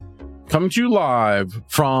Coming to you live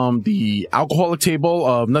from the alcoholic table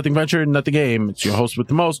of Nothing Venture, Nothing Game. It's your host with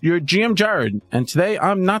the most, your GM Jared. And today,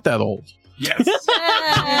 I'm not that old. Yes.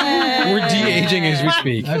 We're de-aging as we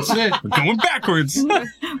speak. That's it. We're going backwards.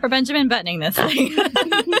 We're Benjamin buttoning this thing.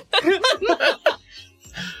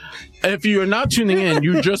 If you're not tuning in,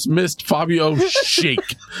 you just missed Fabio shake.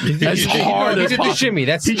 As hard as He did the shimmy.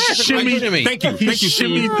 That's he shimmied. shimmy. Thank you. He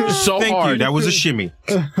shimmied so Thank hard. you. That was a shimmy.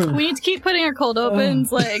 We need to keep putting our cold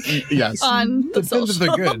opens Yes. on the Depends if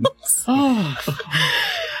they're good.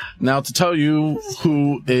 Now, to tell you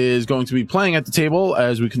who is going to be playing at the table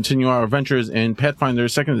as we continue our adventures in Pathfinder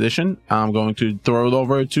 2nd Edition, I'm going to throw it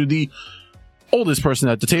over to the oldest person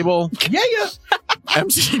at the table. Yeah.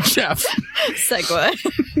 MC Jeff. Segue.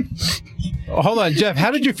 Hold on, Jeff. How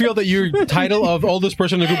did you feel that your title of oldest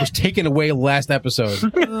person in the group was taken away last episode?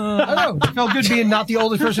 I don't know. It felt good being not the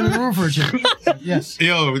oldest person in the room for a change. Yes.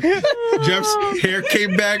 Yo, Jeff's hair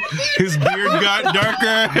came back. His beard got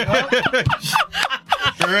darker.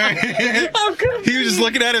 Right? He was just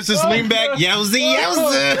looking at us, just lean back. Yowza,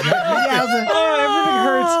 yowza.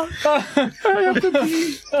 Oh, everything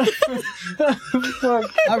hurts.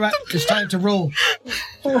 All right, it's time to roll.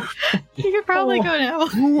 You could probably go now.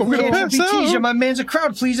 I'm gonna tease you. My man's a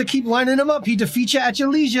crowd pleaser. Keep lining him up. He defeats you at your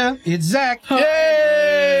leisure. It's Zach.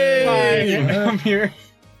 Yay! I'm here.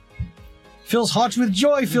 Fills hearts with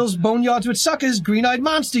joy. Fills boneyards with suckers. Green-eyed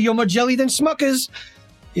monster. You're more jelly than Smuckers.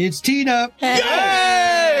 It's Tina.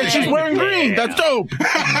 Yay! She's wearing green. That's dope.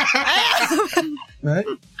 Right?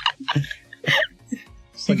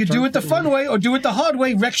 You could do it the fun way or do it the hard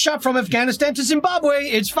way. Wreck shop from Afghanistan to Zimbabwe.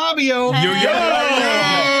 It's Fabio. Yo.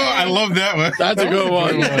 I love that one. That's a good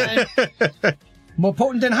one. More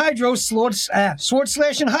potent than Hydro. Sword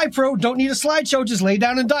slash and high pro. Don't need a slideshow. Just lay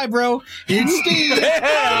down and die, bro. It's Steve.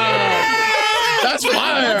 That's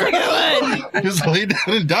fire. Just lay down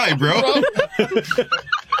and die, bro.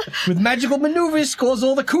 With magical maneuvers, scores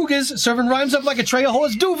all the cougars. Serving rhymes up like a tray of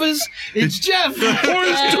horse doovers. It's Jeff.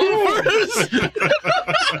 Horse doors.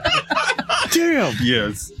 Damn.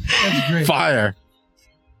 Yes. That's great. Fire.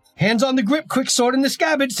 Hands on the grip, quick sword in the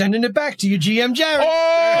scabbard, sending it back to your GM Jared.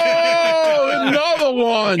 Oh, another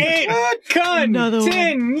one.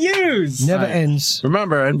 Continues. Never ends.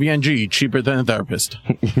 Remember, NVNG, cheaper than a therapist.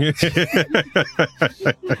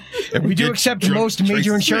 We do accept most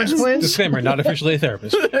major insurance plans. Disclaimer, not officially a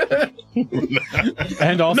therapist.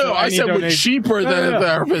 And also, No, I said we're cheaper than a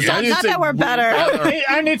therapist. I didn't Not say that we're better.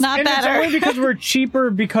 And it's Not better. only because we're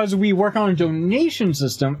cheaper because we work on a donation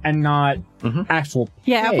system and not actual pay.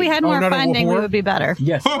 Yeah, if we had more not a funding, we whore? would be better.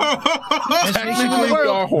 Yes. Technically, we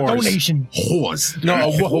are whores. Donation. Horse. No,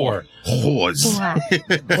 a whore. Horse. Whereas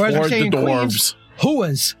we're Or the saying Queens, dwarves.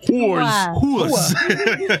 Whoas. Whores. Wow. Horse.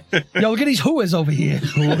 Yo, look at these whoas over here.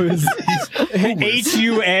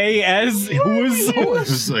 HUAS. Who's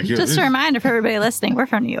It's like, Just a reminder for everybody listening, we're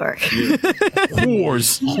from New York.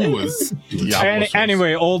 Whores. horse.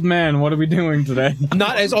 Anyway, old man, what are we doing today?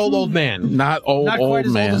 Not as old man. Not old, Not quite old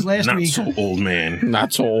as man. old as last Not week. so old, man.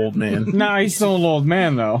 Not so old, man. Nah, he's still an old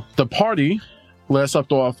man, though. The party, last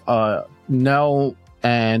left off, Nell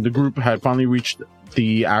and the group had finally reached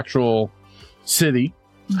the actual city,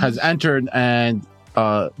 has entered, and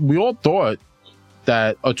we all thought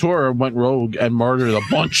that Atura went rogue and murdered a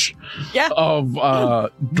bunch Yeah. of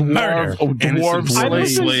dwarf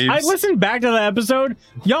slaves. I listened back to the episode.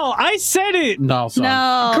 Y'all, I said it No, son.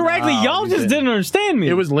 No. correctly. No, Y'all you just didn't understand me.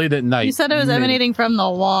 It was late at night. You said it was emanating from the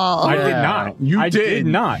wall. I did Yeah, not. you I did.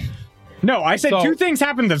 not. No, I said So- two things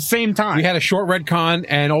happened at the same time. We had a short red con,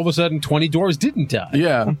 and all of a sudden, 20 dwarves didn't die.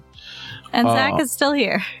 Yeah. And Zach is still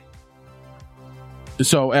here.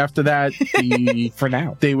 So after that, for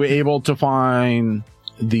now. they were able to find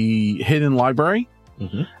the hidden library.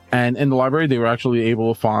 And in the library, they were actually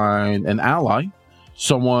able to find an ally,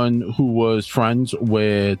 someone who was friends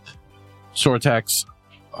with Sortek's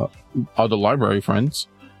other library friends.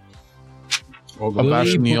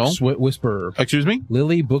 Lily Neal. Book Whisperer. Excuse me?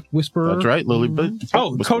 Lily Book Whisperer. That's right, Lily.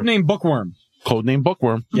 Oh, codename Bookworm. Codename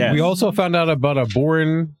Bookworm. Yeah. We also found out about a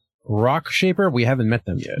Boran rock shaper. We haven't met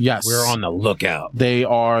them yet. Yes. We're on the lookout. They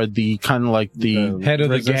are the kind of like the Head of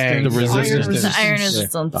the gang. The resistance. The iron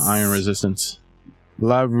resistance. The iron resistance.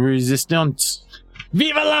 La resistance.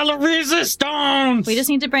 Viva la resistance! We just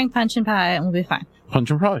need to bring punch and pie and we'll be fine. Punch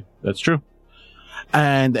and pry. That's true.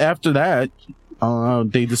 And after that,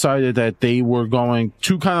 they decided that they were going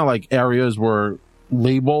to kind of like areas were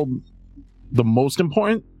labeled the most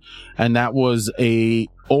important, and that was a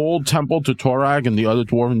old temple to Torag and the other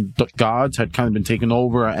dwarven gods had kind of been taken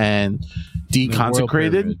over and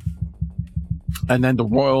deconsecrated, and then the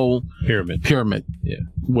royal pyramid,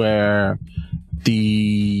 where the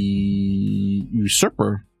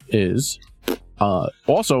usurper is.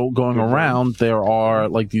 Also going around, there are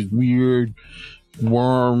like these weird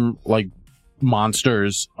worm like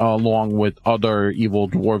monsters along with other evil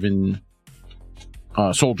dwarven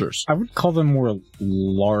soldiers. I would call them more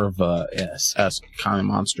larva-esque. Esque kind of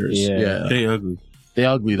monsters. Yeah. They ugly. They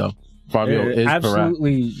ugly though. Fabio is correct.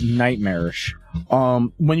 Absolutely nightmarish.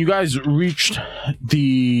 When you guys reached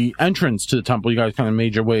the entrance to the temple, you guys kind of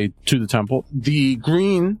made your way to the temple. The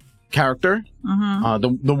green character,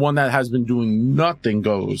 the one that has been doing nothing,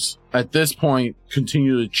 goes at this point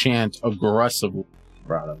continue to chant aggressively.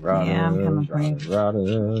 Yeah, I'm coming for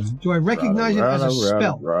you. Do I recognize it as a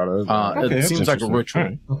spell? Okay, It that's seems like a interesting. ritual.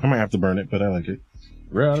 All right. I might have to burn it, but I like it.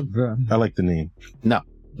 I like the name. No.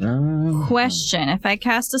 Question: if I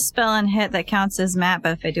cast a spell and hit, that counts as map,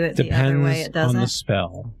 but if I do it the other Depends way, it on doesn't. the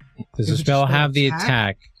spell. Does If the it's spell a spell have the attack?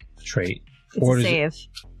 attack trait? It's Or a does it- save.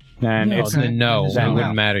 Then No, it's then no, Then it no.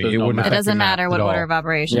 wouldn't matter. There's It no wouldn't matter. It affect doesn't your map matter what at order all. of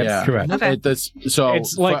operation. Yeah. Correct. Okay. So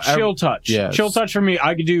it's like for chill touch. Yes. Chill touch for me.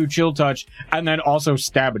 I could do chill touch and then also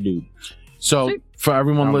stab a dude. So for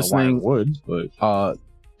everyone I don't know why I listening, would, but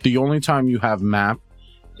the only time you have map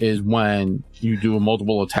is when you do a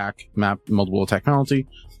multiple attack penalty.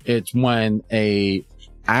 It's when a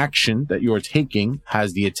action that you are taking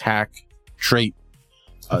has the attack trait.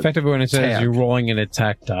 Effectively, when it says tag. you're rolling an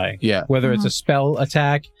attack die, Yeah. whether it's a spell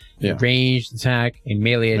attack, Yeah. a ranged attack, a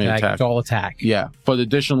melee Melee attack, attack. it's all attack. Yeah. But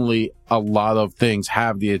additionally, a lot of things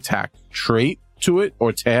have the attack trait to it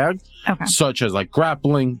or tag, Okay. such as like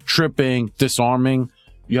grappling, tripping, disarming.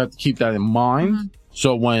 You have to keep that in mind.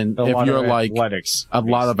 So when, a if lot you're of like, athletics, a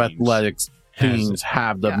lot of things. athletics things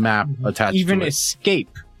have the Yeah. map attached even to it. escape.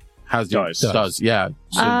 Has the, does. yeah.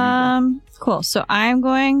 So Cool. So I'm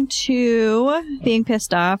going to, being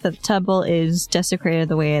pissed off that the temple is desecrated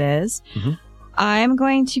the way it is, Mhm. I'm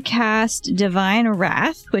going to cast Divine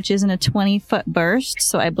Wrath, which is in a 20-foot burst.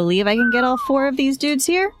 So I believe I can get all 4 of these dudes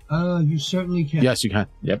here. You certainly can. yes, you can.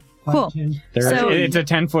 5, Cool. 10. So- It's a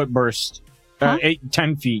 10-foot burst. Huh?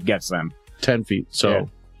 10 feet gets them. 10 feet. So, Yeah.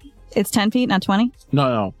 It's 10 feet, not 20?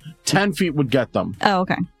 no. 10 feet would get them. Oh,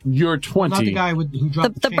 okay. You're Not the 20. guy who The,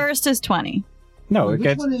 dropped the chain. burst is 20. No, Which it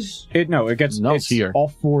gets. one is It gets. No, it's here. all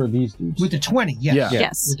 4 of these dudes. with the 20? Yes. Yeah.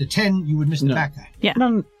 Yes. With the 10, you would miss the No. back guy.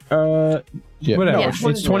 No, Yeah. Whatever. Yeah.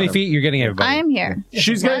 It's 20 feet, you're getting everybody. I'm here.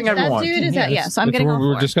 She's getting That everyone. dude is at, yeah, so I'm That's getting what all we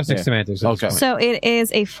were 4. discussing Yeah. semantics. at this Okay. point. So it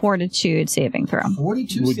is a fortitude saving throw.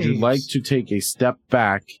 42 Would saves. you like to take a step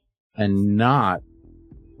back and not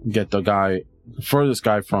get the furthest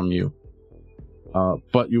guy from you?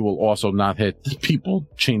 But you will also not hit the people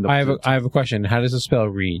chained up. I to have a question. How does the spell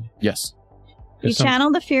read? Yes. You There's some-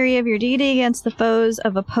 channel the fury of your deity against the foes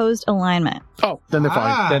of opposed alignment. Oh, then they're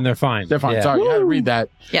fine. Then they're fine. They're fine. Yeah. Sorry, I had to read that.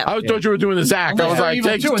 Yeah. I thought you were doing the Zach. I was like, Evil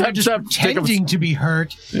take too, and they're 10 just steps. take a- pretending to be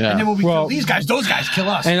hurt. Yeah. And then when we Well- kill these guys, those guys kill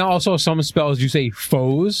us. And also, some spells you say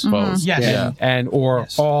foes, Foes. Yes. Yeah. and or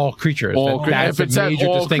Yes. all creatures. All That- cre- that's if it a said major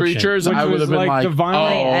all distinction. creatures, Which I would was have been like, the violent,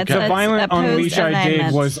 oh, Wait, okay. the violent opposed unleash I did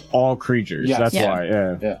alignment. was all creatures. Yes. That's Yeah. why.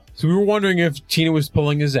 Yeah. So we were wondering if Tina was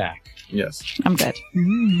pulling a Zach. Yes. I'm good.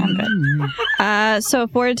 I'm good. So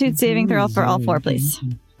fortitude saving throw for all 4, please.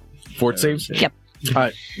 Fort saves? Yep. All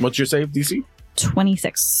right. What's your save, DC?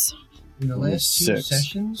 26. In the last 2 6.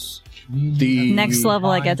 sessions, The- Next level,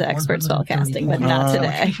 I get to expert spell casting, but not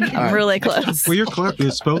today. I'm really close. Well, your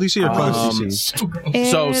spell DC or class Um, DC? So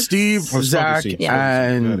gross. So It's- Steve, Or spell Zach, DC. Yeah.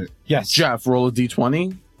 Got and it. Yes. Jeff roll a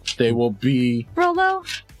d20. They will be Roll low.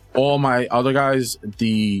 all my other guys.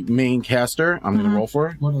 The main caster. I'm going to roll for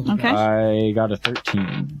it. What are the Okay. guys? I got a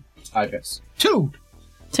 13. I guess. 2.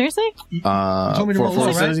 Seriously? told me to roll low,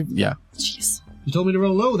 right? sanity? Yeah. Jeez. You told me to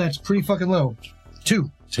roll low. That's pretty fucking low. 2.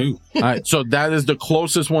 2. All right. So that is the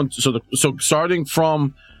closest one. So starting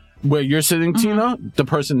from where you're sitting, Tina, the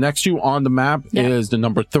person next to you on the map Yeah. is the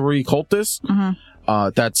number 3 cultist.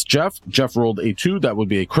 That's Jeff. Jeff rolled a 2. That would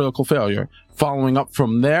be a critical failure. Following up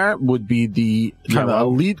from there would be the kind of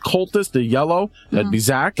elite cultist, the yellow. That'd be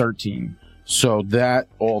Zach. 13. So that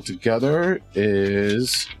altogether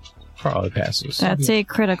is Probably passes. That's a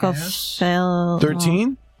critical Pass. fail.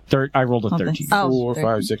 13, I rolled a Okay. 13. Oh. 4,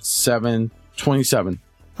 5, 6, 7, 27.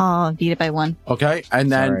 Oh, beat it by 1. Okay.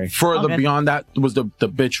 And then Sorry. further Okay. beyond that was the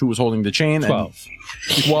bitch who was holding the chain. 12.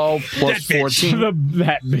 And 12 plus 14.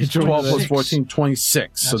 that bitch. 12 plus 6. 14,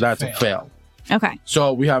 26. So That's that's a a fail. Okay.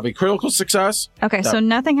 So we have a critical success. Okay, so That-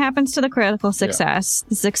 nothing happens to the critical success.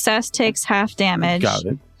 The success takes half damage. Got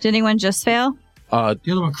it. Did anyone just fail? The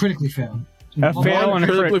other one critically failed. A fail One and a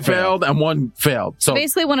critically crit fail. failed and one failed. So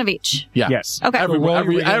Basically one of each. yeah. Yes. Okay. Everything Roll your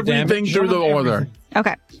through the One of order. everything.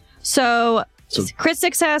 Okay. So So Crit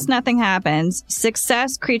success, nothing happens.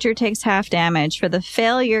 Success, creature takes half damage. For the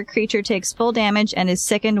failure, creature takes full damage and is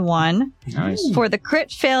sickened 1. Nice. For the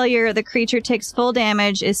crit failure, the creature takes full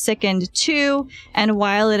damage, is sickened 2, and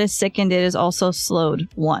while it is sickened, it is also slowed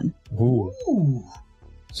 1. Ooh. Ooh.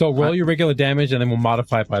 So roll your regular damage, and then we'll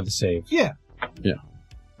modify it by the save. Yeah.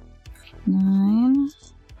 9.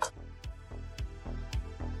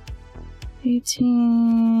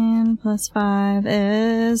 18 plus 5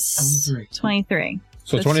 is 23.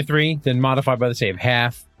 So 23, then modify by the save.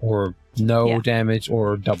 Half or no Yeah. damage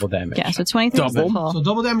or double damage. Yeah, so 23 is the Double? full. So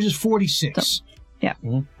double damage is 46. Yeah.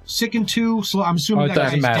 Sicken 2, so I'm assuming Oh, it that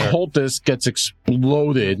doesn't guy's matter. dead. cultist gets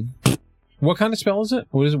exploded. What kind of spell is it?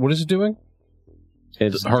 What is it doing?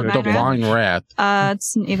 It's Her Divine divine wrath.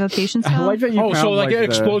 It's an evocation I spell. like that you Oh, so found, like it the-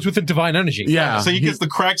 explodes with infinite energy. Yeah. So he gets the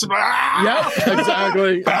cracks. Yep,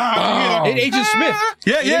 exactly. Ah, And Agent Smith.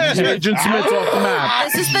 yeah. Agent Smith's off the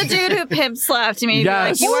map. This is the dude who pimp slapped me.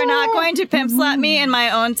 Yes. Like, you are not going to pimp slap me in my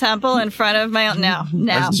own temple in front of my own. No.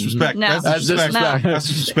 That's disrespect. No. That's disrespect. No. That's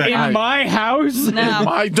disrespect. in Alright. my house. No.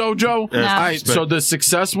 My dojo. No. All right, so the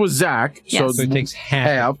success was Zach. Yes. So it takes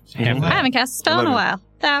half. half. I haven't cast a spell in a 11. while.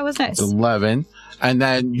 That was nice. 11. And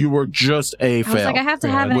then you were just a I was fail. like, I have to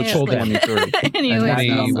have an which full ASP. damage? Anyways,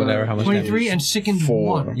 And 20, whatever, how much 23 damage? and sickened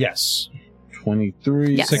 4. 1. Yes.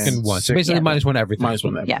 23. Yes. Second one. So basically Yeah. minus one everything. Minus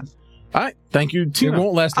 1 Yeah. All right. Thank you, It Tina.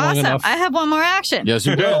 won't last long awesome. enough. I have one more action. Yes,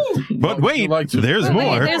 you do. But wait, like to. there's Wait,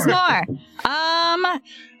 more. there's more.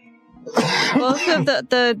 Both of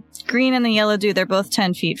the green and the yellow dude, they're both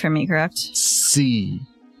 10 feet from me, correct? C.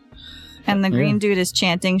 And the green dude is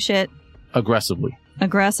chanting shit Aggressively.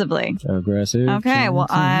 aggressively. Aggressive. Okay, well,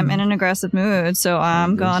 I'm in an aggressive mood, so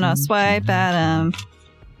I'm gonna swipe at him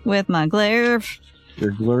with my glaive.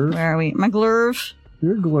 Your glurf. Where are we? My glaive.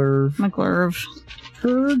 Your glurf. My glaive.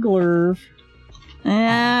 Her glurf.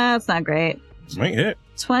 Yeah, that's not great. Might hit.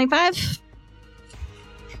 25?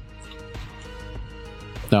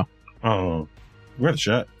 Oh, worth a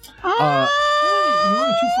shot. Uh, You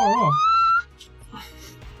weren't too far off.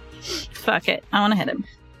 Fuck it. I want to hit him.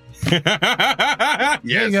 Yes.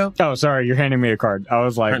 There you go. Oh, sorry, you're handing me a card. I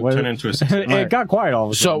was like, what? Turn into a 6. It got quiet all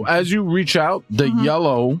of a so sudden. as you reach out, the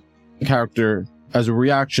yellow character, as a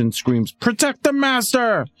reaction, screams, "Protect the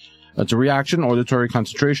master!" That's a reaction, auditory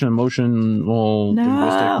concentration, emotional, No.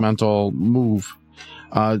 linguistic, mental move.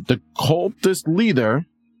 The cultist leader,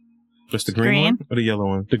 Just the green, Green. one or the yellow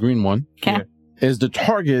one? the green one, Okay. is the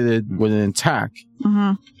targeted with an attack,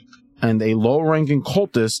 Mm-hmm. and a low-ranking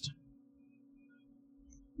cultist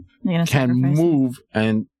can move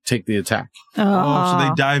and take the attack. Oh, so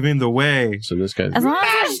they dive in the way. So this guy, As long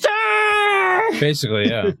as, Basically,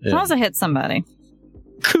 yeah. as long as I hit somebody.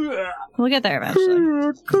 We'll get there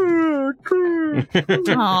eventually.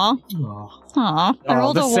 Aw. Aw. I Oh,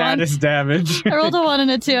 rolled the a 1. saddest damage. I rolled a 1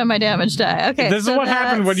 and a 2 on my damage die. Okay. This is so what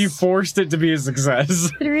happened when you that's forced it to be a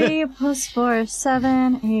success. 3 plus 4,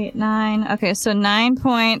 7, 8, 9. Okay, so 9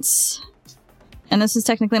 points. And this is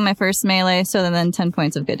technically my first melee, so then 10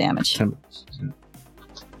 points of good damage. 10 minutes.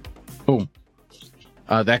 Boom.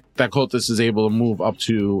 That cultist is able to move up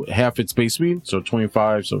to half its base speed, so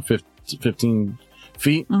 25, so 15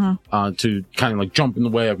 feet, to kind of like jump in the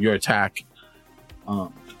way of your attack.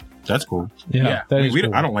 That's cool. Yeah. That I, mean, is we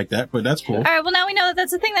cool. don't, I don't like that, but that's cool. All right, well, now we know that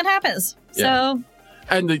that's a thing that happens. Yeah. So,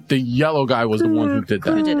 And the yellow guy was the one who did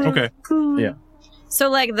who that. did it? Okay. Yeah. So,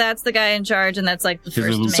 like, that's the guy in charge, and that's, like, the He's a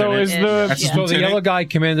first lieutenant. So is melee. the- That's Yeah. So the yellow guy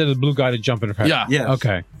commanded the blue guy to jump in the Yeah. Yeah.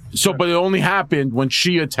 Okay. So, but it only happened when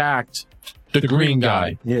she attacked the green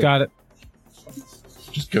guy. Yeah. Got it.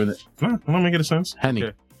 Just giving it. Let me get a sense. Henny.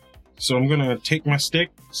 Okay. So I'm gonna take my stick,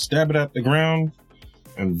 stab it at the ground,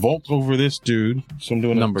 and vault over this dude. So I'm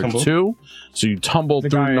doing Number a tumble. 2. So you tumble The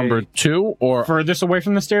through guy- number 2 or Furthest away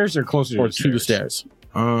from the stairs or closer or to to the stairs.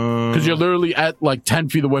 Because Because you're literally at like 10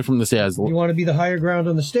 feet away from the stairs. Do you want to be the higher ground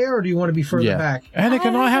on the stair, or do you want to be further Yeah. back?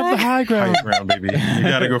 Anakin, I have the high ground. higher ground, baby. You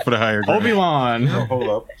gotta go for the higher ground. Obi-Wan. Oh, hold up.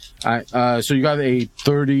 All right, so you got a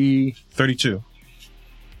 30 32.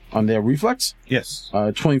 on their reflex, Yes.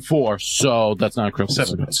 24. So that's not a critical.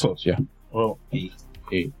 7. That's close. Yeah, Well, 8.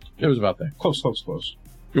 8. It was about there. Close.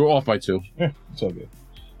 You were off by 2. Yeah, it's all good.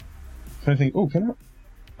 I think. Oh, can I?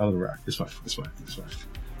 Out of the rack. It's fine.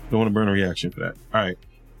 Don't want to burn a reaction for that. All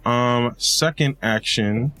right. Second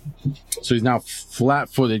action. So he's now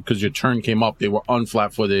flat-footed because your turn came up. They were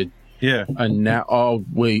unflat-footed, Yeah. and now. Oh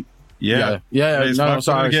wait. Yeah. Yeah. He's No, flat-footed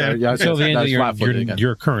sorry. again. Sorry. Yeah, Till the end of that's flat-footed again.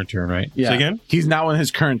 your current turn, right? Yeah. Say again? He's now in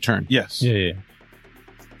his current turn. Yes. Yeah.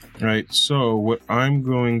 All right. So what I'm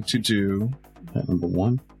going to do At number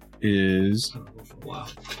 1. is. Oh,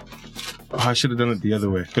 I should have done it the other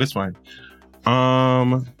way, but it's fine.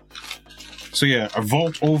 So yeah, I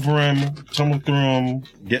vault over him, tumble through him,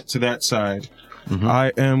 get to that side. Mhm.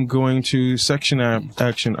 I am going to section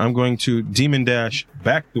action. I'm going to demon dash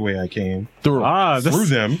back the way I came Through. through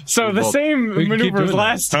them. So the Well, same you can keep maneuver as doing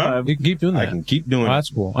last that. time. You can keep doing I that. can keep doing Oh, it, that's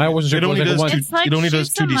cool. I wasn't sure It if it was only like a does once. two- It's like it only does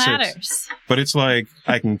shoots and 2d6. ladders. but it's like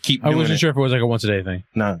I can keep I doing wasn't it. sure if it was like a once a day thing.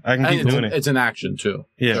 Nah, I can And keep doing it. it's an action too.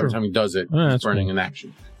 Yeah. Every time he does it, Oh, he's that's burning cool. an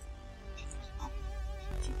action.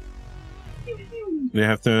 They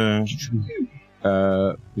have to.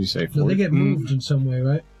 You say So they get moved in some way,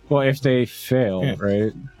 right? Well, if they fail, Yeah.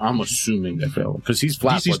 right? I'm assuming they fail because he's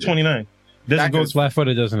flat. DC's 29. Doesn't That go. goes Flat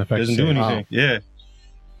footed doesn't affect. Doesn't do save. anything. Yeah.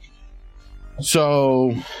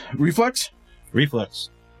 So, reflex. Reflex.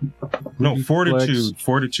 No, Reflex. fortitude.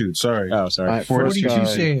 Fortitude. Sorry. Oh, sorry. All right, 42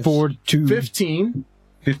 saves. 42. 15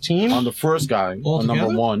 15. on the first guy on number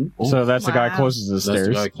Altogether? 1. So that's the guy Wow. closest to the That's the stairs.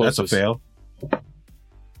 guy That's a closest. fail.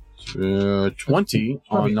 20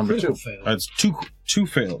 Probably on number critical 2. fail. That's two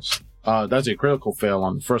fails. That's a critical fail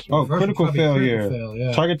on the first one. Oh, critical Probably failure. fail,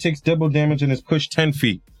 yeah. Target takes double damage and is pushed 10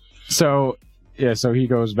 feet. So, yeah, so he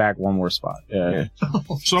goes back one more spot. Yeah.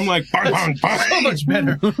 So I'm like, bang, bang, bang. So much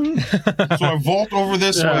better. So I vault over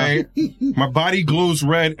this Yeah. way. My body glows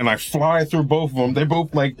red, and I fly through both of them. They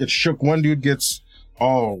both like get shook. One dude gets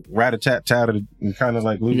all rat-a-tat-tatted and kind of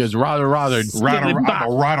like He loose. goes rada. Rada. I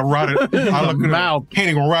look at Mouth. him.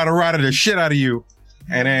 He gonna rada the shit out of you.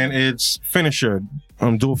 And then it's finisher.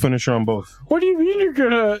 Dual finisher on both. What do you mean you're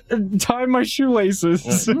gonna tie my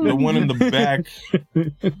shoelaces? The one in the back.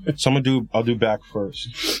 So I'll do back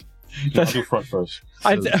first. I'll do front first.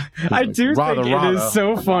 I do Rada, think it rada. is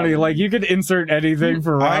so funny. Like, you could insert anything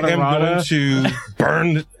for I Rada am Rada. going to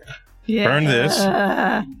burn. Yeah. Burn this.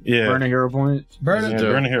 Yeah. Burn a hero point. Burn Yeah, it.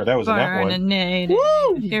 burn here. That was in that Burn a one. native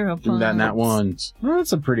hero Do that in that one. Well,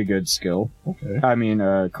 that's a pretty good skill. Okay. I mean,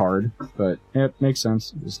 card. But, yep, makes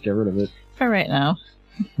sense. Just get rid of it. For right now.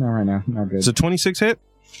 Not right now. Not good. It's a 26 hit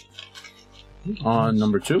On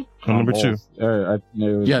number 2? on number 2.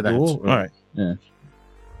 Yeah, that's- All right.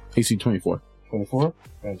 AC 24. 24.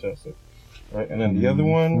 Fantastic. All right, and then the other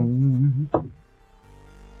one.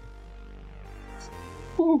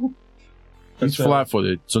 He's That's, flat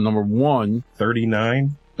footed. So number 1,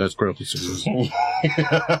 39. that's critical success. Oh,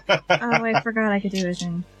 I forgot I could do a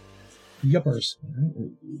thing. Yuppers.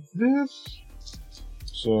 This.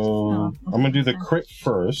 So Oh, I'm gonna do the okay. crit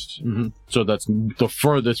first. So that's the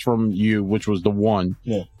furthest from you, which was the 1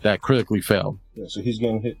 Yeah. that critically failed. Yeah, so he's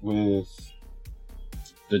getting hit with.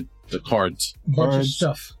 The cards. Bunch of Cards.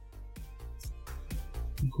 stuff.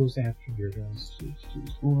 Who goes after your guys?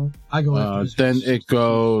 I go after this. Then it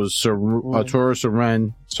goes Tora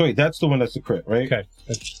Seren. So wait, that's the one that's the crit, right? Okay.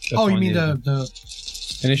 That's Oh, you fine, mean yeah. the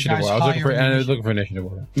initiative? Guys Order. I was looking for. higher And I was looking for initiative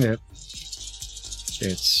order.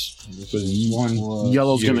 It's One.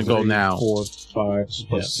 Yellow's gonna go now. 4, 5,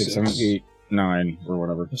 Yeah, 6, 7, 8, 9, or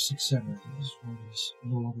whatever. 6, 7.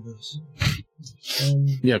 No longer this.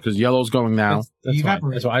 Yeah, because Yellow's going now. That's fine.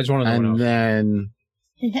 Evaporate. That's why I just want to know. And then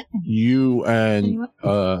you and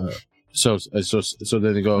so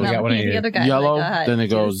then it goes got No, one he, here. the other guy. Yellow, like, then it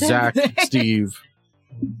goes Zach, Steve,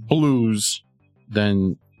 Blues,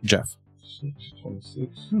 then Jeff.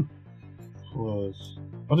 26 plus.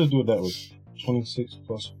 I'll just do it that way. 26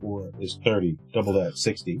 plus 4 is 30. Double that,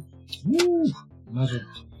 60. Muzzle.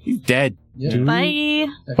 He's dead. Yeah. Bye.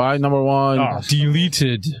 Bye, number 1. Oh,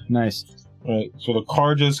 deleted. Nice. Right. So the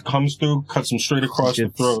car just comes through, cuts him straight across the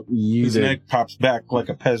throat. His Yeeted. neck pops back like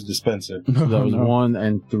a Pez dispenser. So that was No. 1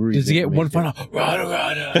 and 3. Does he get Didn't one make final? it. Rada,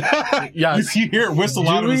 rada. Yes. You hear it whistle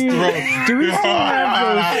out of his throat.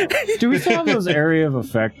 Do we still have those area of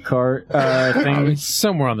effect card things? It's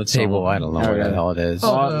somewhere on the table. I don't know where the hell it is.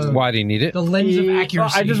 Oh, Why do you need it? The lens of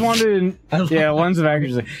accuracy. I just wanted to, lens of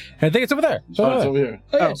accuracy. I think it's over there. It's over Oh, it's there. over here.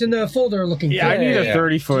 Oh, yeah, it's in the folder looking. Yeah, I thing. need a yeah.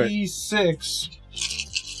 30-foot. D6.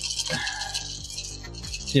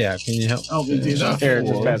 Yeah, can you help? Oh, Here,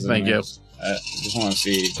 just pass it. Thank you. Just want to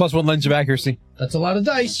see. Plus 1 lens of accuracy. That's a lot of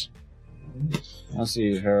dice. I'll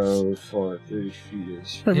see how far 30 feet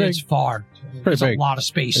is. Pretty big. It's far. Pretty It's a big. lot of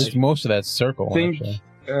space. It's most of that circle. Think- actually.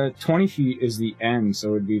 20 feet is the end,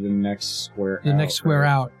 so it'd be the next square. The next square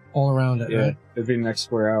out, all around it. Yeah, Right? it'd be the next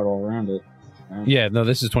square out all around it. Yeah, no,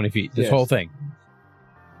 this is 20 feet. This Yes. whole thing.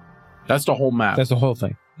 That's the whole map. That's the whole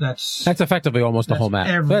thing. That's That's effectively almost the That's whole map.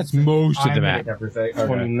 everything. That's most of the map. Everything.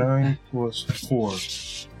 29 plus 4.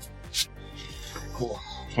 Cool.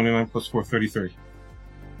 29 plus 4, 33.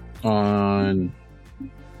 On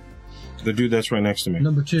The dude that's right next to me.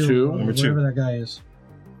 number 2. Two. Number two. Whatever that guy is.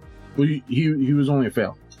 well, he was only a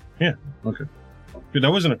fail. Dude,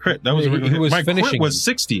 that wasn't a crit. That was He a regular hit. was My crit finishing was him.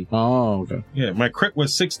 60. Oh, okay. Yeah, my crit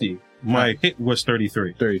was 60. My hit was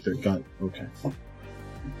 33. 33. Got it. Okay.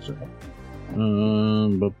 So,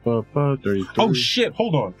 33. Oh shit!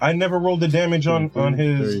 Hold on. I never rolled the damage on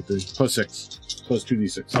his 33. Plus 6. Plus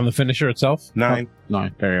 2d6. On the finisher itself? 9.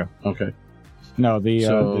 9. There you go. Okay. No, the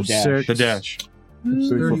dash. 6. The dash. 3,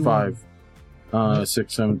 4, 31. 5.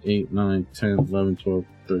 6, 7, 8, 9, 10, 11, 12,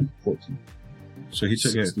 13, 14. So he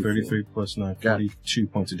took 33 plus 9, Got it. 42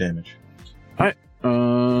 points of damage.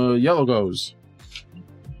 Yellow goes.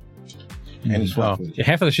 And he's Oh,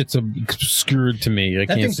 half of the shit's obscured to me. I That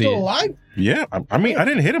can't thing's see still it. alive? Yeah, I mean, I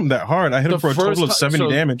didn't hit him that hard. I hit him for a total of 70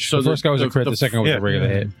 damage. The first guy was a crit, the second was yeah. a regular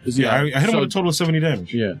hit. Yeah, I hit him with a total of 70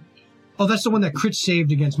 damage. Yeah. Oh, that's the one that crit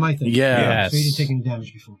saved against my thing. Yeah. So he didn't take any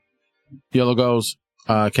damage before. Yellow goes.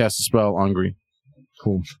 Cast a spell on green.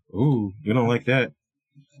 Cool. Ooh, you don't like that.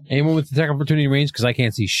 Anyone with attack opportunity range? Because I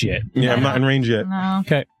can't see shit. Yeah, I'm not in range yet. No.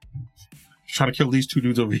 Okay. Trying to kill these 2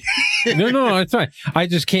 dudes over here. No, it's fine. I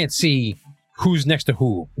just can't see who's next to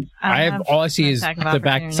who. I have all I see is attack of the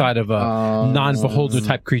back opportunity. side of a non-beholder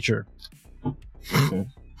type creature.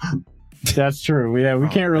 That's true. Yeah, we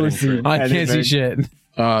can't really see. I can't see anything.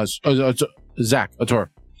 shit. Zach, Ator.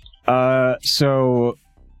 So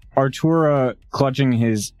Artura clutching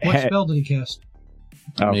his What head. spell did he cast?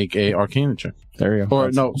 Oh. Make a Arcana check. There you go.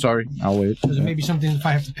 Or no, sorry, I'll wait. Because it may be something if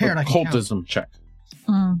I have to pair it, I can count. occultism check.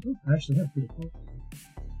 Mm. Actually, that's pretty cool.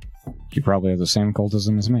 You probably have the same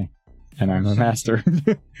cultism as me, and I'm a master.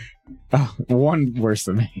 Oh, one worse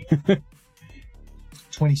than me.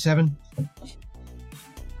 27.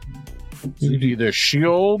 Either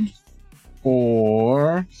shield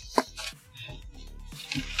or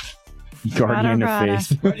Guardian of Brada.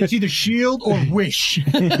 Faith. It's either shield or wish.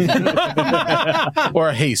 or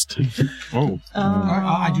a haste. Oh.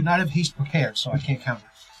 I do not have haste prepared, so I can't count.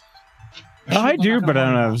 I do, but I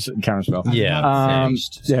don't have counterspell. Yeah.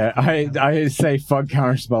 Yeah, I say fuck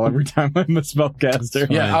counterspell every time I'm a spellcaster.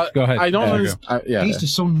 Yeah, Go ahead. I don't There you understand. Yeah, Haste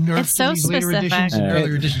is so nerfed It's so in these later specific. editions. And Yeah.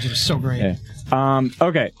 earlier editions, it was so great. Yeah.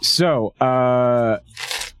 Okay, so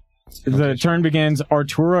the turn begins.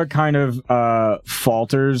 Artura kind of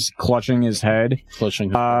falters, clutching his head. clutching.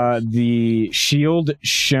 The shield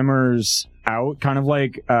shimmers out, kind of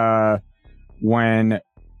like when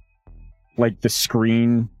like the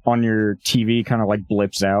screen on your TV kind of like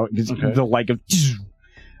blips out. Okay. The like of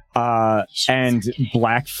and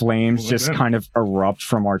black flames just kind of erupt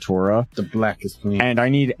from Artura. The black is clean. And I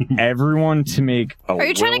need everyone to make a Are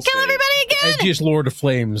you trying to will kill save. everybody again? Edgiest Lord of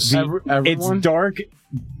Flames. It's dark,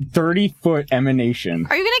 30-foot emanation.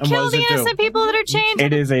 Are you going And to kill what does the it do? innocent people that are chained?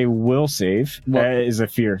 It is a will save. What? That is a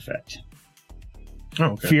fear effect. Oh,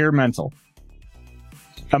 okay. Fear mental.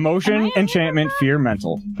 Emotion, enchantment, fear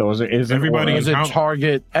mental. Those are is an Everybody aura. Does it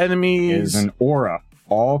target enemies? Is an aura.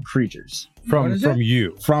 All creatures What From is it?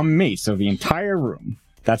 you. from me. So the entire room.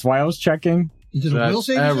 That's why I was checking. Is it So a will that's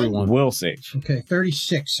save? you said? everyone. Will save. Okay,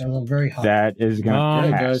 36. I rolled very high. That is gonna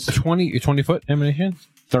Um, pass. 20 foot emanation?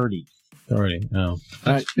 30. Already. No.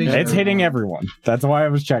 Basically- It's hitting everyone. That's why I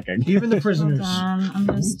was checking. Even the Hold prisoners. on, I'm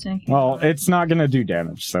just taking. Well, it's not gonna do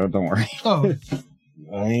damage, so don't worry. Oh,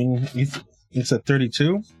 I mean, it's a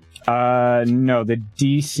 32. No, the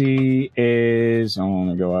DC is. I want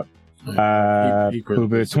to go up. Boo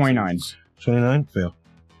Boo, 29. 29? Fail.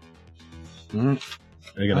 Mhm.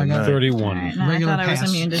 I got I a got 9. 31. Alright, no, I Regular thought I was pass.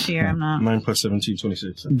 immune to fear. I'm not. 9 plus 17,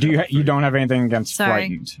 26. Do you don't have anything against Sorry.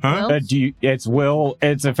 frightened? Huh? Will? Do you, it's will.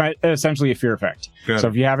 It's essentially a fear effect. Got So it.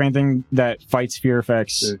 if you have anything that fights fear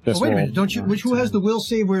effects, Yeah. this oh, wait a will. minute. Don't you? Who has the will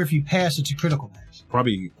save where if you pass, it's a critical pass?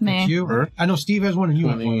 Probably Me. It's you? Her? I know Steve has one and you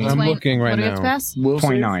have one. I'm 20 looking right what do we have to now. pass? Will save?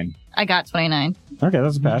 29. I got 29, Okay,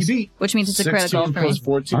 that's a pass. You beat. which means it's a 16 critical for me. plus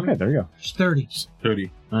 14. Okay, there you go. It's 30.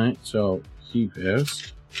 30. All right, so he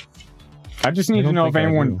passed. I just need I to don't know if think I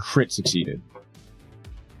anyone do. crit succeeded.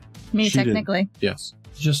 Me, She did. technically. Yes.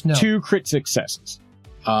 Just no. 2 crit successes.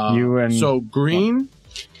 Uh, You and- so green,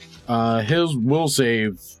 his will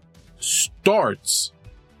save starts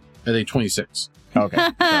at a 26. Okay,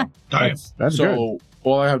 so that's good. So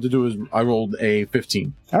all I have to do is I rolled a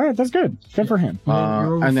 15. All right, that's good. Good for him. You're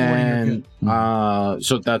over And 40, you're then,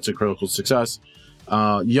 so that's a critical success.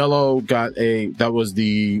 Yellow got that was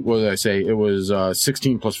what did I say? It was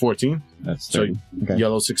 16 plus 14. That's So 30. Okay.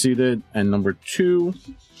 Yellow succeeded. And number 2,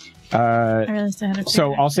 I realized I had a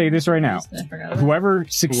So I'll say this right now. I forgot about Whoever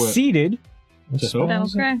succeeded, So? it. That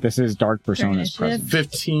was correct. this is Dark Persona's Initiative. present.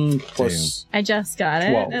 15 plus. I just got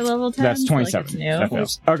it 12. at level 10. That's so, like, 27. it's new. That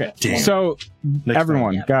fails. Okay, Damn. so Next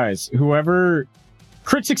everyone, Yep. guys, whoever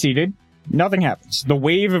crit succeeded, nothing happens. The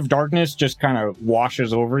wave of darkness just kind of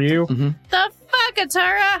washes over you. The fuck,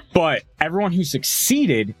 Atara? But everyone who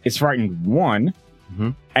succeeded is frightened 1.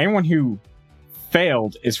 Mhm. Anyone who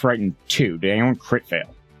failed is frightened 2. Did anyone crit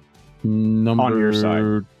fail? Number On your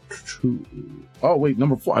side. 2. Oh, wait,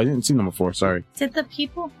 number 4. I didn't see number 4. Sorry. Did the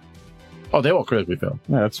people? Oh, they all critically failed.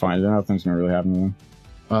 Yeah, that's fine. Nothing's gonna really happen to them.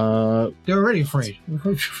 They're already afraid.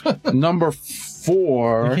 Number They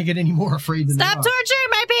 4. can't get any more afraid than Stop they are. torturing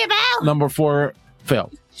my people! Number 4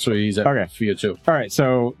 failed. So he's at Okay. fear 2. All right,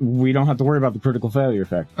 so we don't have to worry about the critical failure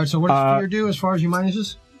effect. All right, so what does fear do as far as your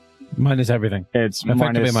minuses? Minus everything. It's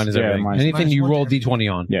Effectively minus everything. minus- Anything minus you 1 to roll everything.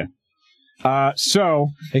 D20 on. Yeah. So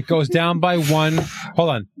It goes down by 1. Hold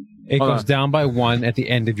on. It Hold goes on. down by 1 at the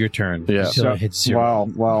end of your turn. Yeah. Until it hits 0.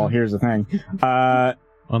 well, here's the thing.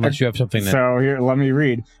 Unless you have something that. So here, let me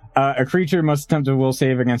read. A creature must attempt a will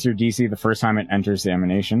save against your DC the first time it enters the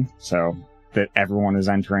emanation. So that everyone is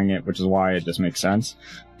entering it, which is why it just makes sense.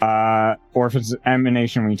 Or if it's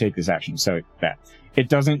emanation when you take this action. So that. It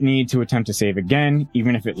doesn't need to attempt to save again,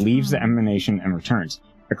 even if it leaves the emanation and returns.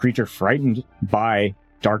 A creature frightened by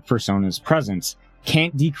Dark Persona's presence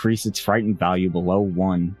can't decrease its frightened value below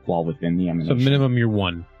 1 while within the So emanation. minimum you're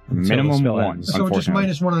 1. until the Minimum spell 1. ends. So just unfortunately.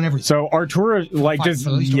 minus 1 on everything. So Artura like Fine, just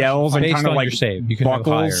so at least yells and Based kind of on like your save. You can have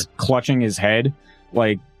higher. buckles, clutching his head,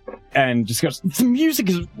 like, and just goes, "The music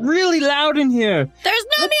is really loud in here. There's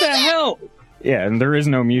no What the hell?" Yeah, and there is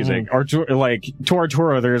no music. Artura, like to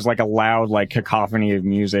Arturo, there's like a loud like cacophony of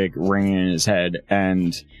music ringing in his head,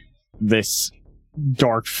 and this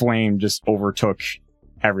dark flame just overtook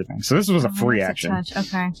everything. So this was a free action Touch.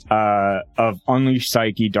 Okay. of Unleash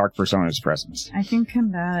Psyche, Dark Persona's presence. I can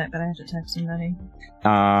combat it, but I have to text somebody.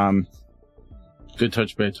 Good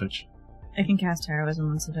touch, bad touch. I can cast heroism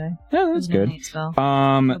once a day. Yeah, that's It's a good. innate spell.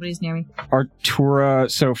 Nobody's near me. Artura,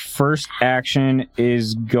 so first action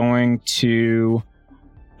is going to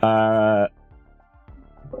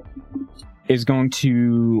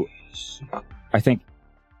I think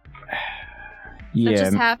That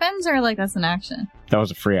just yeah, happens, or like that's an action? that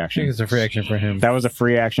was a free I think action. it's a free action for him. That was a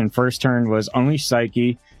free action. First turn was Unleash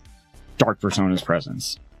Psyche, Dark Persona's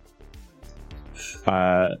presence.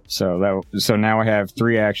 So now I have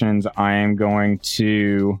 3 actions. I am going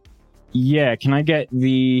to, can I get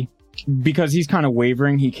because he's kind of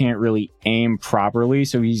wavering, he can't really aim properly,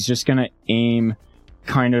 so he's just gonna aim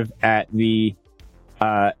kind of at the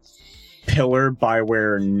pillar by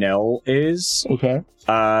where Nell is. Okay.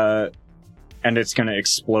 And it's gonna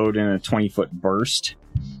explode in a 20-foot burst.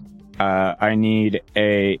 I need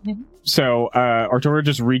Arturo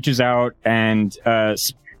just reaches out and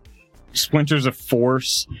splinters of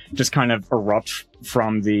force just kind of erupt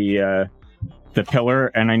from the pillar,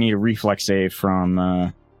 and I need a reflex save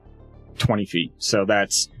from 20 feet. So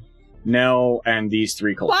that's Nell and these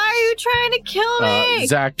 3 cultists. Why are you trying to kill me?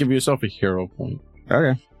 Zach, give yourself a hero point.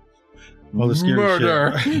 Okay. All the scary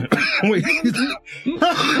Murder. shit. Wait.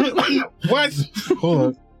 What?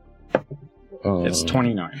 Hold on. It's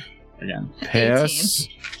 29 again. Pass.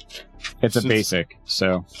 It's a Since- basic,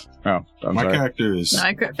 so. Oh, I'm My sorry. character is No,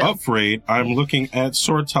 I crit failed. afraid. I'm looking at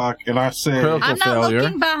Sortok, and I say, Critical I'm not failure.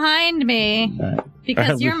 looking behind me Alright.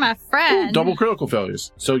 because you're my friend. Double critical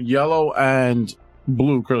failures. So yellow and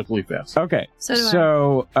blue critically fast. Okay. So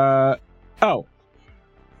do I. So,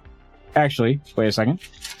 actually, wait a second.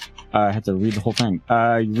 I have to read the whole thing.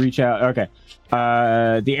 You reach out. Okay.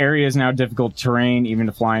 The area is now difficult terrain, even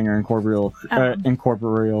to flying or incorporeal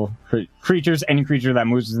creatures. Any creature that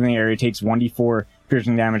moves within the area takes 1d4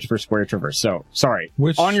 piercing damage per square traverse. So, sorry.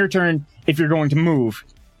 Which On your turn, if you're going to move,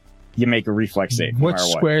 you make a reflex save. No which matter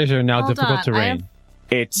what. squares are now Hold difficult on, terrain?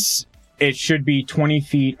 It should be 20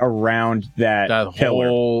 feet around that pillar.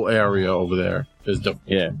 whole area over there is difficult.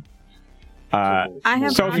 Yeah. I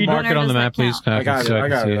have. So if you Mark it on the map, please. I got it. I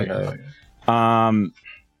got it.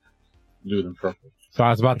 Do it in purple. So I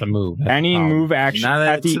was about to move. That's Any the problem. move action Not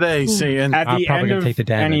at the today, seeing. at I'm the probably end gonna of take the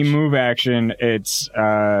damage. any move action, it's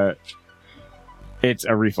a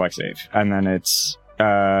reflex save, and then it's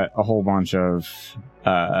a whole bunch of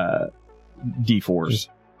d4s.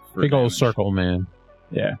 for Big old damage. circle, man.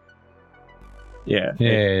 Yeah. Yeah. Yeah,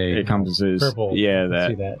 It encompasses purple. yeah See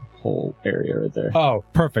that that? whole area right there. Oh,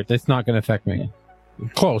 perfect. It's not going to affect me.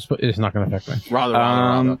 Close, but it's not going to affect me.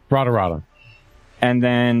 Rather. Rada. And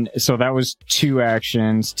then so that was 2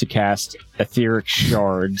 actions to cast etheric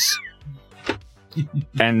shards.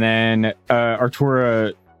 And then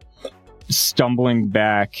Artura stumbling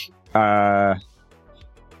back Well,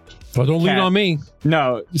 don't lean Cat. on me.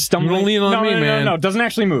 no stumbling You don't lean on no, me, no, no, man. no, doesn't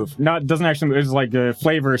actually move. Doesn't actually move. It's like the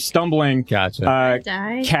flavor stumbling Gotcha.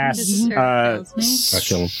 Die. cast Kills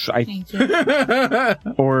me. Thank you.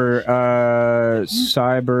 or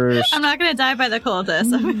cyber I'm not gonna die by the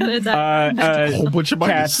cultist. I'm gonna die. A whole bunch of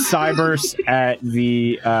cast cyburst at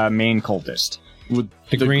the main cultist. With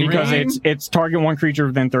The green Because guy? it's target one creature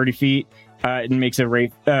within 30 feet. It makes a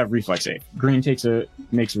reflex save. Green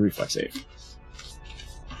makes a reflex save.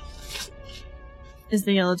 Is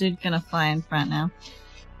the yellow dude gonna fly in front now?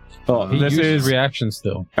 Well, He this uses is reaction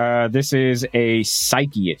still. this is a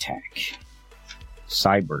psyche attack.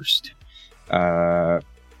 Psyburst. Oh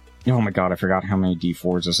my god, I forgot how many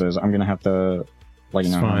d4s this is. I'm gonna have to let you It's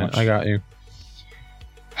know how fine. much. I got you.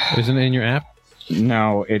 Isn't it in your app?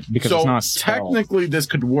 No, because so it's not a spell. technically this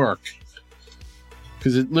could work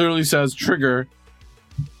because it literally says trigger.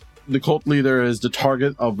 The cult leader is the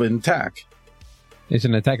target of an attack. It's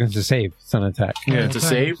an attack and it's a save. It's not an attack. Yeah, it's a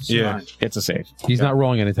save. Yeah. Fine. It's a save. He's not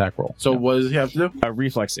rolling an attack roll. So what does he have to do? A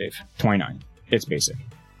reflex save. 29. It's basic.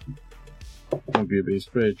 Won't be a base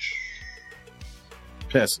bitch.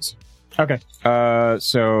 Passes. Okay.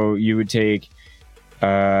 So you would take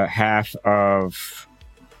half of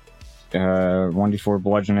 1d4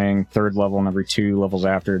 bludgeoning, third level, and every 2 levels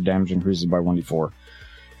after, damage increases by 1d4.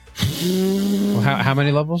 Well, how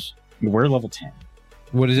many levels? We're level 10.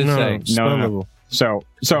 What does it say? No. So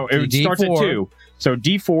it D4. starts at 2. So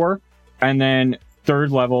d4, and then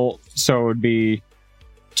third level, so it would be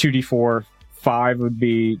 2d4, 5 would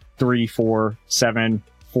be 3d4, 7,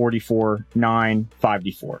 4d4, 9,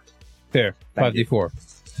 5d4. There, Thank you. 5d4.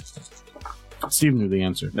 Steve knew the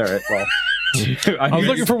answer. All right, well. I was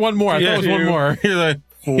looking for one more. I thought it was one more. You're like,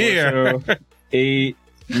 4, here. so 8,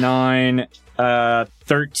 9,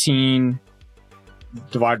 13,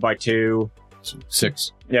 divide by 2.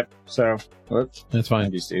 6. Yep, so. Whoops. That's Thank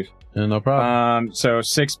fine. you, Steve. No problem. So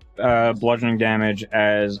 6 bludgeoning damage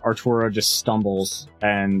as Arturo just stumbles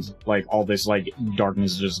and like all this like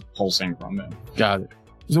darkness just pulsing from him. Got it.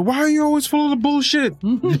 So why are you always full of the bullshit?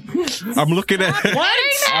 I'm looking at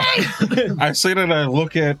I say that I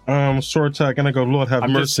look at Sword Tech and I go, Lord have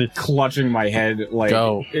I'm mercy. just clutching my head, like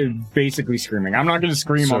Go. basically screaming. I'm not going to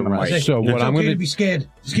scream So on the right. mic. So what It's I'm okay gonna to be scared.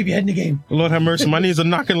 Just keep your head in the game. Lord have mercy. My knees are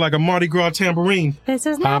knocking like a Mardi Gras tambourine. This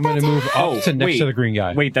is not I'm gonna move up Oh, to next wait. to the green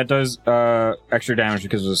guy. Wait, that does extra damage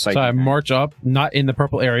because of the psychic. So I march up, not in the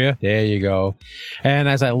purple area. There you go. And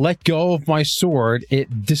as I let go of my sword,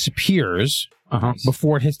 it disappears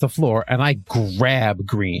before it hits the floor, and I grab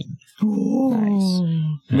green.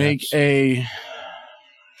 Make a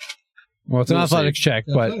Well, it's an Will athletics check,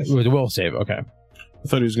 but Athletics. with a will save. Okay. I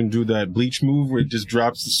thought he was going to do that bleach move where it just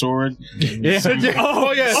drops the sword. Yeah.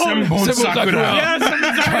 Oh yeah. Senbon Sakura.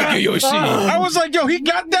 I was like, yo, he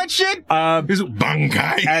got that shit? He's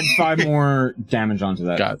Bankai. Add 5 more damage onto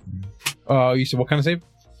that. got You said what kind of save?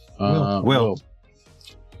 Will.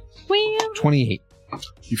 Wheel. 28.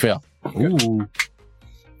 You fail. Ooh.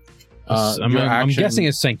 I'm guessing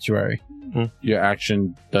it's sanctuary. Your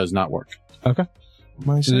action does not work. So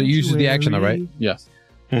it uses the action, though, right? Yes.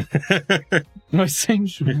 My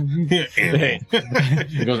sanctuary.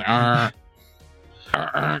 It goes.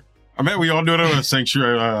 I bet we all do it on a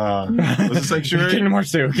sanctuary. What's a sanctuary? Kingdom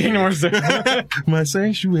Hearts 2. Kingdom Hearts 2. My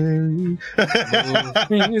sanctuary.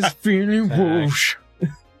 Is feeling whoosh.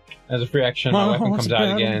 As a free action, my weapon comes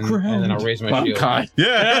out again, and then I'll raise my shield. Bankai.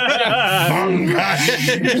 Yeah.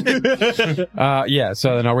 Bankai. Yeah,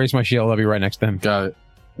 so then I'll raise my shield. I'll be right next to him. Got it.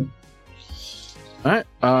 All right. It's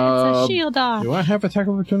a shield off. Do I have attack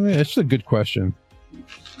of opportunity? It's a good question.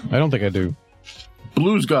 I don't think I do.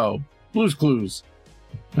 Blues go. Blues clues.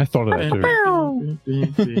 I thought of that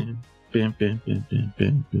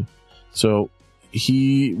too. So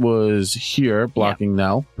he was here blocking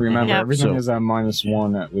Nell. Remember, Yep. everything So- is at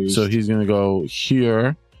 -1 at least. So he's gonna go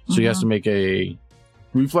here. So he has to make a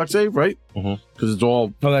reflex save, right? Mhm. Because it's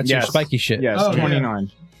all Oh, that's your Yes. spiky shit. yes, Oh, yeah.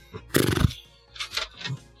 29.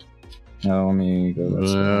 No, let me go.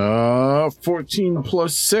 This way. 14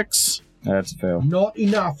 plus 6. That's a fail. Not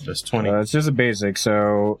enough. That's 20. It's just a basic.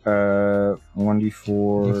 So, What's the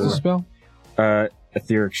 1d4. spell?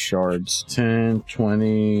 Etheric shards. 10,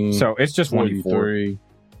 20. So it's just 1d4. 43.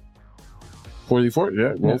 44? Yeah.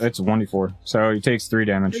 Yeah, Roll. it's 1d4. So he takes 3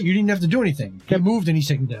 damage. You didn't have to do anything. Get moved and he's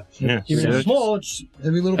taking damage. Yeah. Even if it's small, it's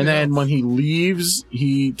every little bit. And then helps. when he leaves,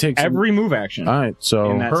 he takes Every move action. All right. So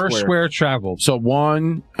In that Per square. square traveled. so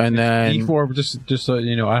 1, and then D4, just so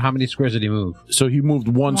you know, how many squares did he move? so he moved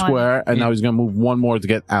one One. square, and now he's gonna move one more to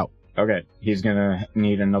get out. Okay, he's gonna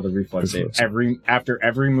need another reflex save. Reflex. After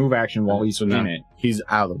every move action while he's So in now- it. He's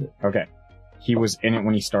out of it. Okay. He was in it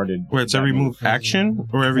when he started. Wait, it's that every move action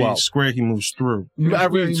or every Well- square he moves through?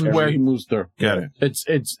 Every square he moves through. Got it.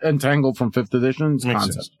 It's entangled from 5th edition. It's Makes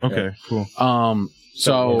concept. sense. Okay, cool.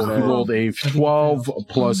 So he rolled a 12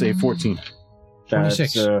 plus a 14. That's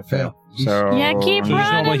 26. fail. So Yeah, keep So just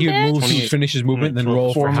running, normally he would move, bitch. he'd finish his movement, and then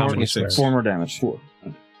roll for how many 26. squares? 4 more damage.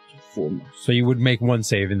 4 more. So you would make one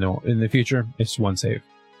save in the future. It's one save.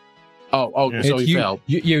 Oh, Yeah. so It's he failed.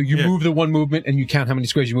 You Yeah. move the one movement, and you count how many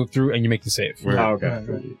squares you move through, and you make the save. Right. Oh, okay.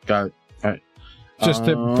 Got it. All right. Just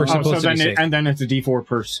for Oh, so simplicity's then sake. and then it's a D4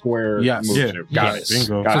 per square. Yes. move Yeah. too. Got Yes. it.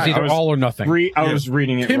 Bingo. Got So it. it's either I was all or nothing. I was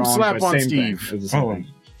reading it Pimp wrong. slap but on same Steve. Thing. It's the same Oh, thing.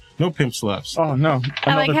 no pimp slaps. Oh no!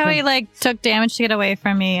 I like Another how he pimp- like took damage to get away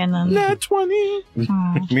from me, and then. Nat 20.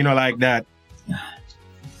 Aw. Me not like that.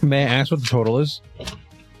 May I ask what the total is?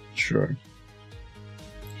 Sure.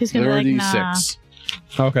 He's gonna be like, nah. 36.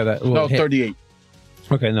 Okay, that will No, hit. 38.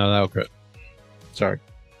 Okay, no, that'll crit. Sorry.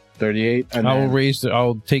 38. And I will then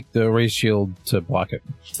I'll take the raise shield to block it.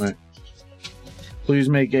 please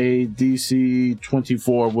make a DC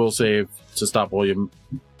 24 will save to stop all your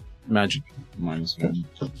magic. -1.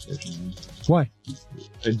 Why?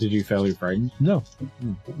 Did you fail your frightened? No.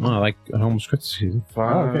 Oh, I like almost crit season.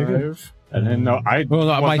 5. okay, good. And then no, I Well, no,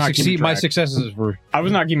 was my not keeping my track. successes were I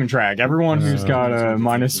was not keeping track. Everyone who's got a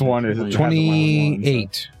 -1 is has a -1, so-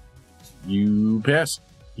 28. You pass.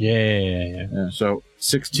 Yeah. So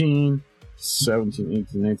 16, 17,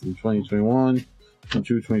 18, 19, 20, 21,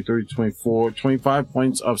 22, 23, 24, 25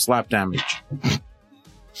 points of slap damage.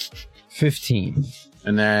 15.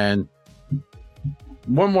 And then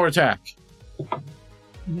one more attack.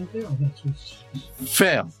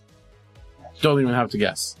 Fail. Don't even have to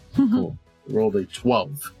guess. Cool. Rolled a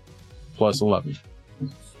 12 plus 11.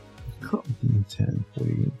 10,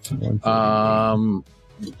 40,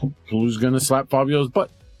 Who's gonna slap Fabio's butt?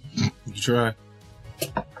 You try.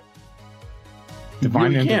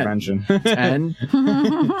 Divine You can. intervention. 10,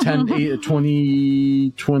 10, 8,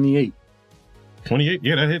 20, 28. 28.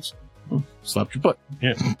 Yeah, that hits. Slapped your butt.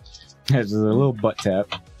 Yeah. It's a little butt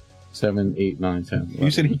tap. 7, 8, 9, 10. 11,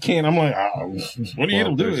 You said he can't. I'm like, what are you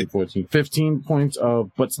 12, gonna do? 13, 14, 15 points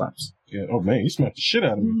of butt slaps. Yeah. Oh man, you smacked the shit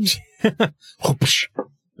out of me.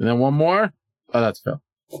 And then one more. Oh, that's fail.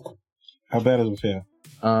 How bad is it fail?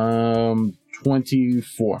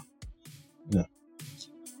 24. No.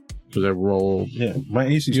 Because I rolled. Yeah, my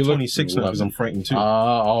AC is You look 26 now because I'm frightened too.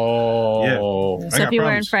 Oh. I So got if you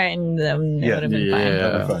weren't problems. frightened, then it Yeah. would have been Yeah. fine.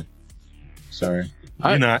 That'll be fine. Sorry.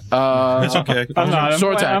 You're not. It's okay. I'm not.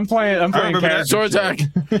 Sword attack. I'm playing. I'm playing. remember that. character Sword shit.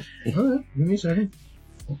 attack. Alright, give me a second.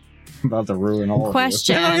 I'm about to ruin all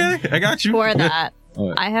Question Yeah, okay, I got you. for that.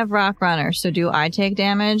 What? I have Rock Runner, so do I take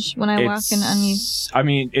damage when I of you. walk in I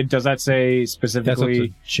mean, does that say That's up specifically?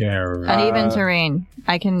 to Jared. uneven terrain?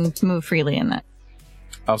 I can move freely in that.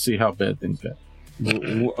 I'll see how bad things get.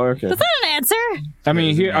 Okay. That's not an answer. I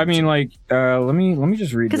mean, here. I mean, like, let me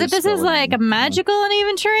just read. Because if this is like a magical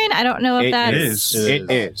uneven terrain, I don't know if It that's. is. It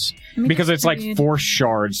is Let me because it's like read. force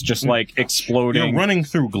shards just like You're exploding. running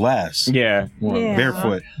through glass. Yeah, Yeah.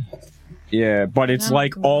 Barefoot. yeah, but it's Oh,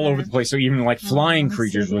 like all God. over the place. So even like flying let's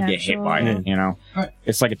creatures see would the get hit by actual- it. You know, Alright.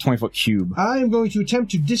 it's like a 20-foot cube. I am going to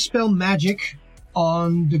attempt to dispel magic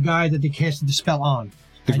on the guy that they casted the spell on.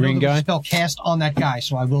 The I know green there was guy? a spell cast on that guy,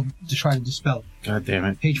 so I will try to dispel it. God damn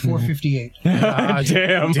it. Page 458. God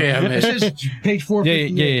Damn. damn This it. is page Yeah,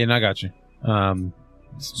 458. yeah, and I got you.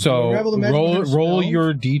 So Unravel the magic roll with a roll spell.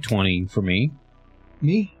 your d20 for me.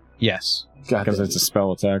 Me? Yes, God Because it's a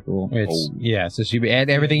spell attack rule. it's yeah. So you add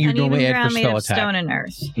everything you Uneven normally add ground for made spell of attack. stone and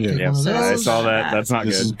earth. Yeah. Yeah, One of I those. saw that. That's not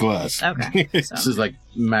This is good. glass. Okay. This So. is like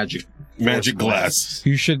magic. Magic glass.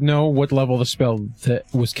 You should know what level the spell that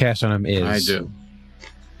was cast on him is. I do.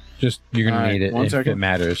 Just you're gonna Alright, need it one if second. it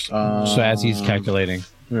matters. So as he's calculating.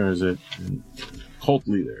 Where is it? Cult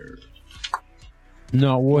leader.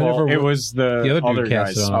 No, whatever. Well, it was the, The other dude other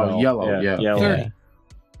cast guy's it on. spell. Oh, yellow, yeah. Yellow. Yeah.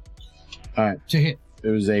 30. To hit. It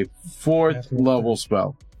was a 4th level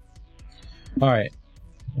spell. All right.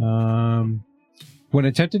 When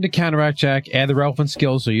attempting to counteract check, add the relevant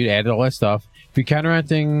skills. So you added all that stuff. If you're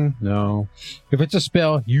counteracting, no. If it's a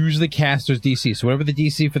spell, use the caster's DC. So whatever the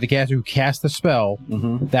DC for the caster who cast the spell,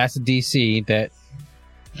 Mm-hmm. that's the DC that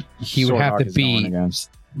he would Sword have Hawk to is going beat against.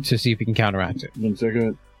 to see if he can counteract it. 1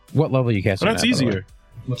 second. What level are you casting Well, it that's at, by the way? easier.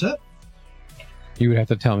 What's that? You would have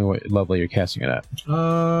to tell me what level you're casting it at.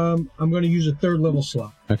 I'm going to use a 3rd level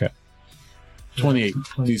slot. 28.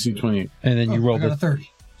 DC 28. And then you Oh, roll I got a the... 30.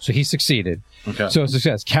 So he succeeded. Okay. So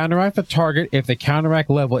success. Counteract the target if the counteract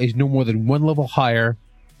level is no more than 1 level higher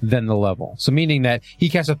than the level. So meaning that he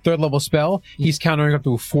casts a 3rd level spell, he's countering up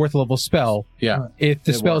to a 4th level spell. yeah, If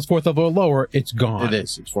the It spell is 4th level or lower, it's gone. it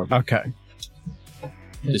is. It's 4. Okay.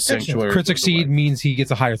 The sanctuary. Crit succeed means he gets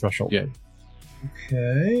a higher threshold. Yeah.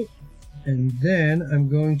 Okay. And then I'm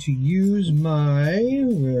going to use my...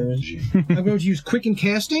 Where is she? I'm going to use Quicken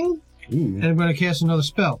Casting, and I'm going to cast another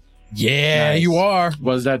spell. Yeah, Nice. you are.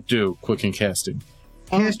 What does that do? Quicken casting.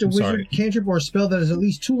 cast a I'm wizard sorry. cantrip or a spell that is at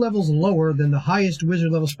least 2 levels lower than the highest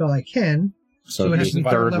wizard level spell I can. So it has to be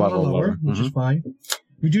third 3rd level or lower, which is fine.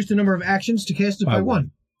 Reduce the number of actions to cast it by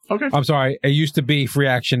 1. Okay. I'm sorry. It used to be free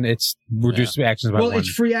action. It's reduced actions by Well, 1. it's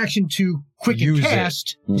free action to quicken Use it.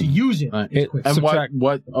 cast. To use it. Right. It's quick. And Subtract-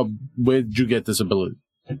 where did you get this ability?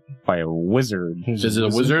 By a wizard. Is it a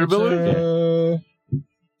wizard ability?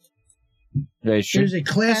 They It should. is a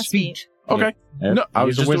class Class feat. feat. Okay. Yep, No, I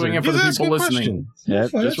was he's a just doing it wizard. for the He's people asking a listening. Yep.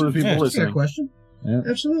 Fine, Just for the people that's a fair listening. question. Yeah.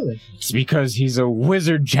 Absolutely. It's because he's a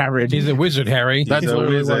wizard, Jared. He's a wizard, Harry. That's He's a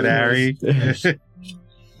literally wizard, what it is. Harry.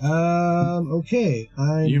 Okay.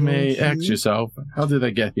 You may ask yourself, how did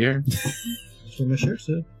I get here? For my shirt,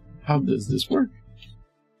 so. How does this work?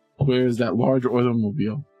 Where is that large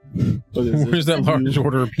automobile? What is Where's this? that large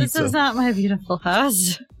order of This pizza? is not my beautiful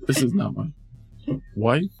house. This is not my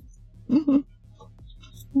wife. I'm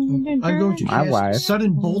going to My wife. cast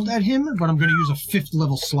Sudden Bolt at him, but I'm going to use a 5th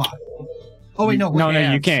level slot. Oh, wait, no. No,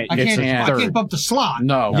 wait. you can't. I It's can't, a I can't third. bump the slot.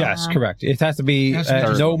 No. Yes, correct. It has to be It has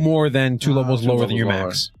to be no more than 2 levels 2 lower than your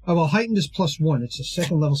levels max. Oh, well, heightened is +1. It's a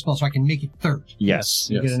 2nd level spell, so I can make it 3rd. Yes.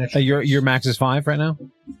 You Yes. get an extra. Your max is 5 right now?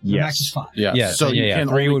 The max is 5. Yeah. Yeah. So you can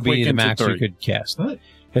 3 only would be quicken the to max you 3. could cast. All right.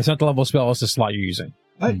 It's not the level spell, it's the slot you're using.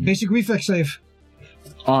 All right, basic reflex save.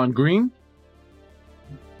 On green?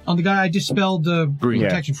 On the guy I dispelled the Green.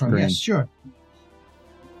 protection from. green. Yes, sure.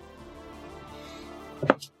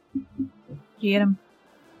 You get him.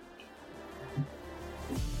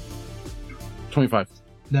 25.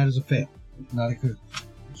 That is a fail. Not a good.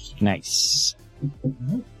 Nice. I'm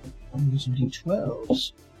going to do some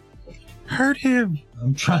D12s. Hurt him.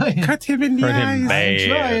 I'm trying. Cut him in the Hurt him eyes. bad. I'm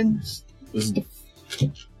trying. This is the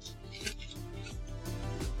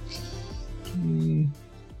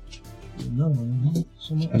No,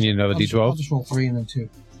 You need another D12? I'll just roll 3 and then 2.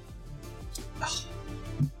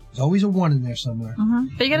 There's always a 1 in there somewhere.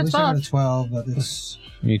 But you get At a least I got 12. a 12, but it's.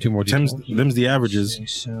 You need 2 more Them's, D12. them's the averages. Okay,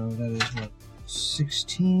 so that is what?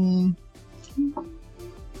 16.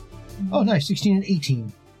 Oh, nice. 16 and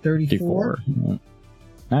 18. 34. Yeah.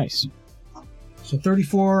 Nice. So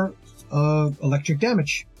 34 electric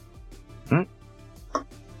damage.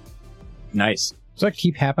 Nice. Does that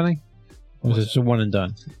keep happening? Or is it just a 1 and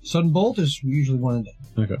done? Sudden Bolt is usually 1 and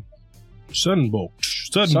done. Okay. Sudden bolt.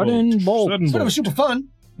 Sudden bolt. Sudden But it bolt. was super fun.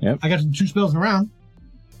 Yep. I got 2 spells in a round.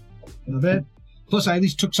 Not bad. Plus, I at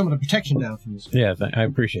least took some of the protection down from this. Yeah, I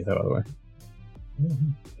appreciate that, by the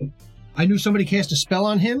way. I knew somebody cast a spell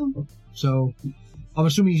on him, so I'm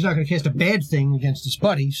assuming he's not going to cast a bad thing against his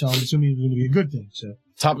buddy, so I'm assuming it's going to be a good thing. So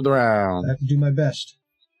top of the round. I have to do my best.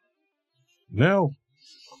 No.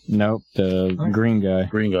 Nope. The green guy.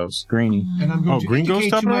 Green goes. Greeny. And I'm going to Green goes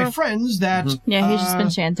indicate top to my around? friends that... Yeah, he's just been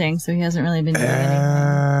chanting, so he hasn't really been doing anything.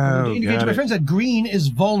 I'm going to indicate to got my it. friends that green is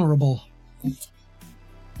vulnerable.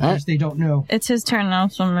 As they don't know. It's his turn now,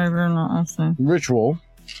 so maybe not also. Ritual.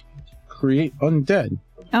 Create undead.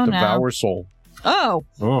 Oh, no. Devour soul. Oh!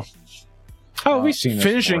 Oh. Oh, we've seen this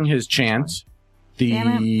Finishing before. his chant,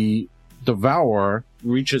 Damn the devourer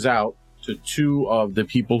reaches out to 2 of the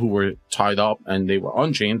people who were tied up and they were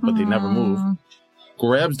unchained, but they never moved.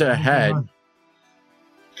 Grabs their head.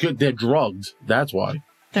 Good, they're drugged. That's why.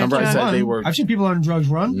 They're Remember I drugged. said they were. I've seen people on drugs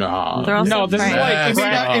run. Nah. They're also No, this is frightened.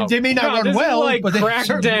 like They may not No, run this well, is like but they cracked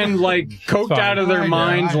certainly- and like coked Fine. out of their I know,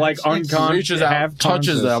 minds, I know. like It's- unconscious. Reaches out,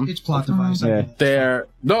 touches them. It's plot device. Yeah. They're.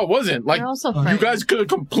 No, it wasn't. Like, They're also you you frightened. guys could have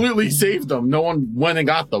completely saved them. No one went and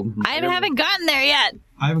got them. I haven't gotten there yet.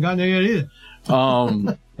 I haven't gotten there yet either.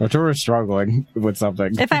 Arturo is struggling with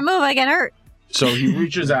something. If I move, I get hurt. So he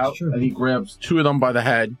reaches out Sure. and he grabs 2 of them by the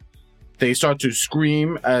head. They start to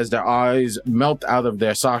scream as their eyes melt out of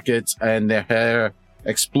their sockets and their hair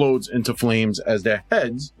explodes into flames as their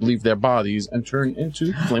heads leave their bodies and turn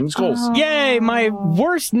into flaming skulls. Yay, my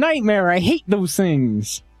worst nightmare. I hate those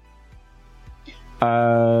things.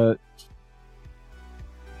 All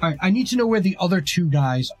right, I need to know where the other 2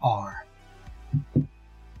 guys are.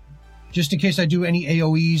 Just in case I do any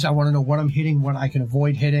AoEs, I want to know what I'm hitting, what I can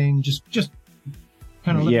avoid hitting. Just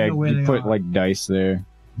kind of let Yeah, me know where you they put are. like dice there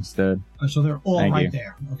instead. So they're all Thank right you.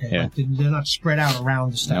 there. Okay, Yeah. like they're not spread out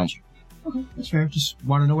around the statue. Okay, that's fair. Just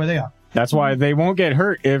want to know where they are. That's why they won't get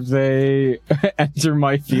hurt if they enter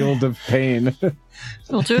my field of pain.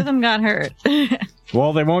 Well, 2 of them got hurt.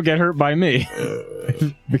 Well, they won't get hurt by me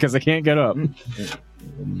because I can't get up.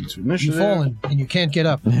 You've fallen and you can't get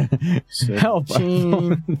up. Help! For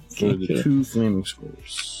the 2 flaming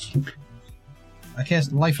skulls. I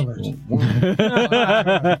cast Life Alert.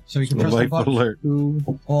 So you can press the Life button. alert.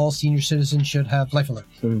 All senior citizens should have Life Alert.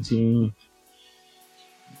 17.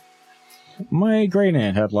 My great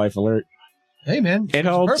aunt had life alert. Hey, man. It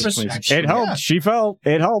helped. Purpose. It helped. Yeah. She felt.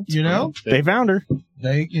 It helped. You know? They found her.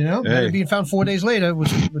 Better being found 4 days later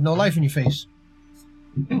with no life in your face.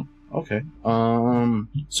 Okay.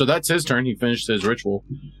 So that's his turn. He finished his ritual,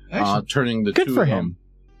 Excellent. turning the Good two for of him. them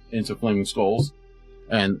into flaming skulls,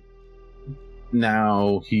 and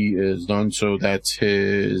now he is done. So that's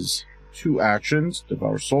his 2 actions: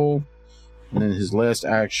 devour soul, and then his last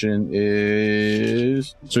action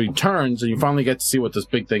is so he turns, and you finally get to see what this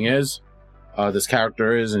big thing is. This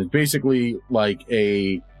character is, and it's basically like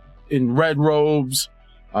in red robes,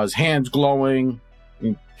 his hands glowing.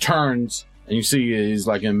 He turns. And you see he's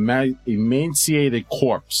like an emaciated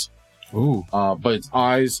corpse. Ooh. But its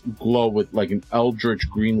eyes glow with like an eldritch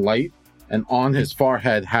green light. And on his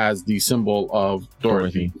forehead has the symbol of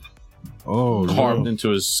Dorothy Oh, carved no. into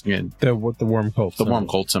his skin. The worm cult. The worm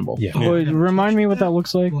cult symbol. Yeah. Well, remind me what that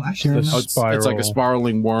looks like. Well, actually, The Oh, it's like a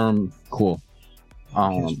spiraling worm. Cool.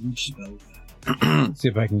 See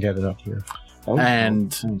if I can get it up here.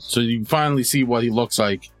 And so you finally see what he looks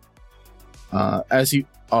like. As he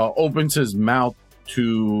opens his mouth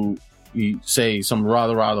to say some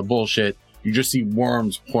rather bullshit, you just see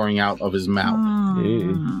worms pouring out of his mouth.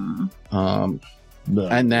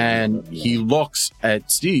 And then he looks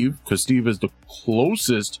at Steve, because Steve is the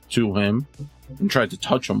closest to him, and tried to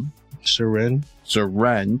touch him. Seren.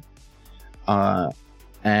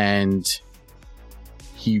 And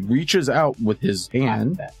he reaches out with his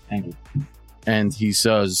hand, Thank you. and he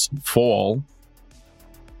says, "Fall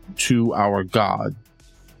to our god,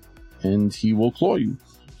 and he will claw you."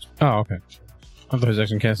 Oh, okay. I thought he was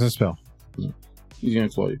actually casting a spell. He's gonna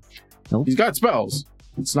claw you. Nope. He's got spells.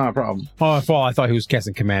 It's not a problem. Oh, I thought he was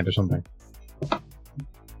casting command or something.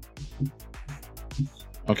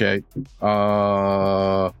 Okay.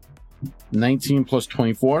 19 plus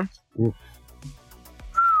 24.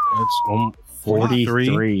 That's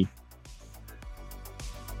 43.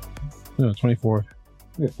 No, 24.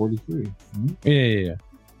 Yeah, 43. Yeah.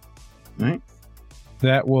 Right.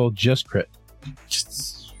 That will just crit.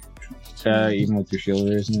 Even with your shield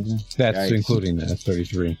raise and everything? That's Yikes. including that. That's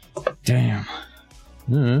 33. Damn.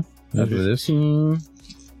 Mm-hmm. That's what it is. 15,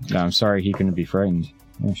 No, I'm sorry he couldn't be frightened.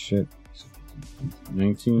 Oh, shit.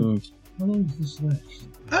 19. How long does this last?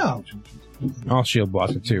 Oh, I'll shield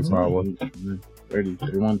block it too, probably. 30,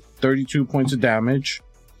 31, 32 points of damage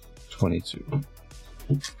 22.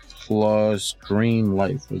 plus drain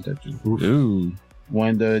life. What does that do? Ooh.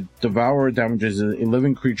 When the devourer damages a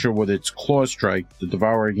living creature with its claw strike, the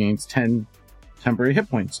devourer gains 10 temporary hit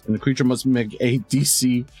points, and the creature must make a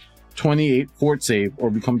DC 28 fort save or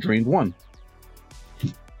become drained 1.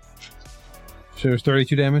 So there's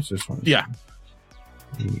 32 damage? This one. Yeah.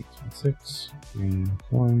 8, 6, 3,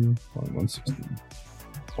 1, 116.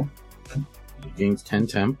 It gains 10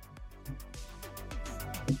 temp.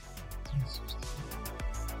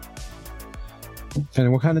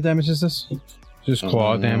 And what kind of damage is this? Just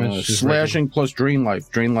claw damage? Just Slashing plus drain life.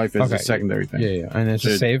 Drain life is Okay. the secondary thing. regular? Yeah. And it's So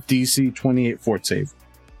a save? DC 28 fort save.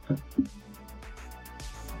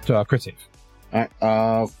 So crit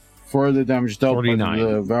save. Further damage dealt by 49. the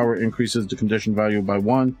devourer increases the condition value by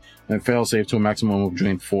 1 and fail save to a maximum of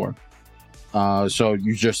drain 4. So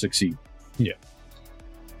you just succeed. Yeah.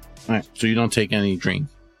 Alright, so you don't take any drain.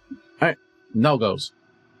 Alright, Nell goes.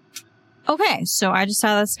 Okay, so I just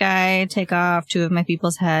saw this guy take off 2 of my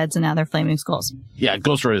people's heads, and now they're flaming skulls. Yeah,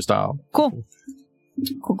 Ghost Rider style. Cool.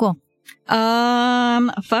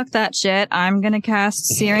 Fuck that shit. I'm gonna cast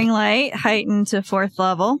Searing Light, heightened to 4th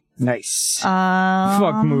level. Nice.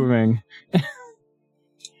 Fuck moving.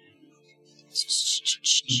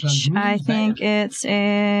 I think it's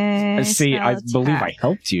a. See, I spell believe attack. I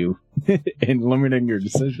helped you in limiting your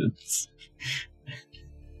decisions.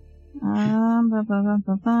 Oh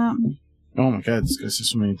my god, this guy says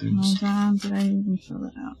so many things. Hold on, did I even fill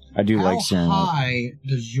that out? I do how like Searing Light. high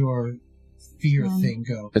does your fear thing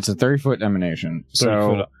go? It's a 30-foot emanation. 30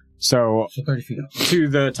 foot up. So So 30 feet up. to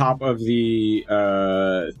the top of the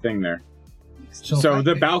thing there. So if I-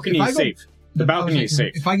 the balcony if I is go- safe. The balcony is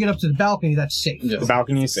safe. If I get up to the balcony, that's safe. Yeah. The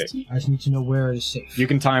balcony is safe. I just need to know where it is safe. You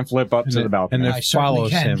can time flip up to the balcony. And I it certainly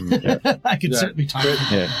follows can. him. I can Yeah. certainly time it.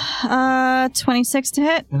 Yeah. 26 to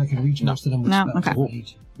hit. And I can reach most of them with No, spells. okay. if I need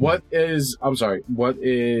to. What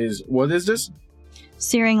is this?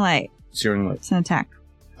 Searing Light. Searing Light. It's an attack.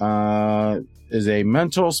 Is a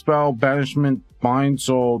mental spell, banishment, bind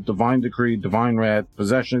soul, divine decree, divine wrath,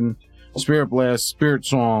 possession, spirit blast, spirit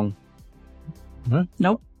song.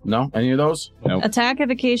 Nope. No? Any of those? Nope. Attack,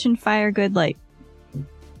 evocation, fire, good, light.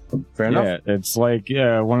 Fair enough. Yeah, it's like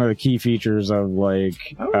one of the key features of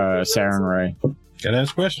like Sarenrae. Gotta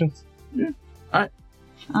ask questions.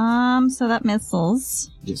 So that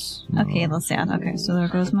missiles. Yes. Okay, let's see. Okay, so there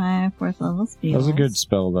goes my 4th level spell. That was a good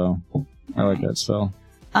spell, though. I like that spell.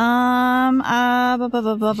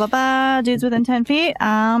 Dudes within 10 feet.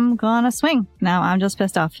 I'm gonna swing. Now I'm just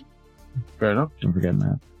pissed off. Fair enough. Don't forget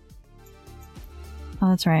that. Oh,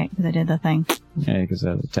 that's right, because I did the thing. Yeah, because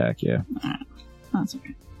that attack, yeah. That's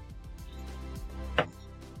okay.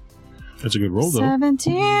 That's a good roll, though.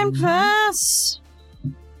 17 plus.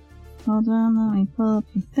 Hold on, let me pull up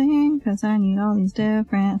the thing, because I need all these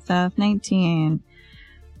different stuff. 19.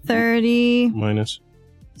 30. Minus.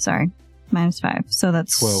 Sorry, minus 5. So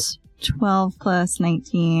that's 12. 12 plus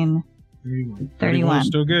 19. 31.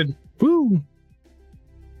 Still good. Woo!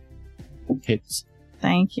 Hits.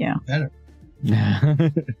 Thank you. Better.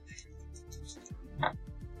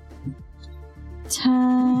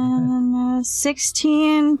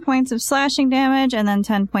 16 points of slashing damage, and then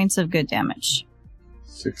 10 points of good damage.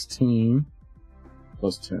 16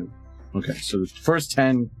 plus 10. Okay, so the first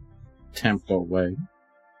 10 temp go away.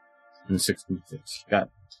 And 16 6. Got it.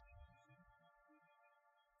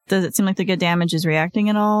 Does it seem like the good damage is reacting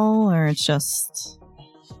at all, or it's just...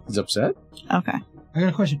 He's upset? Okay. I got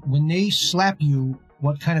a question. When they slap you,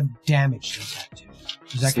 what kind of damage does that do?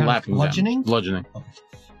 Is that kind of Slapping bludgeoning? damage. Bludgeoning. Okay.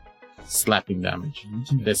 Slapping damage.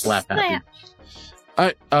 They slap Slap. happy.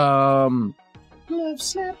 Alright, Love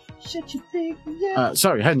slap, shut your big yeah.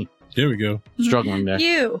 sorry, Henny. There we go. Struggling there.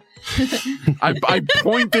 You! I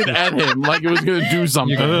pointed at him like it was gonna do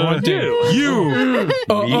something. You!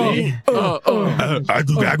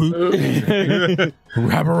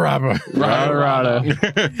 Rabba.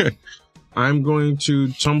 Rada. I'm going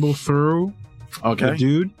to tumble through the Okay.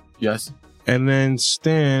 dude Yes. and then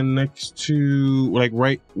stand next to, like,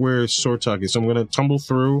 right where Sword Talk is. So I'm going to tumble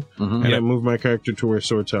through Mm-hmm. and then move my character to where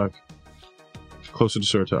Sword Talk. Closer to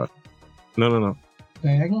Sword Talk. No.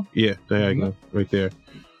 Diagonal? Yeah, diagonal. Right there.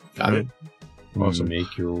 Got it. Awesome.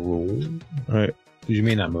 Make your roll. All right. You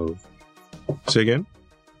may not move. Say again?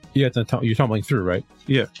 You have to you're tumbling through, right?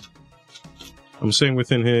 I'm staying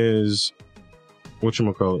within his...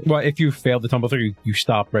 Whatchamacallit? Well, if you fail to tumble through, you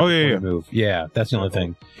stop right Oh, before yeah, you yeah. move. Yeah, that's the only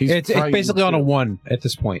thing. It's frightened basically on a too. 1 at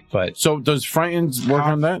this point, but So does frightened work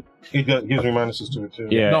on that? It gives me minuses to it, too.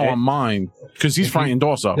 Yeah. No, it- on mine. Because he's frightened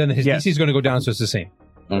also. then his Yes. DC is going to go down, so it's the same.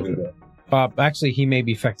 Okay. Actually, he may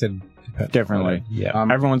be affected Differently. Yeah.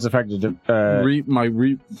 Everyone's affected.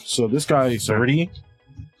 So this guy, 30?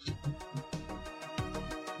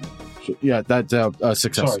 yeah, that's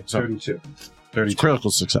success. Sorry, 32. 32.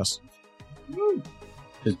 Critical success.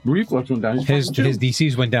 His reflex went down. His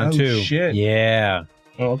DCs went down Oh, too. shit. Yeah.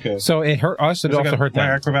 Oh, okay. So it hurt us. It Because I also got- hurt my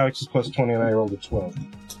them. acrobatics is plus 20 and I rolled a 12.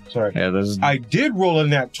 Sorry. Yeah, this is I did roll in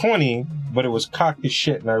that 20, but it was cocked as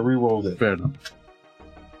shit and I re-rolled it. Fair enough.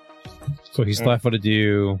 So he's left to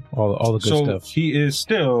do all the good So stuff. he is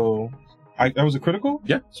still... that was a critical?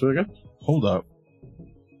 Yeah, so we go. Hold up.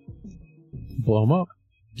 Blow him up.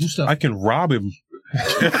 Do stuff. I can rob him. I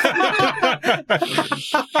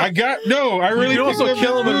really You can also think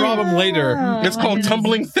kill him and rob him later. It's called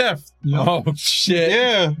tumbling theft. Oh shit!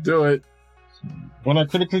 Yeah. Do it. When I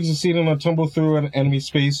critically succeed on a tumble through an enemy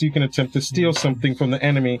space, you can attempt to steal something from the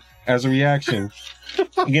enemy as a reaction. You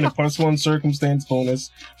get a +1 circumstance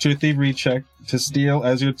bonus to your thievery check to steal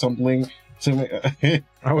as you're tumbling.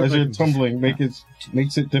 As you're tumbling, makes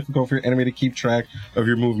it difficult for your enemy to keep track of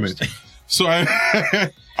your movement. So I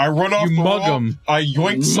run off. You the mug wall, him. I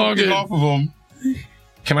yoink something him. off of him.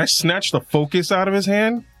 Can I snatch the focus out of his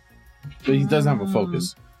hand? But he doesn't have a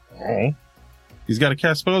focus. Oh. He's got to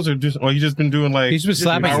cast spells, or he's just been doing like He's been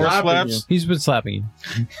slapping power you. slaps. He's been slapping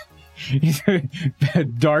you.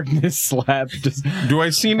 darkness slap. Just Do I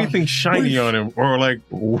see anything shiny on him, or like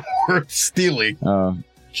worth stealing? Roll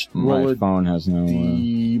my it. phone has no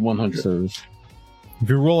D100. service. If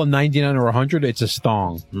you roll a 99 or 100, it's a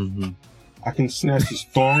stong. Mm-hmm. I can snatch his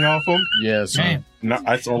thong off him. Yes. Damn. No,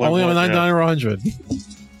 that's all Only I on a want. 99 or 100.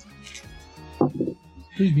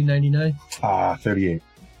 Please be 99. 38.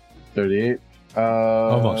 38.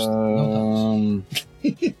 Almost.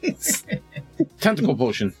 Tentacle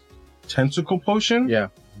potion. Tentacle potion? Yeah.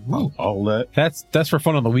 I'll let. That's for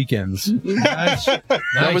fun on the weekends. Nice.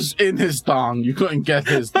 That was in his thong. You couldn't get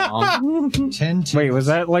his thong. 10 to Wait, was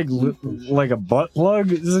that like a butt plug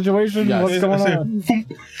situation? Yes. What's going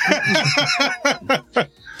on?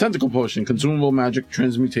 Tentacle potion. Consumable magic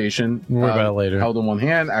transmutation. We'll worry about it later. Held in one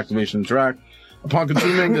hand. Activation track. Upon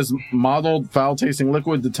consuming this mottled, foul-tasting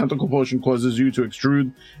liquid, the tentacle potion causes you to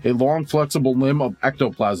extrude a long, flexible limb of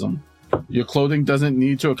ectoplasm. Your clothing doesn't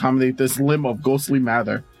need to accommodate this limb of ghostly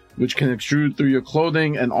matter, which can extrude through your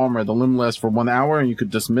clothing and armor. The limb lasts for 1 hour, and you could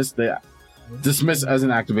dismiss as an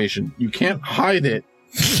activation. You can't hide it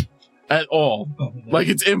at all. Like,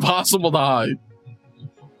 it's impossible to hide.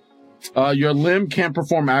 Your limb can't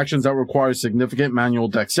perform actions that require significant manual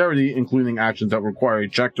dexterity, including actions that require a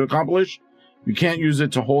check to accomplish. You can't use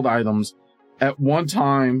it to hold items. At one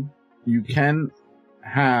time, you can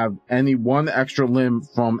have any one extra limb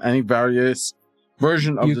from any various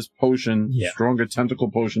version of this potion. Yeah. Stronger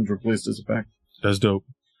tentacle potions replace this effect. That's dope.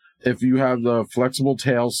 If you have the flexible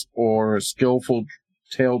tails or skillful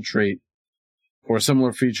tail trait or a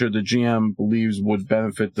similar feature the GM believes would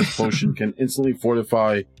benefit this potion, can instantly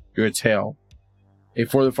fortify your tail. A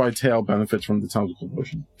fortified tail benefits from the tentacle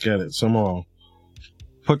potion. Get it. Some all.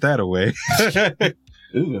 Put that away.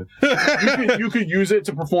 You could use it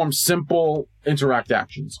to perform simple interact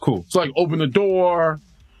actions. Cool. So like open the door,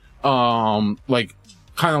 like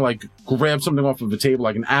kind of like grab something off of the table,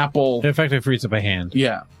 like an apple. It effectively frees up a hand.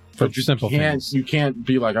 Yeah. For But you simple can't, things. you can't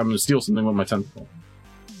be like, I'm going to steal something with my tentacle.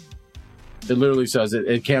 It literally says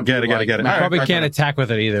it can't be Get it. You probably can't attack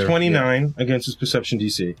with it either. 29 against his perception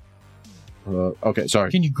DC. Okay,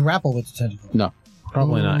 sorry. Can you grapple with the tentacle?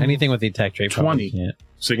 Probably not. Anything with the attack trait. 20. Probably can't.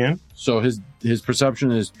 So again? So his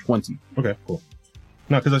perception is 20. Okay, cool.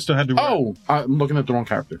 No, because I still had to. Oh, I'm looking at the wrong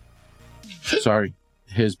character. Sorry.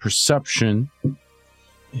 His perception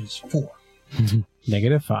It's 4.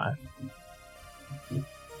 -5.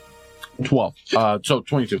 12. So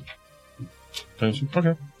 22.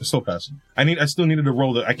 Okay, it's still passing. I still needed to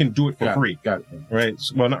roll that. I can do it for free. Got it. Right?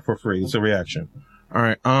 Well, not for free. It's a reaction. All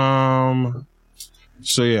right.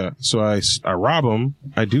 So yeah. So I rob him.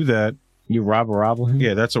 I do that. You rob him?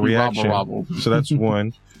 Yeah, that's a You reaction. robble. So that's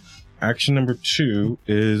one. Action number 2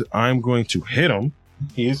 is I'm going to hit him.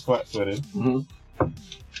 He is flat-footed. Mhm.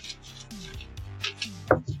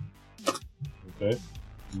 Okay.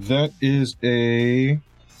 That is a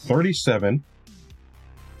 37.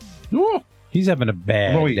 Ooh. He's having a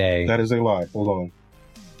bad Oh, wait, day. that is a lie. Hold on.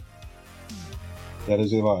 That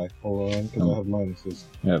is a lie. Hold on, because I have minuses.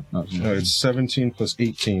 Yep. No, it's 17 plus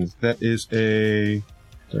 18. That is a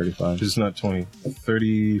 35. It's not 20.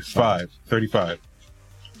 35. 35.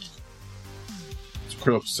 It's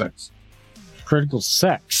critical sex. Critical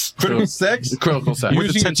sex. Critical sex? Critical sex. With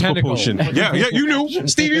the Using a tentacle tentacle. potion. Yeah, you knew.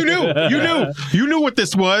 Steve, you knew. You knew what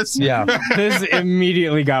this was. Yeah. This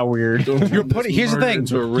immediately got weird. You're putting. Here's the Murder thing.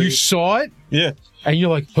 into a ring. You saw it, Yeah. and you're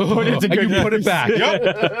like, Put it to and good you put it use. back.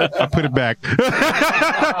 Yep. I put it back.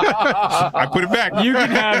 I put it back. You can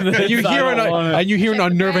have this. And you hear I don't want it. and you hear an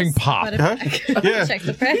unnerving pop. Huh? Yeah. Check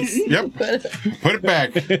the press. Yep. Put it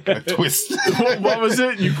back. A twist. What was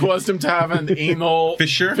it? You caused him to have an anal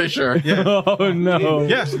Fissure? Yeah. Oh no.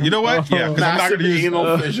 Yes. You know what? Yeah. Because I'm not Massive going to use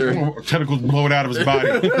anal fissure. tentacles blowing out of his body.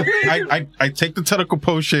 I take the tentacle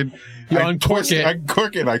potion. You I uncork twist it. I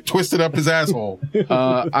cork it. I twist it up his asshole.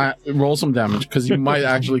 I roll some damage because you might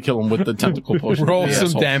actually kill him with the tentacle potion. Roll Yeah, some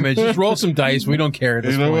so- damage. Just roll some dice. We don't care at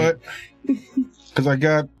this You know point. what? Because I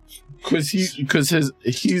got. Because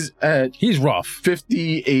he's at He's rough.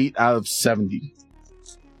 58 out of 70.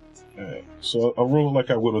 Alright, so I'll roll it like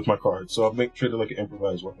I would with my cards. So I'll treat it like an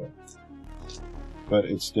improvised weapon. But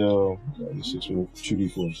it's still 6 with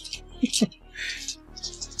 2d4s.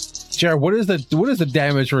 Jared, what is the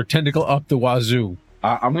damage for a tentacle up the wazoo?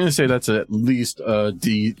 I'm gonna say that's at least a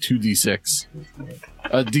 2d6,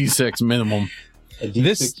 a d6 minimum. A d6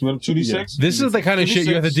 This- with a 2d6? This is the kind of shit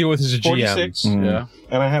you have to deal with as a GM. 46. Yeah,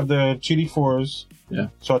 And I have the 2d4s. Yeah.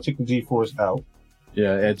 So I'll take the d4s out.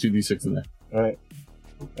 yeah. Add 2d6 in there. Alright.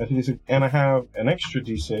 And I have an extra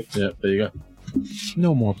d6. Yeah, there you go.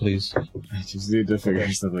 No more, please. I just need to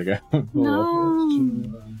figure something out.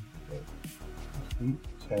 No.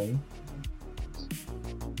 10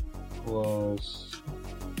 plus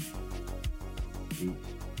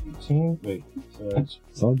 18. Wait, so that's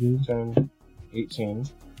It's all good. 10, 18.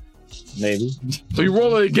 Maybe. So you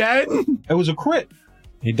roll it again? It was a crit.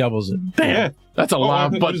 He doubles it. Damn, Yeah. that's a lot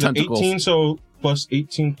of what butt is it, tentacles. 18, so plus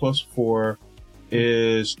 18 plus 4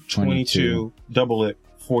 is 22. Double it,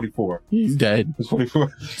 44. He's dead. It's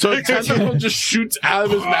 44. So the tentacle just shoots out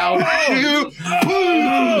of his mouth.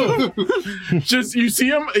 Just you see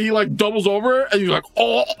him, he like doubles over, and he's like,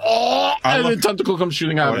 and the tentacle comes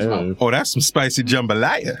shooting out of his mouth. Oh, that's some spicy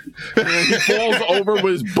jambalaya. And he falls over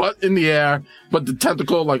with his butt in the air, but the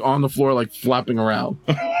tentacle like on the floor, like flapping around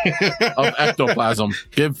of ectoplasm.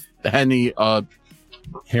 Give Henny a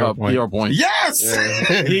Hero point. PR point. Yes!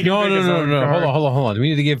 No. Hold on. We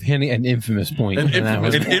need to give Henny an infamous point. An And that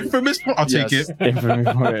was- An infamous point. I'll take Yes. it.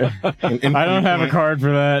 I don't have a card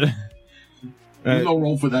for that. There's no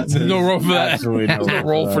roll for that. no roll for that. Absolutely There's no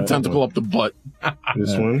roll for that. tentacle up the butt.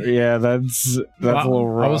 This one. Yeah, that's a little I will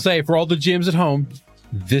rough. say for all the gyms at home,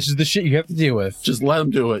 This is the shit you have to deal with. Just let him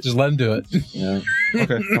do it. Just let him do it. Yeah.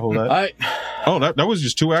 Okay, I'll hold that. Oh, that was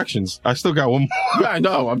just 2 actions. I still got one more. Yeah, I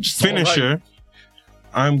know. I'm just Finisher.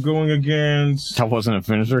 I'm going against... That wasn't a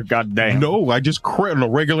finisher? God damn. No, I just crit on a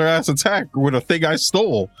regular ass attack with a thing I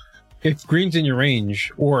stole. If green's in your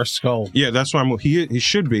range, or a skull. Yeah, that's why I'm... He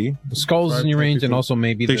should be. The skull's in your range, and also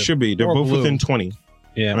maybe They should be. They're or both blue. within 20.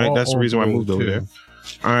 Yeah, Right? That's the reason why I blue, moved over too. there.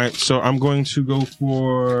 All right, so I'm going to go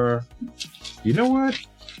for... You know what?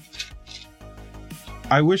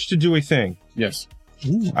 I wish to do a thing. Yes.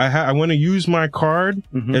 I want to use my card.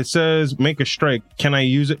 Mhm. It says make a strike. Can I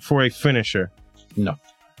use it for a finisher? No.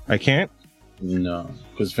 I can't? No.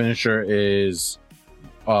 Because finisher is...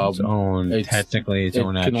 Its own, it's- technically its it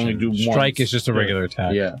own can action. only do Strike once. is just a regular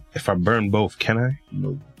attack. Yeah. If I burn both, can I?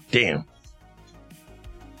 No. Damn.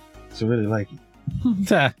 So really like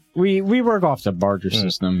it. We work off the barter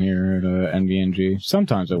system here at NVNG.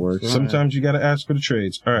 Sometimes it works. Sometimes you got to ask for the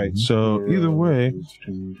trades. All right, so either way,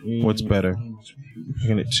 what's better? I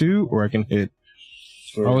can hit 2 or I can hit...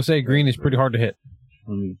 I would say green is pretty hard to hit.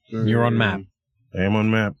 You're on map. I am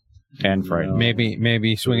on map. And fright.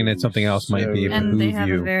 Maybe swinging at something else might be able to And they move have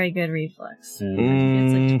a you. very good reflex. Mm.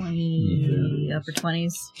 It's like 20, upper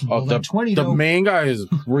 20s. Oh, the 20 the though. main guy is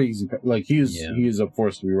crazy. Like, he is a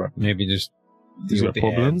force to be reckoned. Maybe just These do are with the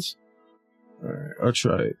problems. All right, I'll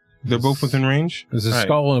try it. They're both within range? There's a All right.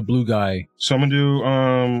 skull and a blue guy. So I'm going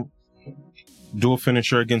to do dual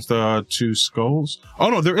finisher against the 2 skulls. Oh,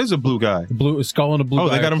 no, there is a blue guy. A skull and a blue Oh,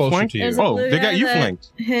 guy. they got are him closer flanked? to you. There's a Oh, blue they got guy you that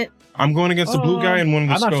flanked. Hit. I'm going against the blue guy and one of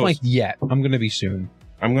the I'm not skulls. flanked yet. I'm gonna be soon.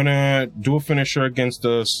 I'm going to dual finisher against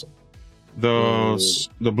the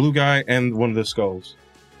blue guy and one of the skulls.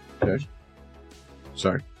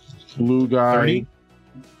 Sorry. Blue guy.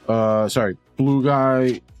 30? Sorry. Blue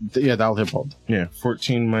guy. Yeah, that'll hit both. Yeah,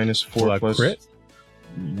 14 minus 4 Will that plus... crit?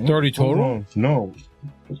 30 total? Oh, no.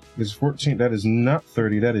 It's 14. That is not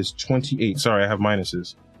 30. That is 28. Sorry, I have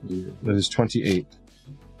minuses. That is 28.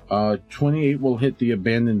 28 will hit the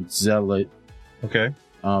abandoned zealot, Okay.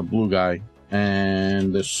 blue guy.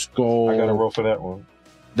 And the skull... I got to roll for that one.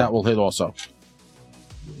 That will hit also.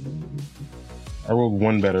 I rolled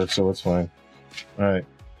 1 better, so it's fine. All right.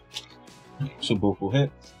 So both will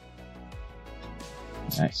hit.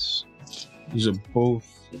 Nice. These are both...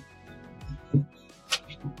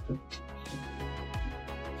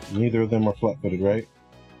 Neither of them are flat-footed, right?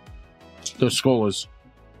 The skull is...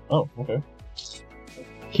 Oh, okay.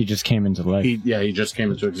 He just came into life. He just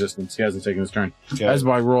came into existence. He hasn't taken his turn. Yeah. As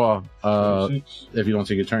by Raw, 26. if you don't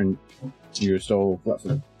take a turn, you're still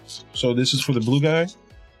flat-footed. So this is for the blue guy?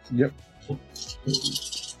 Yep.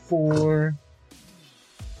 4.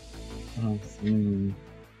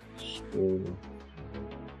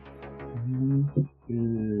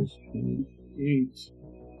 Is 28.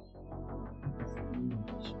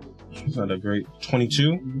 It's not a great...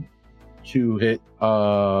 22? To hit.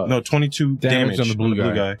 No, 22 damage on the blue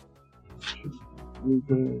guy.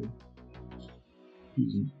 Okay.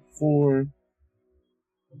 4.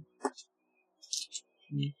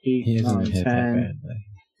 8, He hasn't 9, hit 10. that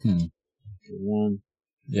badly. 1,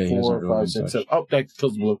 Yeah, he 4, hasn't really 5, been 6, touched. 7. Oh, that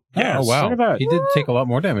kills blue. Yes. Oh, wow. Look at that. He did take a lot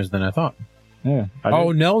more damage than I thought. Yeah.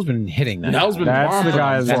 Oh, Nell's been hitting that. Nell's been That's the bombing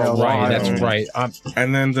guy for that's a That's right. while. That's right.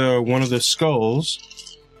 And then one of the skulls...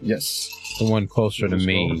 Yes. The one closer to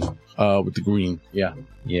me. With the green. Yeah.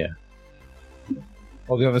 Yeah.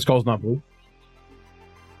 Oh, the other skull's not blue?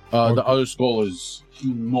 The other skull is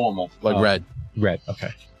normal, like Oh. red. Red. Okay.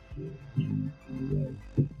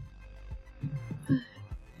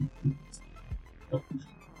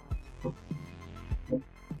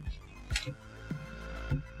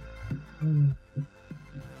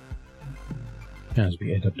 As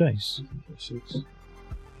we add up dice. 6.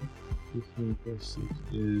 15 plus 6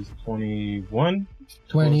 is 21.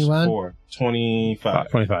 21. 4. 25.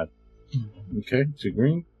 25. Okay, to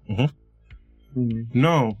green.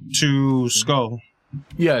 No, to skull.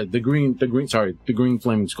 Yeah, the green. Sorry, the green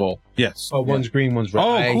flaming skull. Yes. Oh, one's green, one's red. Oh,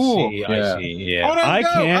 I cool. see, Yeah. I see. Yeah. Oh, I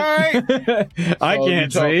can't. I So can't you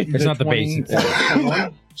see. talk- It's not the 20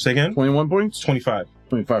 basic. Say again? 21 points. 25.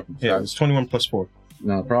 25. Yeah, it's 21 plus 4.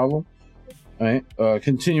 Not a problem. All right.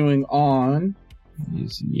 Continuing on,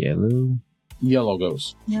 He's yellow. yellow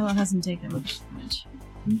goes. Yellow hasn't taken much damage.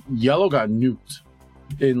 Yellow got nuked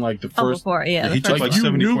in like the Oh, first, before, yeah. he the took first like you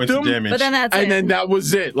 70 nuked points of him? damage. But then that's and it. then that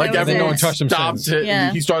was it. Like That was everyone it. touched him stopped since. it.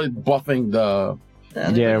 Yeah. He started buffing the. The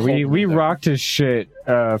other Yeah, guy. we rocked his shit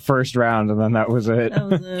first round, and then that was it. That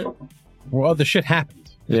was it. Well, the shit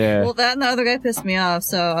happened. Yeah. Well, that and the other guy pissed me off,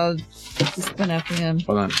 so I was just went after him.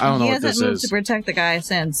 Hold on, I don't know He what hasn't this moved is. to protect the guy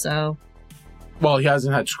since, so Well, he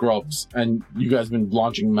hasn't had scrubs, and you guys have been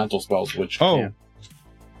launching mental spells, which Oh. yeah.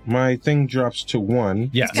 my thing drops to 1.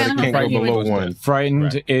 Yes. But it can't go below 1.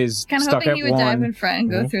 Frightened Right. is Kind of stuck hoping at he would dive 1. in front and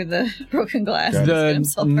go through the broken glass. and get The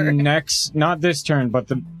himself hurt. next, not this turn, but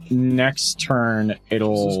the next turn,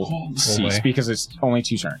 it'll cease because it's only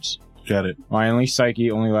 2 turns. Got it. My only psyche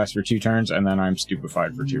only lasts for 2 turns, and then I'm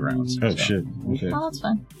stupefied for 2 rounds. Oh, So, shit. Okay. Oh, that's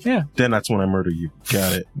fun. Then that's when I murder you.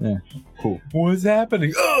 Got it. Yeah. Cool. What's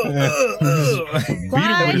happening? Why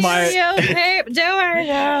with my- are you doing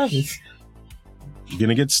this? You're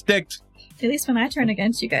gonna get sticked. At least when I turn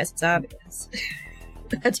against you guys, it's obvious.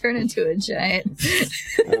 I turn into a giant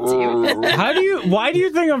demon. Why do you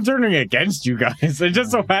think I'm turning against you guys? It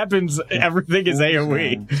just so happens everything is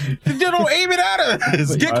AoE. They don't aim it at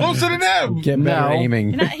us. Get closer to them. Get better No. aiming.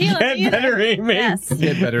 You're not healing Get either. better aiming. Yes.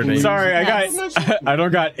 Get better aiming. Sorry, Yes. I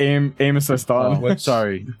don't got aim assist on.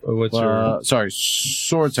 Sorry. What's your... Sorry.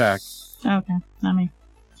 Sword attack. Okay, not me.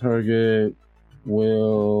 Target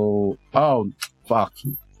will. Oh, fuck.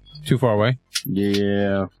 Too far away?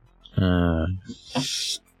 Yeah. Alright,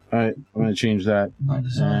 I'm gonna change that.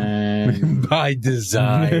 And By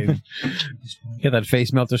design. Get that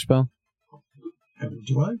face melter spell?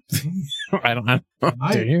 Do I? I don't know.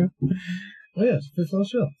 Do you? Oh, yes. Fifth level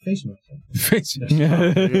spell. Face melt. Face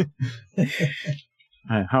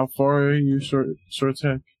alright, how far are you sword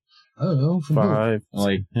attack? I don't know. From 5,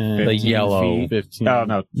 Like 10, The yellow. 15. Oh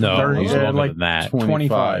no, No, 30, it's longer like than that.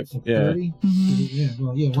 25. who? Yeah. 30? Mhm. Yeah,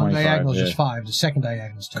 well, yeah, one 25, diagonal is yeah. just 5. The second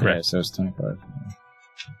diagonal is 10. Correct. So it's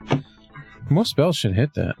 25. Most spells should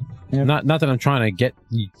hit that. Yep. Not that I'm trying to get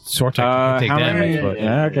sword attack to take how damage, many? but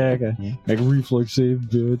Yeah, okay. Make a reflex save,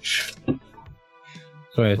 bitch.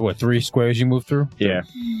 so what? 3 squares you move through? Yeah,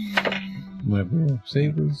 Whatever.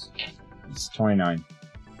 Save is. it's 29.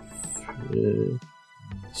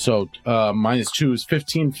 So, -2 is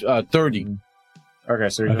 15, 30. Okay,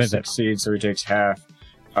 so I he think just that- succeeds, so he takes half.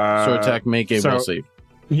 Sword attack, make a so- will save.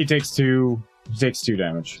 He takes 2. He takes 2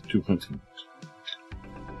 damage. 2.2.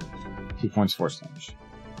 2 points force damage.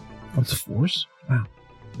 What's force?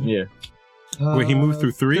 Yeah. Wait, he moved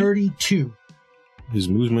through 3? 32. His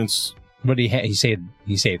movements. But he saved.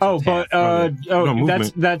 Oh, but No,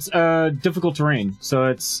 movement. that's difficult terrain. So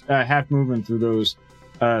it's half movement through those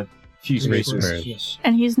few spaces. squares. Yes.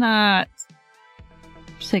 And he's not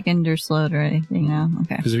sickened or slowed or anything now.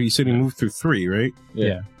 Okay. Because if you said he moved through 3, right?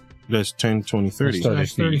 Yeah. That's 10, 20, 30. That's So 30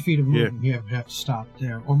 that's 30 feet of Yeah. movement. You have to stop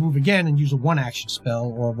there. Or move again and use a 1-action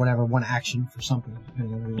spell or whatever, 1 action for something.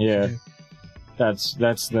 depending on what you want to Yeah. do. That's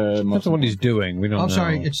the most. That's what he's doing. We don't know. I'm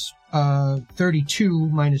sorry, it's 32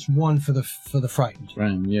 minus 1 for the frightened.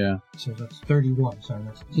 Right, yeah. So that's 31. Sorry.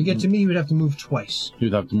 To get to me, you would have to move twice.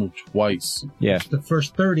 You'd have to move twice. Yeah. The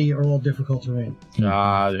first 30 are all difficult terrain.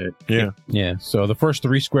 Got it. Yeah. Yeah. So the first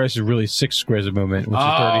 3 squares is really 6 squares of movement, which is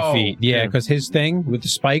 30 Oh, feet. Yeah, yeah. because his thing with the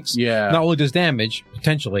spikes Yeah. not only does damage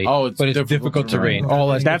potentially, Oh, but it's difficult terrain. terrain. All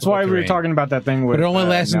that's That's why we were terrain. talking about that thing with. But it only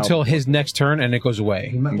lasts Mel. until his next turn, and it goes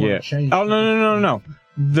away. You might want Yeah. to change. Oh no!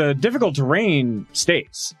 The difficult terrain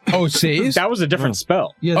stays. Oh, says? That was a different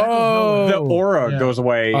spell. Yeah, that goes Oh. The nowhere. aura Yeah. goes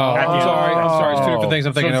away. Oh, at the I'm end. sorry. I'm sorry. It's 2 different things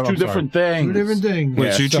I'm So thinking it's of. 2 I'm sorry. different things. Two different things. Wait,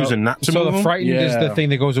 Yeah, so you're so- choosing not to So move the him? frightened is the Yeah. thing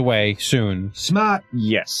that goes away soon, Smart.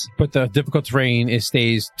 Yes, but the difficult terrain is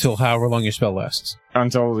stays till however long your spell lasts.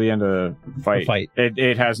 until the end of the fight. Fight.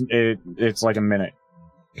 It's like a minute,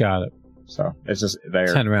 Got it. so it's just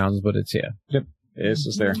there. 10 rounds, but it's It's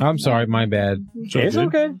just there. I'm sorry, my bad. It's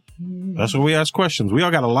okay. That's what we ask questions. We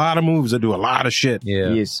all got a lot of moves that do a lot of shit. Yeah.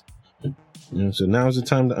 Yes. And so now's the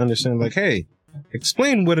time to understand, like, hey,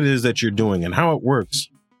 explain what it is that you're doing and how it works.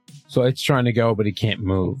 So it's trying to go, but he can't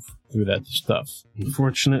move through that stuff.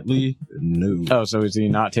 Unfortunately, no. Oh, so is he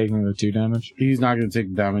not taking the 2 damage? He's not going to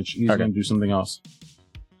take damage. He's Okay. going to do something else.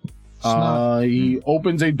 Smart. He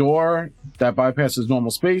opens a door that bypasses normal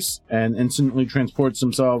space and instantly transports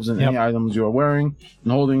themselves and any items you are wearing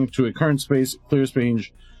and holding to a current space, clear space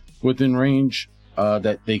within range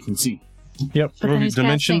that they can see. Yep. But then he's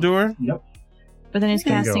Dimension casting- door? But then he's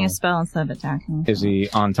There you casting go. a spell instead of attacking. Is he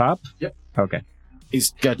on top? Yep. Okay. He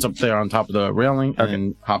gets up there on top of the railing Okay.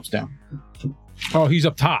 and hops down. Oh, he's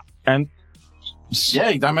up top. And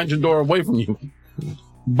Yeah, dimension door away from you.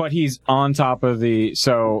 but he's on top of the.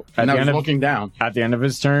 So at And now the he's end of looking down.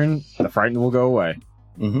 his turn, the frightened will go away.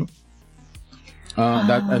 Mm-hmm.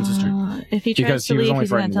 That ends his turn. If he Because tries to he was leave, only he's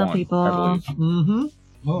going to frightened tell one, people, I believe. Mm-hmm.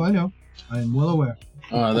 Oh, I know. I am well aware.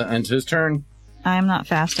 That ends his turn. I'm not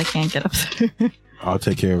fast, I can't get up there. I'll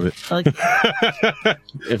take care of it. Like,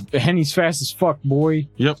 If Henny's fast as fuck, boy.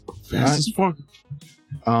 Yep. Fast as fuck.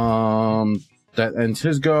 That ends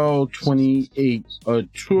his go. 28.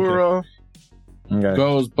 Tura Okay.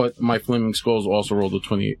 goes, but my flaming skulls also rolled a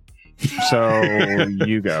 28. So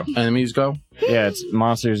you go. Enemies go. Yeah, it's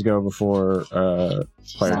monsters go before player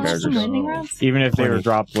characters. Lightning rods? Even if they were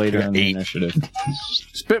dropped later in the 8. initiative.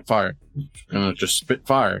 Spitfire. Gonna just spit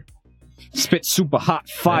fire. Spit super hot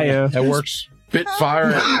fire. That works. Spit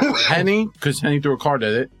fire at Henny, because Henny threw a card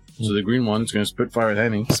at it. So the green one's gonna spit fire at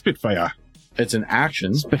Henny. Spitfire. It's an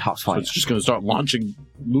action. Spit hot So fire. it's just gonna start launching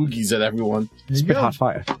loogies at everyone. Spit hot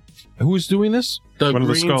fire. Who's doing this? The One of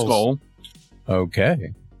the green skulls. skull.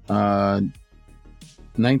 Okay.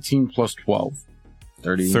 19 plus 12.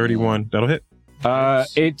 31. That'll hit.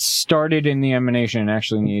 It started in the emanation and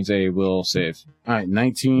actually needs a will save. Alright,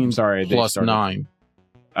 19 Sorry, they plus started. 9.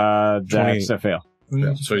 That's a fail.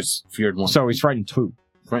 Yeah, so he's feared 1. So he's frightened 2.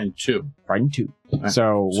 Frightened 2. Frightened 2. Alright.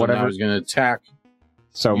 So So now whatever. he's gonna attack.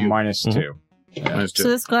 So you. minus Mhm. 2. Minus 2. So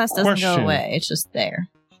this glass doesn't Question. go away. It's just there.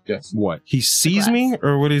 Yes. What? He sees me,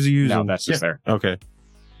 or what is he using? No, that's just there. Okay.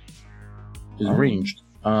 He's ranged.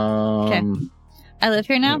 I live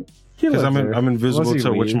here now. Because I'm invisible Once he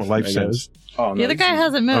to which leaves, life I guess. sense. Oh, The other guy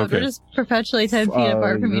hasn't moved. Okay. We're just perpetually 10 feet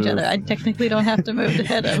apart from each other. I technically don't have to move to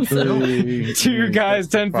hit him. So. 2 guys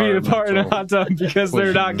 10 feet apart in a hot tub because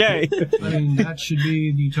they're not gay. I mean, that should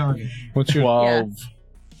be the target. What's your 12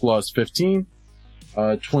 plus 15.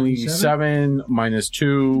 27 minus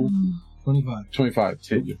 2. 25. 25.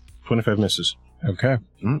 Hit you. 25 misses. Okay.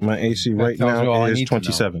 My AC right tells me all now I is need to know.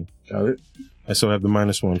 27. Got it. I still have the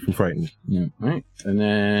 -1 from frightened. Right. And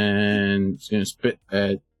then it's going to spit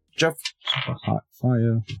at Jeff. Hot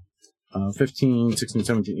fire. 15, 16,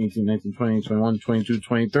 17, 18, 19, 20, 21, 22,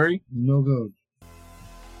 23. No go.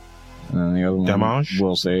 And then the other one Damage?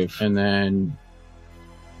 will save. And then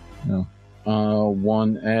No.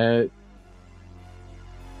 1 at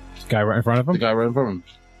Guy right in front of the him? guy right in front of him.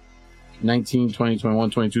 19, 20,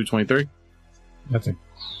 21, 22, 23. That's a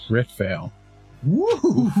crit fail. Woo!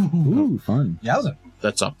 Ooh, fun. Yowza.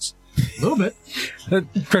 That sucks. A little bit.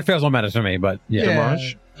 Crit fails don't matter to me, but yeah.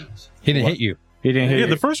 Damage? He didn't hit you. He didn't hit Yeah, you.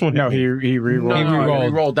 the first one hit No, me. he re-rolled. He re-rolled. He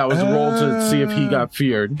rolled. That was a roll to see if he got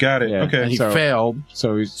feared. Got it. Yeah. Okay. And he So- failed.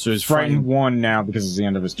 So he's So he's frightened frightened. 1 now because it's the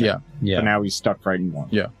end of his turn. Yeah. Yeah. But now he's stuck frightened 1.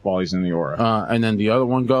 Yeah. While he's in the aura. And then the other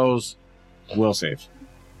one goes. Will save.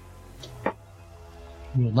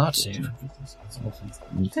 You will not save.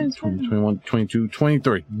 20, 21, 22,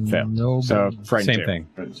 23. Fail. No So go. frightened Same 2. thing.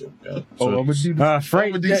 So I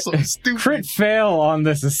would do Frightened. Crit fail on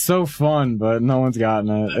this is so fun, but no one's gotten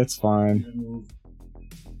it. It's fine.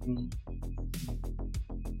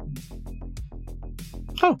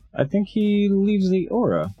 Oh, I think he leaves the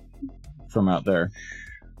aura from out there.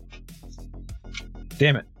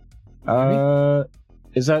 Damn it.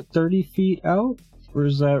 Is that 30 feet out? Or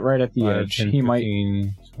is that right at the 5, edge? 10, He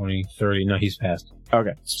 15, 20, 30. No, he's past.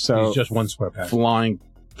 Okay, so He's just one square past. flying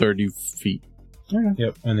 30 feet.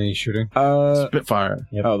 Yep. And then he's shooting. Spitfire.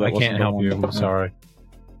 Yep. Oh, that I wasn't can't the help one. you. I'm sorry.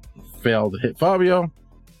 Failed to hit Fabio.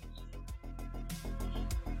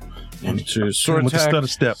 Into sword with the attack. stutter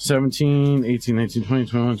step. 17, 18, 19, 20,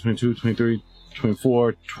 21, 22, 23,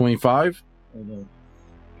 24, 25.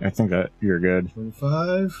 I think that you're good.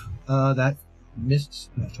 25. That missed.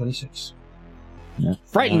 No, 26.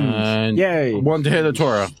 Frightened! And Yay! one to hit a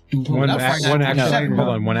Tora. One action. Hold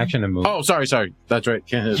on. One action to move. Oh, sorry. That's right.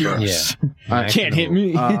 Can't hit a Tora. Yeah. An action Can't to hit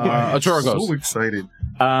move. me. A Tora goes. So excited.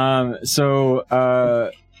 So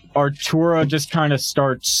Artura just kind of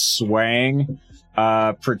starts swaying,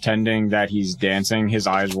 pretending that he's dancing. His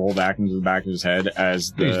eyes roll back into the back of his head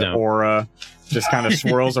as Please the don't. aura just kind of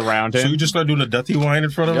swirls around So him. you just start doing a dirty wine in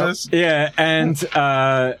front of Yep. us? Yeah,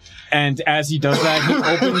 and as he does that, he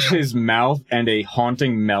opens his mouth and a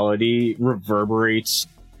haunting melody reverberates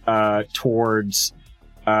towards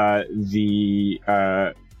the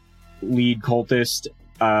lead cultist,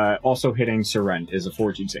 also hitting Seren is a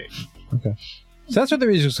fortune save. So that's where the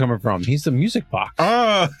music's coming from. He's the music box.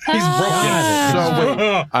 Ah, He's So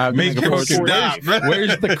wait, I have to make make a him fortune stop.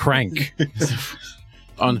 Where's the crank?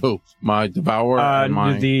 on who? My Devourer and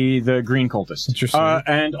my... the green cultist. Interesting.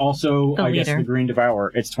 And also, The I guess leader. the green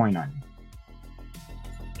devourer. It's 29.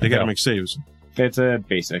 They gotta make saves. It's a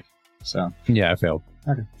basic. So Yeah, I failed.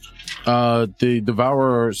 the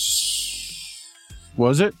Devourer...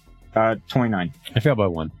 Was it? 29. I failed by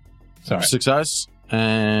 1. Sorry. Success.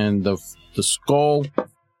 And the skull...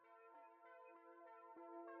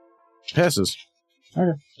 passes.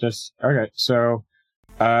 Okay. So,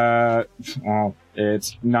 well,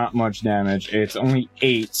 it's not much damage. It's only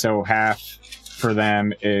 8, so half for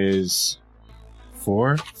them is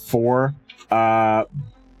 4.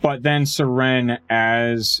 But then Seren,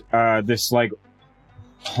 as this like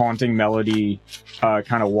haunting melody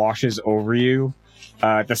kind of washes over you,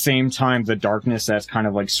 At the same time, the darkness that's kind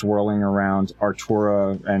of like swirling around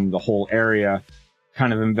Artura and the whole area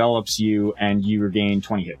kind of envelops you, and you regain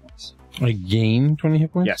 20 hit points. I gain 20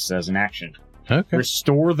 hit points? Yes, as an action. Okay.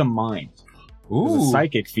 Restore the mind. It's a Ooh.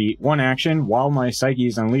 psychic feat. One action, while my psyche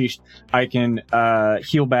is unleashed, I can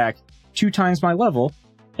heal back 2 times my level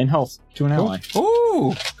in health to an ally.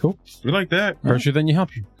 Ooh. Cool. We like that. Harsher than you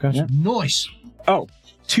help you. Gotcha. Yeah. Nice. Oh,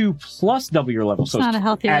 2 plus double your level. It's So not a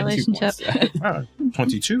healthy add 2 relationship. points. Wow,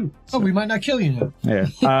 22. Oh, we might not kill you now.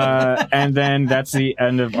 Yeah. And then that's the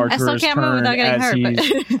end of I still Artura's can't move turn without getting hurt,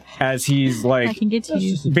 but as he's I like can get to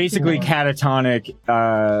you. basically catatonic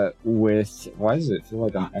with why does it feel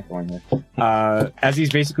like I'm echoing here? As he's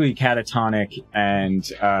basically catatonic and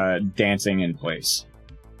dancing in place.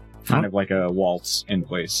 Kind of like a waltz in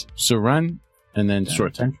place. So run, and then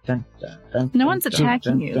short attack. No one's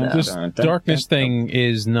attacking you, though. This darkness thing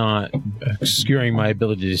is not obscuring my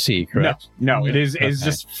ability to see, correct? No, it is. It's Okay.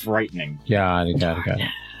 just frightening. Got it.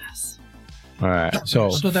 Yes. All right. So,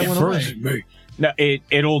 I thought that went first, away. No,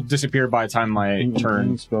 it'll disappear by the time my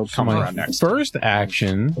turn comes around next. first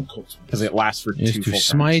action Because it lasts for is 2 to full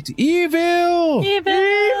smite evil!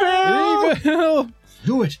 Evil!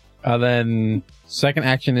 Do it. Then, second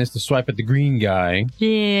action is to swipe at the green guy.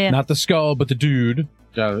 Yeah. Not the skull, but the dude.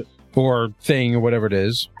 Got it. Or thing, or whatever it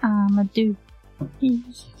is. I'm a dude.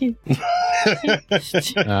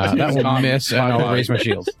 That will miss, and I'll raise my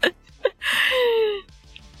shield.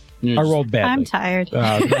 I rolled badly. I'm tired.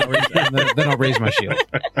 Then I'll raise my shield.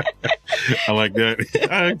 I like that.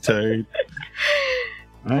 I'm tired.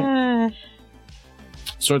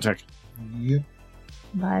 Sword attack. Yep.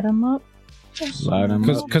 Light 'em up.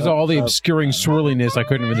 Because all the obscuring swirliness, I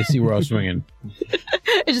couldn't really see where I was swinging.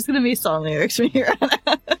 It's just gonna be song lyrics from here on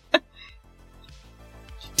out.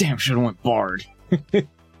 Damn, should have went Bard.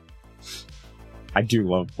 I do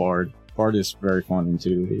love Bard. Bard is very fun in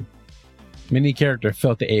 2D. Many character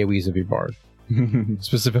felt the AoEs of your bard,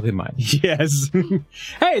 specifically mine. Yes.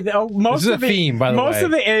 Hey, most This is a of the theme, by the way. most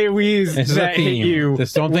of the AoEs This is a that hit theme. you.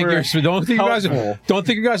 Don't think were you guys helpful. don't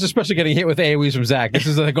think you guys are especially getting hit with AoEs from Zach. This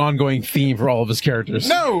is like an ongoing theme for all of his characters.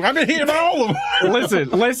 No, I've been hitting all of them.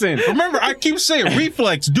 Listen. Remember, I keep saying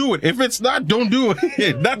reflex, do it. If it's not, don't do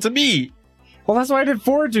it. Not to me. Well, that's why I did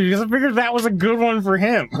Fortitude, because I figured that was a good one for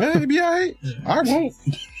him. It'll be all right. I won't.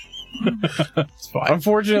 It's fine.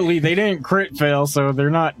 Unfortunately, they didn't crit fail, so they're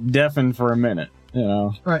not deafened for a minute. You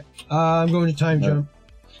know, All right. I'm going to time jump,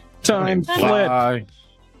 time flip.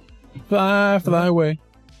 Fly away.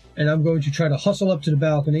 and I'm going to try to hustle up to the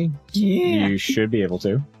balcony. Yeah. You should be able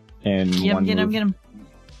to. And Get him, get him, get him.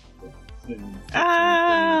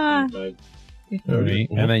 Ah! Alright,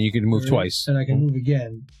 and then you can move twice. And I can move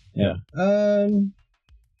again. Yeah.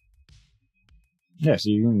 Yeah, so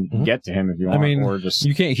you can get to him if you want, or just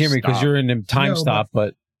you can't hear me because stop. you're in a time No, stop,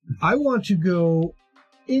 but I want to go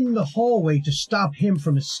in the hallway to stop him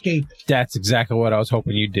from escaping. that's exactly what I was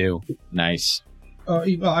hoping you'd do. Nice. I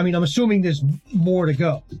mean, I'm assuming there's more to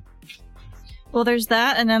go. Well, there's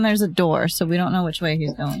that, and then there's a door, so we don't know which way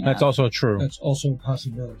he's going. That's now. also true. That's also a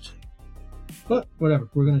possibility. But whatever,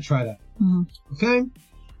 we're going to try that. Mhm. Okay?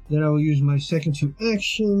 Then I will use my second 2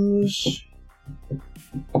 actions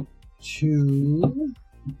to...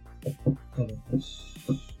 Hold on.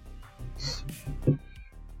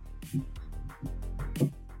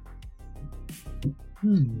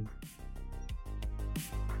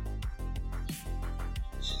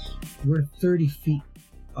 We're 30 feet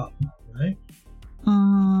up, right?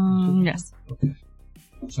 Yes. Okay.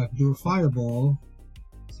 So I can do a fireball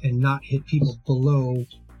and not hit people below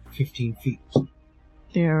 15 feet.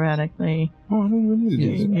 Theoretically. Oh, I don't really need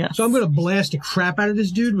to do that. Yes. So I'm going to blast the crap out of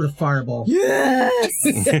this dude with a fireball. Yes!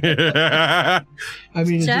 I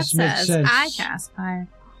mean, it Jeff just makes says, sense. I cast fire.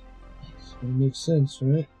 It makes sense,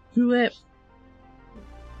 right? Do it.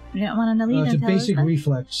 You don't want to delete It's a until basic done?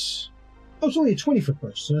 reflex. Oh, it's only a 20-foot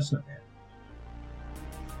burst, so that's not bad.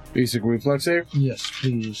 Basic reflex save. Yes,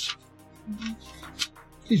 please.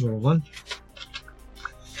 Please roll 1.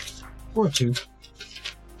 Or 2.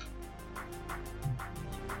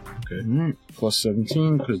 Okay. Alright. Plus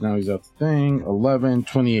 17, because now he's out the thing. 11,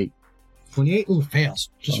 28. 28? Ooh, fails.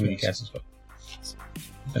 Just Oh, you fails. cast this one.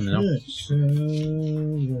 And then Good. So,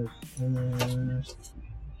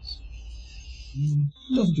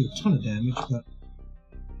 doesn't do a ton of damage, but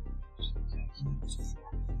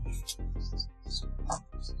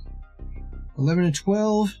 11 and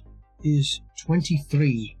 12 is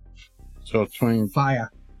 23 So 20,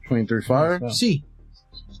 fire. 23 fire. See,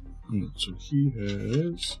 So he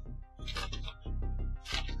has.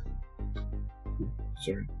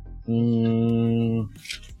 Sorry.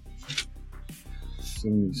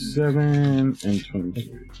 77 and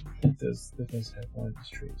 23. That does have one of these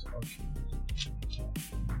traits.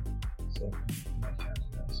 So, my count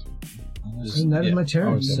And that is my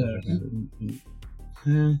turn. Oh, So.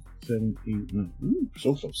 10, 7, 8, 9. Ooh,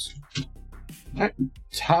 so close. At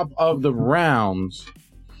top of the round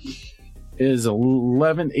is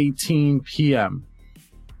 11:18 p.m.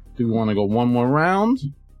 Do we want to go one more round?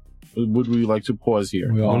 Or would we like to pause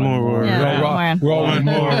here? One more Yeah, round. One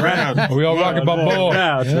more round. We all rocking my ball.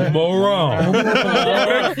 One more round.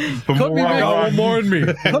 Cut me, Mick. One more in me.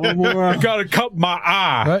 I gotta cut my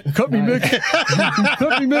eye. Right? Cut me, Mick.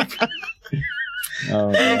 Cut me, Mick.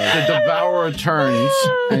 The devourer turns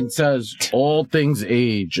and says, all things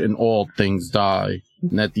age and all things die.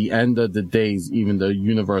 And at the end of the days, even the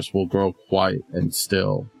universe will grow quiet and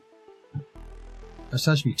still. That's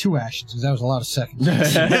supposed to be 2 actions, because that was a lot of seconds.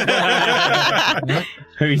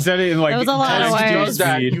 He said it in like That was a lot of As he words. does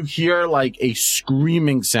that, you hear like a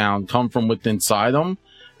screaming sound come from within inside him,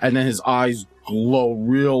 and then his eyes glow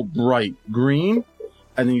real bright green,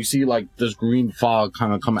 and then you see like this green fog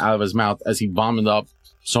kind of come out of his mouth as he vomited up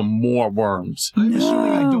some more worms. I'm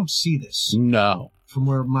assuming I don't see this No. from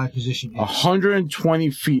where my position is. 120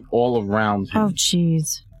 feet all around him. Oh,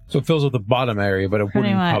 jeez. So it fills up the bottom area, but it Pretty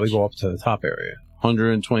wouldn't much. probably go up to the top area.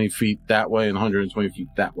 120 feet that way and 120 feet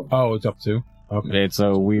that way. Oh, it's up to? Okay. It's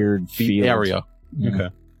a weird The field. area. Okay.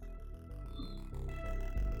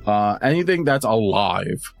 Anything that's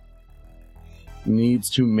alive needs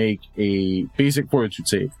to make a basic fortitude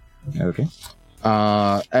save. Okay.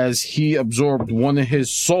 As he absorbed one of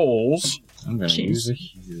his souls, I'm gonna Jeez. use a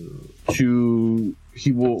hero.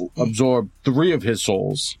 he will absorb 3 of his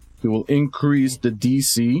souls. He will increase the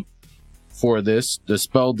DC for this. The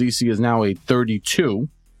spell DC is now a 32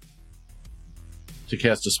 to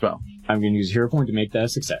cast a spell. I'm gonna use a hero point to make that a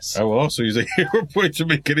success. I will also use a hero point to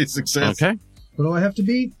make it a success. Okay? What do I have to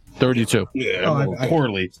beat? 32. Yeah, Oh, I rolled I-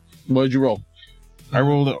 poorly. What did you roll? I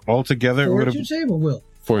rolled it all together. It would have Fortitude save or will?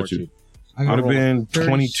 Fortitude. I would have been 37.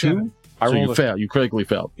 22. I So you rolled a fail. You critically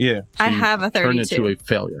failed. Yeah. I you have a Turn it to 32. a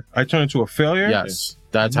failure. I turned into a failure. Yes.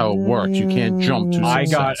 That's how it works. You can't jump to I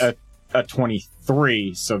success. got a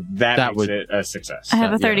 23, so that That makes would- it a success. I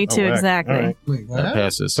have a Yeah. 32 Oh, wow. exactly. All right. Wait, what? That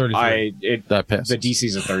passes. 33. That passes. The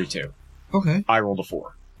DC's a 32. Okay. I rolled a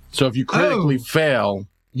 4. So if you critically Oh. fail,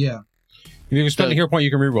 Yeah. If you spend a hero point,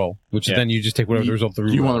 you can reroll, which Yeah. then you just take whatever the result of the reroll.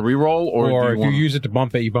 do you want to reroll or do or you if want you use it to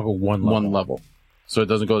bump it, you bump it one level. one level? So it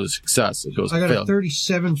doesn't go to success. It goes I to got fail. a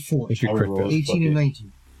 37 fort. If you I'll crit reroll fail. it. 18 and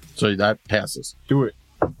 19. So that passes. Do it.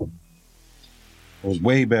 It was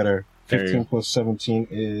way better. There you 15 go. plus 17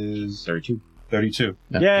 is 32. 32.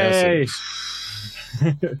 That Yay!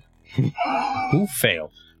 passes. Who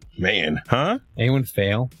failed? Man, huh? Anyone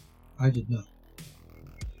fail? I did not.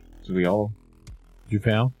 So we all. Did you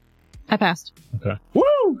fail? I passed. Woo!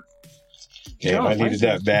 Yeah, Damn, I needed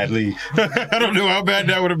that badly. I don't know how bad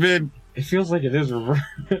that would have been. It feels like it is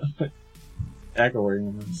echoing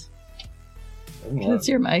on this. That's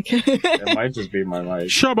your mic. It might just be my mic.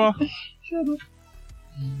 Shubba.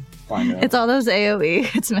 Find out. It's all those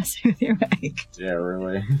AoE. It's messing with your mic. Yeah,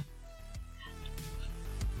 really.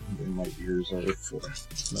 My ears are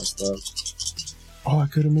messed up. Oh, I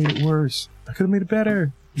could have made it worse. I could have made it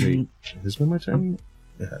better. Wait, has this been my turn?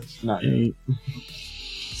 It has. Not yet.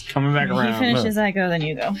 It's coming back When he around. finishes, I go, then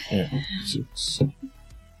you go. Yeah.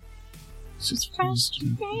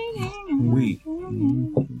 Wait.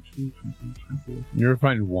 You're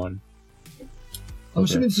fighting one. I'm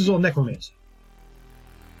assuming this is all necromancy.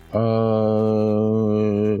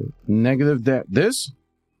 Negative that this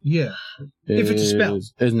Yeah. If it's a spell.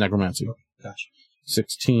 is necromancy. Gotcha.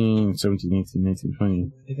 16, 17, 18, 19,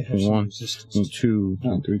 20, I think I have some 21, resistance. 22,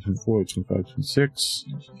 23, 24, 25, 26.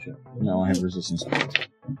 No, I have resistance. You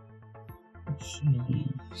know,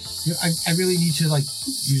 I really need to like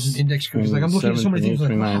use an index because like I'm looking at so many things like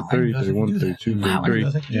 29, wow, I 30, didn't realize I 31, could do that. 32, Wow, I 33, didn't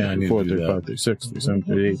realize I could do Yeah, I that. need 34, to do that. 35, 36, 37,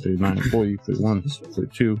 38, 39, 40, 41,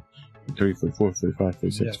 42, 43, 44, 45,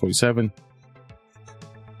 46, Yeah. 47.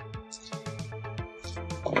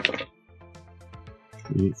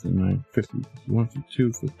 58, 59, 50, 51,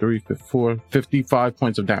 52, 53, 54, 55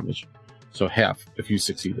 points of damage. So half if you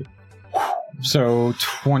succeeded. So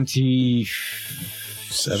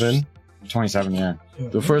 27, 7. yeah.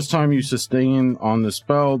 The first time you sustain on the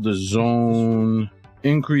spell, the zone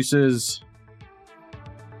increases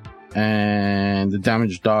and the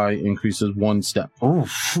damage die increases 1 step.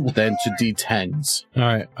 Oof. Then to D10s. All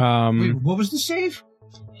right. Wait, what was the save?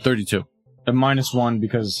 32. A -1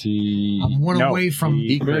 because he. I'm one away from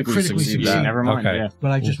He critically succeeded that. Never mind. Okay. Yeah. But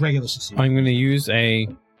I just regular succeed. I'm going to use a.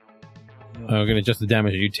 I'm going to adjust the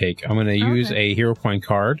damage that you take. I'm going to use Okay. a hero point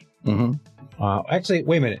card Mm-hmm. Actually,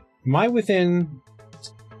 wait a minute. Am I within...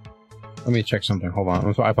 Let me check something. Hold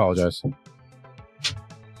on. I apologize.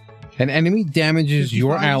 An enemy damages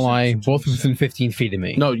your 55, ally both within 15 feet of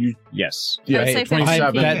me. No, you. Yes. I would Yeah, say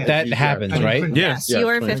 27. That Yeah, happens, yeah, right? Yes. You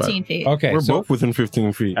were 25. 15 feet. Okay, We're so, both within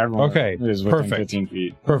 15 feet. Everyone Okay, is within perfect. 15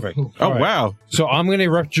 feet. perfect. Oh, All right. wow. So I'm going to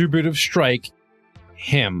retributive strike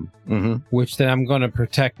him, Mm-hmm. which then I'm going to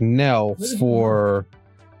protect Nell for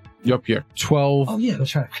Yup, here. 12, Oh yeah,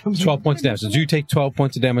 that's right. 12 points of damage. So you take 12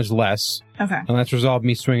 points of damage less, Okay. and that's resolved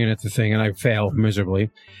me swinging at the thing, and I fail miserably.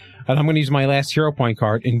 And I'm going to use my last hero point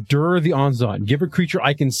card, Endure the Onslaught. Give a creature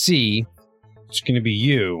I can see, it's going to be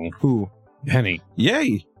you, Who? Penny.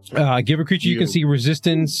 Yay. Give a creature you can see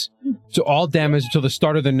resistance to all damage until the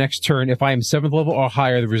start of the next turn. If I am 7th level or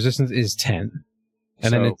higher, the resistance is 10.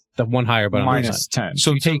 And then So, it's the one higher, but minus 10.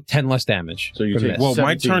 So you take 10 less damage. So you from take- this. Well,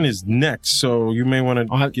 my 17. turn is next, so you may want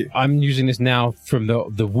to. I'm using this now from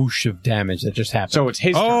the whoosh of damage that just happened. So it's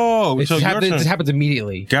his turn. Oh, it so just your happens, it turn. just happens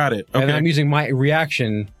immediately. Got it. And then Okay. I'm using my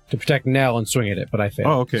reaction to protect Nell and swing at it, but I failed.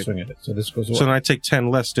 Oh, okay. to swing at it. So this goes away. So then I take 10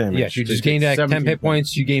 less damage. yes, you just take gain back 10 17 hit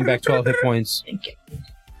points. You gain back 12 hit points.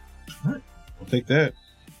 I'll take that.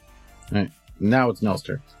 Now it's Nell's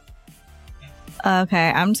turn. Okay,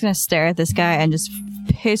 I'm just gonna stare at this guy and just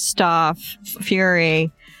pissed off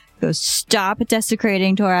fury go, stop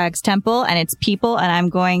desecrating Torak's temple and its people, and I'm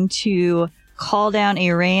going to call down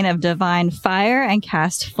a rain of divine fire and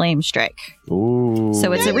cast flame strike. Ooh.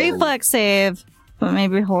 So it's a reflex save, but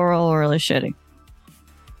maybe roll really shitty.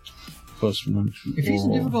 Plus one. If he's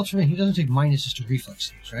in difficult terrain, he doesn't take minuses to reflex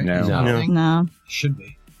saves, right? No. Is that a No. thing? No. Should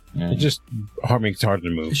be. Yeah. It just makes it harder to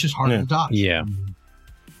move. It's just harder Yeah. to dodge. Yeah.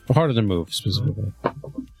 Harder to move, specifically.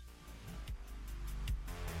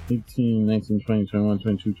 18, 19, 20, 21,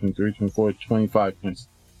 22, 23, 24, 25 points.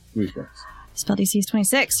 Reflex. Spell DC is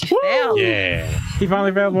 26. You failed. Yeah. He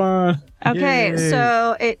finally found one. Okay, Yay.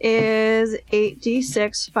 so it is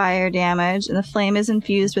 8d6 fire damage, and the flame is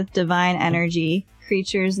infused with divine energy.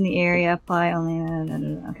 Creatures in the area apply only.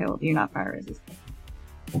 Okay, well, you're not fire resistant.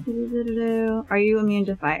 Are you immune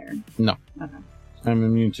to fire? No. Okay. I'm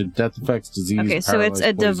immune to death effects, disease. Okay, so it's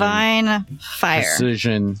a paralyze, poison, divine fire.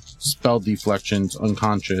 precision, spell deflections,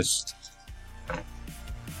 unconscious.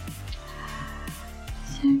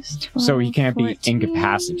 6, 12, So he can't be 14.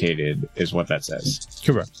 incapacitated, is what that says.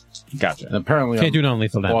 Correct. Gotcha. And apparently, Can't I'm do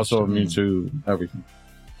non-lethal damage. also immune to everything.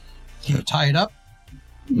 Can you tie it up?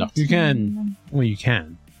 No. You can. Well, you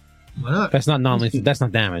can. Why not? That's not non-lethal. That's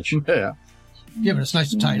not damage. Yeah. Yeah, but it's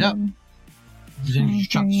nice to tie it up. 'Cause then you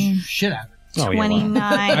just chop the shit out of it. Oh, yeah, well, 29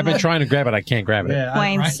 I've been trying to grab it. I can't grab it.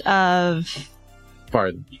 points of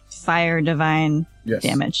Fire. fire divine Yes.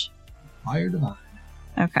 damage. Fire divine.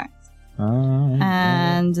 Okay.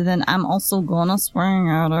 And then I'm also gonna swing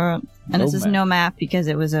at it. And this is no map because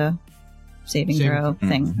it was a saving throw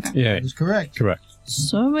thing. Okay. Yeah. That is correct. Correct.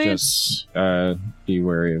 So Just be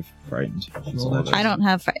wary of frightened. That's all it is. I don't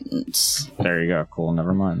have friends. There you go. Cool.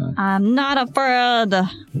 Never mind then. I'm not afraid.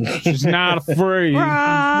 She's not afraid.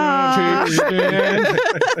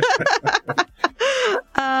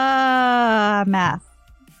 Math.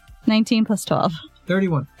 19 plus 12.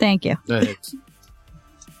 31. Thank you. That hits.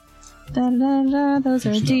 Those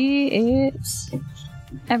are D8s.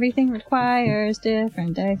 Everything requires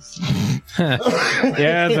different dice.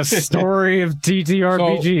 Yeah, the story of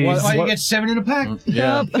TTRPGs. So, Why you get 7 in a pack?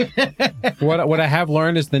 Yeah. What I have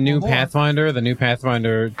learned is the new Pathfinder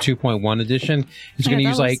 2.1 edition is going to that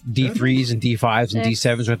use like was D3s and D5s and Six.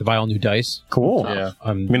 D7s. We have to buy all new dice. Cool. Yeah.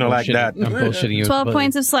 I'm We don't like bullshitting- that. I'm bullshitting you. 12 but-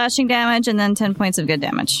 points of slashing damage and then 10 points of good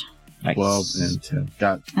damage. Nice. 12 and 10.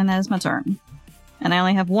 Got And that is my turn. And I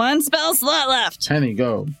only have one spell slot left. Penny,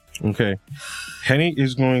 go. Okay. Henny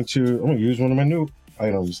is going to. I'm going to use one of my new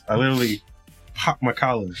items. I literally pop my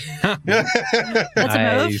collar. That's a move.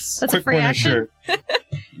 Nice. That's a Quick free one and action. shirt.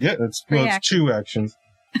 Yeah, it's Free well, it's action. 2 actions.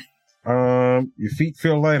 Your feet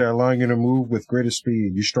feel lighter, allowing you to move with greater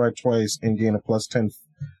speed. You strike twice and gain a plus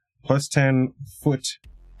 10 foot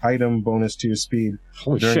item bonus to your speed.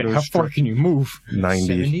 Holy During shit, those how far can you move? 90.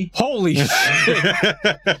 70. Holy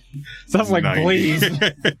shit. Sounds like 90. Blaze.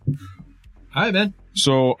 All right, man.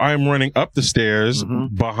 So I'm running up the stairs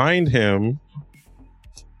Mhm. behind him.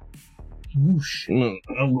 Whoosh. No,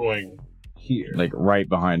 I'm going here. Like right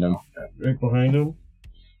behind him. Right behind him.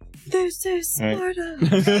 This is Sparta.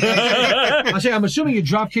 I say, I'm assuming you're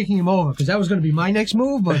drop kicking him over because that was going to be my next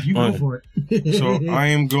move, but you go Fine. for it. So I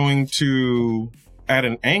am going to, at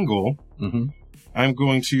an angle, Mm-hmm. I'm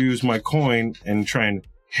going to use my coin and try and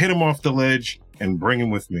hit him off the ledge and bring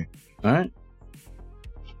him with me. All right.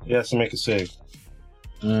 He has to make a save.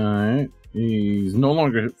 All right. He's no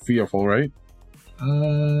longer fearful, right?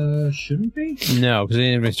 Shouldn't be. No, because at the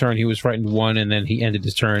end of his turn, he was frightened 1, and then he ended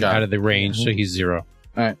his turn Got out it. of the range, so he's 0.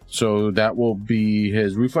 All right, so that will be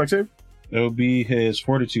his reflex save. It'll be his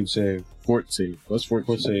fortitude save. Fort save. What's fort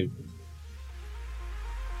Save.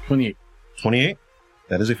 28. 28.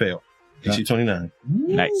 That is a fail. DC 29.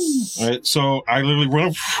 Nice. All right, so I literally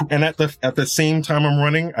run, and at the same time I'm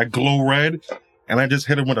running, I glow red, and I just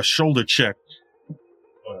hit him with a shoulder check.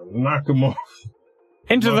 Knock him off.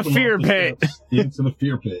 Into the Knock him fear off the pit. steps. Into the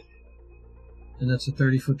fear pit. And that's a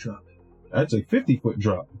 30-foot drop. That's a 50-foot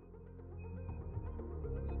drop.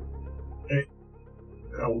 Hey,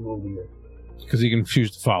 I'll go over there. Because he can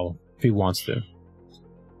choose to follow if he wants to.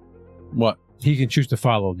 What? He can choose to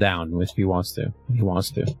follow down if he wants to. He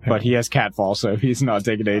wants to. But he has catfall, so he's not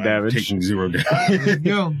taking any I'm damage. taking 0 There damage. you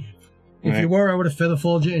go. If you were, I would have feather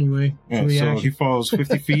falled you anyway. Yeah, so he falls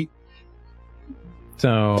 50 feet.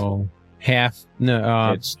 So, half.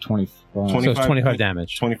 No, It's 25. so it's 25 25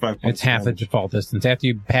 damage. 25 points. It's half the default distance. After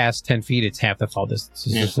you pass 10 feet, it's half the fall distance.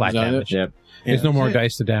 It's just flat Is that it? damage. Yep. There's no more That's it.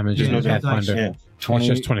 dice to damage There's in no dice. Pathfinder. Yeah. 20,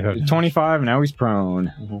 It's just 25. 25, now he's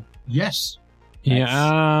prone. Yes.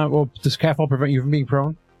 Yeah, well, does catfall prevent you from being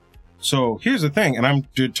prone? So here's the thing, and I'm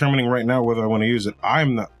determining right now whether I want to use it.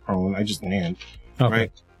 I'm not prone. I just land. Okay.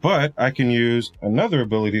 Right? But I can use another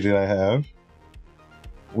ability that I have,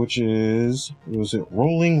 which is, was it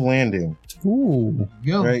Rolling Landing? Ooh.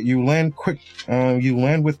 Go. Right? You land quick. You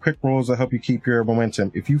land with quick rolls that help you keep your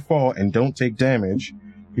momentum. If you fall and don't take damage,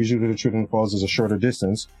 usually the triggering falls is a shorter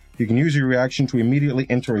distance. You can use your reaction to immediately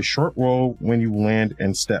enter a short roll when you land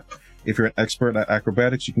and step. If you're an expert at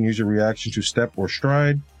acrobatics, you can use your reaction to step or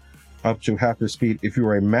stride up to half your speed. If you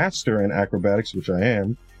are a master in acrobatics, which I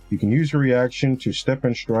am, you can use your reaction to step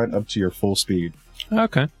and stride up to your full speed.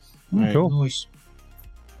 Okay. Right. Cool. Nice.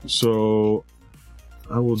 So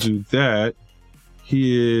I will do that.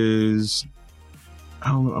 He is.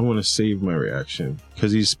 I want to save my reaction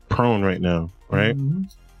because he's prone right now, right?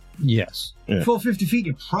 Mhm. Yes. Yeah. Full 50 feet,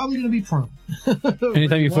 you're probably going to be prone.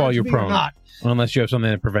 Anytime you fall, Want it you're to be or prone. Not. Unless you have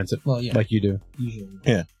something that prevents it, Well, yeah. like you do. Usually.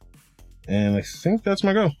 And I think that's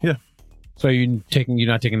my go. Yeah. So you're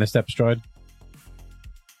not taking the step stride?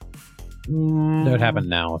 That would happen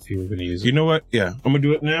now if you were going to use it. You know what? Yeah, I'm gonna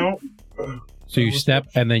do it now. So you step,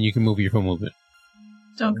 and then you can move your full movement.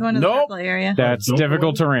 Don't go into the Nope. purple area. That's Don't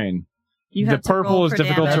difficult roll. terrain. You the have to roll purple is for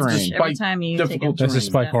difficult damage terrain. every time you Difficult take a That's a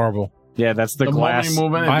spike step. horrible. Yeah, that's the moment glass. you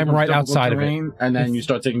move in, it I'm becomes right difficult outside of it. terrain, and then you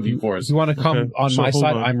start taking If D4s. you want to come Okay, on so my hold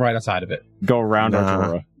side, on. I'm right outside of it. Go around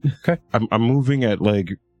Nah. Artura. I'm moving at like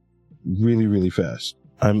really, really fast.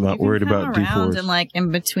 I'm You not can worried come about around D4s. and like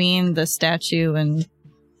in between the statue and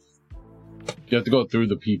You have to go through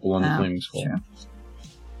the people on the Oh, flaming skull. true.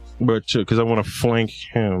 But because I want to flank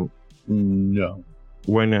him. No.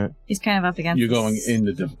 Why not? He's kind of up against. You're going this- in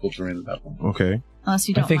the difficult terrain at that point. Okay. Unless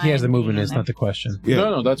you I don't. think he has the mind movement. being Is in not the question. Yeah.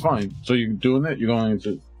 No, that's fine. So you're doing it? You're going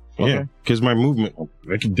into... Yeah, because my movement,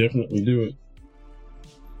 I can definitely do it.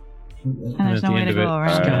 there. And there's at no the way end to of it, go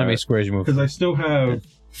just around. count how many squares you move. Because I still have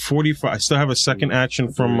 45. I still have a second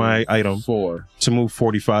action from my item 4. to move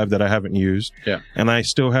 45 that I haven't used. Yeah. And I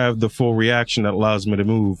still have the full reaction that allows me to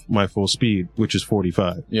move my full speed, which is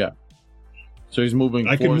 45. Yeah. So he's moving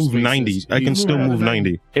I can 4 move spaces. 90. I can He's still moving move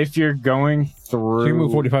 90. If you're going through You can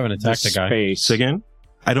move 45 and attack the the guy. space, Again,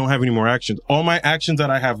 I don't have any more actions. All my actions that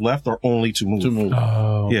I have left are only to move. to move.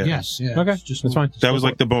 Oh. Yeah. Yes, yeah. Okay, Just that's fine. That was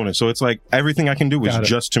like the bonus. So it's like everything I can do is Got it.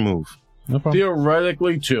 just to move. No problem.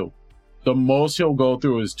 Theoretically, 2. The most he'll go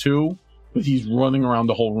through is 2, but he's running around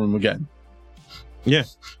the whole room again. Yeah.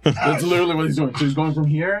 That's literally what he's doing. So he's going from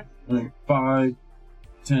here, like 5,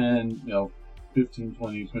 10, 15,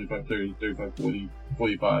 20, 25, 30, 35, 40,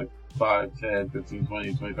 45, 5, 10, 15,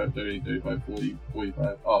 20, 25, 30, 35, 40,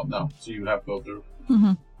 45. Oh, no. So you would have to go through.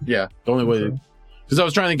 Mhm. Yeah. The only way... Because I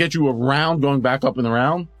was trying to get you around, going back up and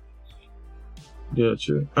around. Yeah,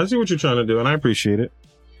 sure. I see what you're trying to do, and I appreciate it.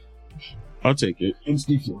 I'll take it. It's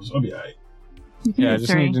D4s. I'll be alright. You can yeah, I do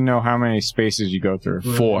just 3. need to know how many spaces you go through.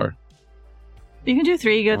 4. You can do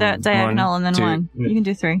 3. You go that diagonal and then 2. 1. You can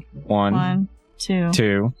do 3. 1, 1, 2.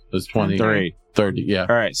 2, That's 20. 3. 30, yeah.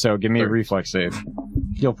 All right, so give me a 30. reflex save.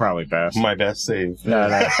 You'll probably pass. My best save. No,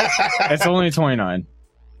 no. It's only 29.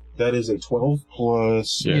 That is a 12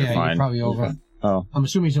 plus. Yeah, Yeah, fine. you're probably over. Oh, I'm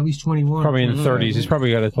assuming he's at least 21. Probably in the 30s. He's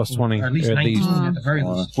probably got a plus 20. Or at least 19 at the very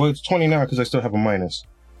Uh, least. Well, it's 20 now because I still have a minus.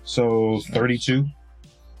 So 32.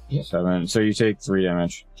 7. So you take 3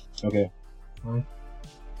 damage. Okay. Who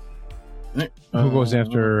goes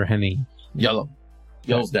after Henny? Yellow.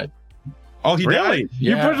 Yellow's dead. Oh, he Really? died?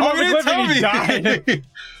 You Yeah. put him on the you cliff didn't and he tell me. died.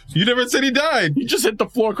 You never said he died. He just hit the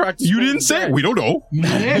floor, cracked his You skull, didn't say. dead. We don't know.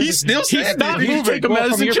 Yeah. He's still standing. Did you take a Well,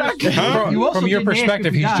 medicine check? Huh? You also From your didn't ask perspective,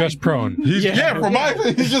 if he he's died. just prone. From my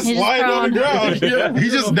he's just He's lying on the ground. Yeah. He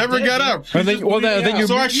just never got up. And then, then you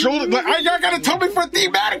So I showed it. Like, y'all gotta tell me for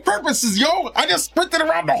thematic purposes, yo. I just sprinted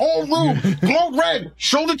around the whole room, glowed red,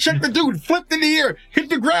 shoulder checked the dude, flipped in the air, hit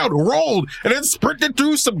the ground, rolled, and then sprinted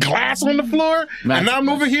through some glass on the floor. And now I'm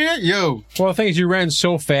over here, yo. Well, the thing is, you ran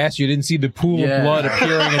so fast, you didn't see the pool of blood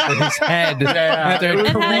appearing at his head. After It it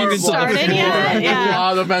was careened into the started floor. yet? There's Yeah. a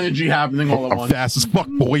lot of energy happening all at I'm once. fast as fuck,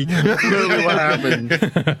 boy. Literally what happened.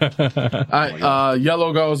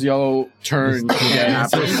 Yellow goes, yellow turn. Yeah,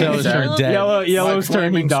 Yellow's turn dead. Yellow's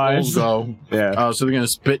turn, he dies. Go. Yeah. So they're gonna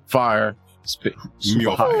spit fire. Spit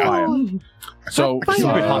Yo, hot fire. So Spit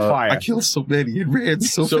hot I fire. killed so many. It ran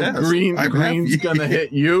so fast. green's I'm happy. gonna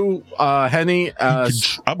hit you, Henny.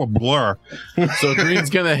 I'm a blur So green's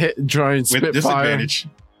gonna try and with spit fire disadvantage.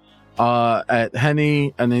 at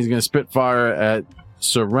Henny, and then he's gonna spit fire at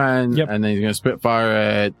Seren, Yep. and then he's gonna spit fire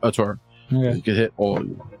at Ator. Okay. He could hit all of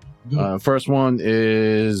you. First one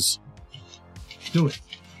is Do it.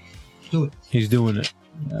 He's doing it.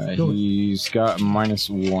 He's got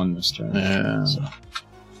 -1 this turn. So.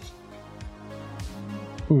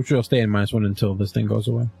 Which will stay in -1 until this thing goes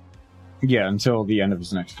away. Yeah, until the end of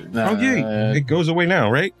his next turn. Oh yeah, it goes away now,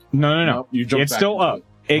 right? No. Nope, you jump It's back still into up.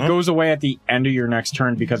 it. It Huh? goes away at the end of your next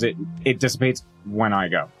turn because it dissipates when I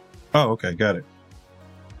go. Oh, okay, got it.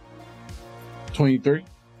 23.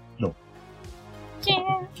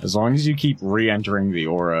 As long as you keep re-entering the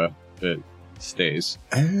aura, it stays.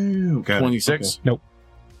 Oh, got 26. Nope.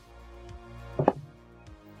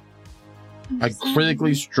 I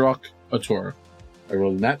critically struck Ator. I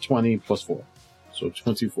rolled a nat 20 plus 4. So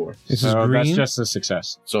 24. This is So green. that's just a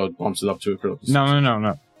success. So it bumps it up to a critical.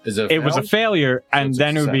 No. Is it? It was a failure, and it's a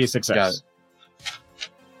then it would be a success. Got success. it.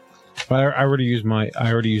 But I already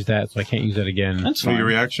used that, so I can't use that again. That's So your fine.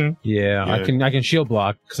 reaction? Yeah, Yeah. I can shield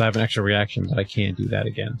block because I have an extra reaction, but I can't do that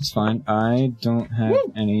again. It's fine. I don't have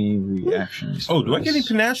any reactions. Oh, for do I get any this.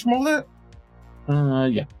 panache from all that?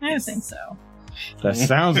 Yeah. I don't think so. That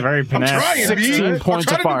sounds very I'm panache. trying, 16 B. points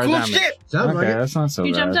I'm of trying fire to do cool damage. shit. Sounds Okay, like it. that's not so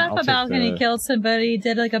You bad. jumped off I'll a take balcony, the- killed somebody,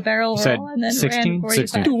 did like a barrel Said roll, and then 16? ran 45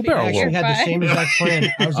 16. Do a barrel feet. roll. We had the same exact plan.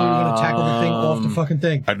 I was literally going to tackle the thing off the fucking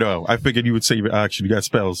thing. I know. I figured you would say your action. You got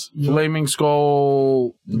spells. Flaming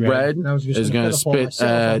Skull Red And I was just is going to featherfall spit myself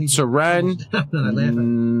while at he Seren. and I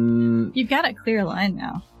laugh at You've got a clear line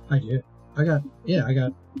now. I did. I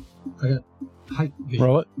got height. vision.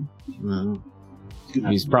 Roll it. No.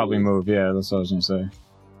 He's probably moved. Yeah, that's what I was gonna say.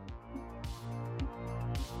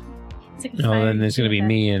 It's like a No, fire then it's going to be attack.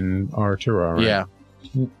 me and Arturo, right? Yeah.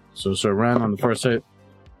 So Seren on the first hit.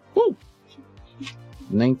 Woo!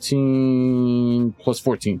 19 plus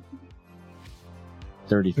 14.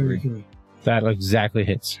 33. 33. That exactly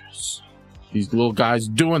hits. These little guys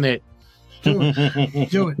doing it. Do it.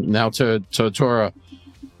 Do it. Now to Tora.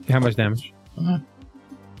 How much damage?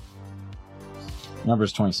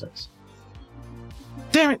 Number's 26.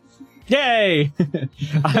 Damn it! Yay!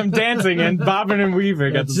 I'm dancing and bobbing and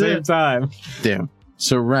weaving at the That's same it. time. Damn.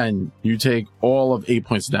 So Ren, you take all of 8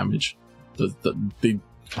 points of damage. The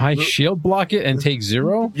I shield block it and take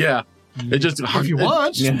 0? yeah. It just If you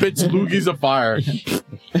want. spits loogies of fire.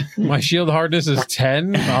 My shield hardness is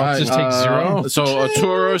 10. I'll just take 0. So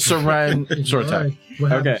Atura, Seren, Sortek. Alright,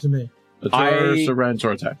 what happens Okay. to me? Atura, I- Seren,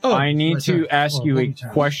 Sortek. Oh, I need my to turn. ask Oh, you a my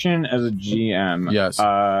turn. question as a GM. Yes.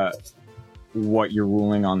 What your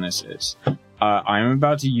ruling on this is. I'm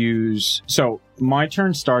about to use. So my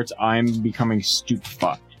turn starts. I'm becoming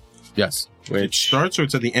stupefied. Yes. It Which starts or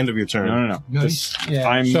it's at the end of your turn? no. No, This- yeah.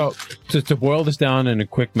 I'm So, to boil this down in a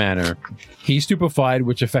quick manner, he's stupefied,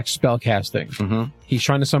 which affects spell casting. Mm-hmm. He's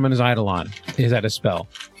trying to summon his Eidolon. Is that a spell?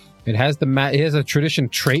 It has it has a tradition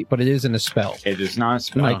trait, but it isn't a spell. It is not a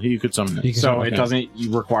spell. No, he could summon it. You can So summon it doesn't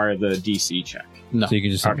require the DC check. No. So you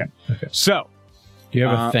can just summon Okay. it. So Do you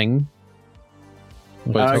have a Uh, thing?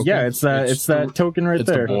 But it's yeah, it's that token right it's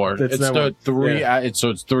there. the board. That's It's that the one. three. Yeah. It's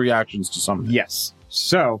 3 actions to summon it. Yes.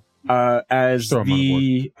 So as Throw 'em on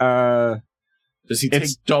the Does he take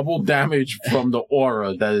It's- double damage from the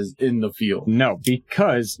aura that is in the field? no,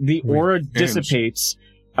 because the aura dissipates.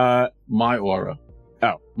 My aura.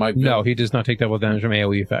 Oh. My No, he does not take double damage from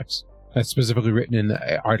AoE effects. That's specifically written in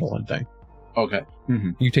the Eidolon thing. Okay.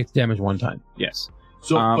 You take the damage one time. Yes.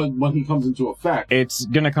 So, Um, but when he comes into effect, It's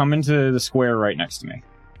gonna come into the square right next to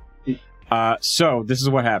me. So this is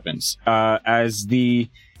what happens. As the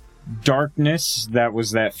darkness that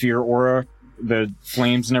was that fear aura, the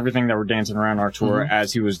flames and everything that were dancing around Artur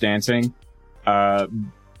as he was dancing,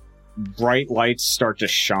 bright lights start to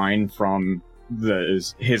shine from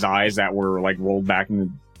his eyes that were like rolled back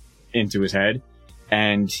into his head,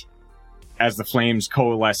 and as the flames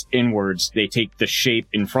coalesce inwards, they take the shape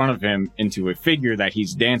in front of him into a figure that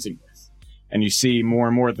he's dancing with. And you see more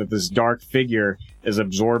and more that this dark figure is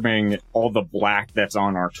absorbing all the black that's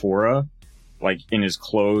on Artura, like in his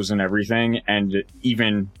clothes and everything, and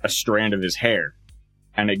even a strand of his hair.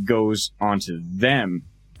 And it goes onto them,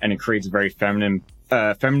 and it creates a very feminine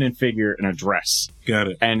figure in a dress. Got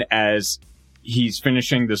it. And as he's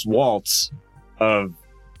finishing this waltz of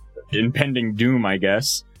impending doom, I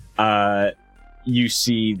guess, you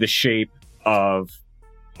see the shape of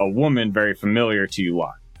a woman very familiar to you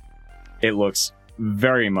lot. It looks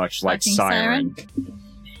very much like Fucking Siren.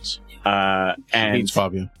 And Hates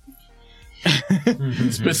Fabio.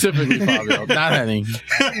 Specifically Fabio, not Henning.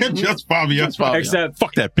 Just Fabio. Just Fabio. except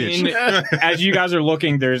Fuck that bitch. as you guys are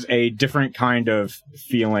looking, there's a different kind of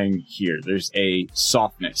feeling here. There's a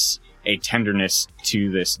softness, a tenderness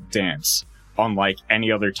to this dance. Unlike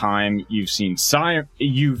any other time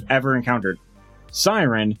you've ever encountered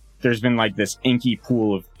Siren, there's been like this inky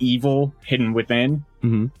pool of evil hidden within.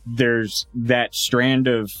 Mm-hmm. There's that strand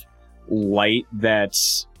of light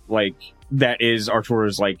that's like, that is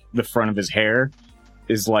Artura's, like, the front of his hair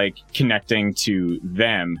is like connecting to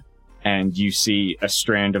them, and you see a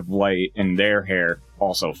strand of light in their hair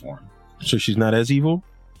also form. So she's not as evil?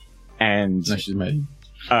 And No, she's mad.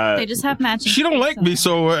 They just have matching. She don't like me,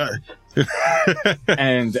 so...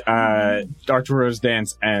 and Arturo's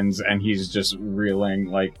dance ends, and he's just reeling,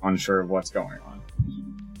 like, unsure of what's going on.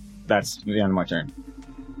 That's the end of my turn.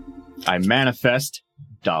 I manifest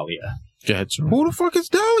Dahlia. Go ahead, sir. Who the fuck is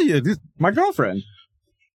Dahlia? My girlfriend.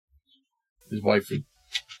 His wifey.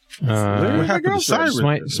 What happened to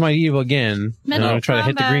Siren? Smite evil again. And I'm gonna try to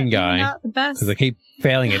hit the green guy Not the best. because I keep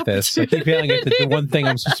failing at this. I keep failing at the one thing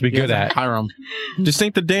I'm supposed to be good at. Hiram. This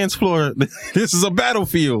ain't the dance floor. This is a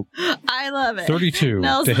battlefield. I love it. 32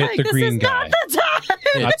 Nell's to hit like, the this green is guy. Not the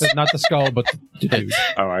time. Not the skull, but the dude.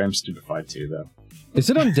 Oh, I am stupefied too, though. Is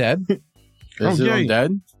it undead? Is it yay.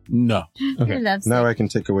 undead? No. Okay. That's Now I can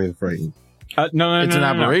take away the frighten. No, It's an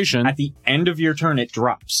aberration. At the end of your turn, it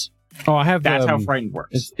drops. Oh, I have. That's how frightened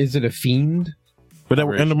works. Is it a fiend? But at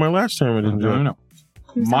the end of my last turn, I didn't do it. No.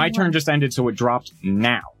 Who's My on turn one? just ended, so it dropped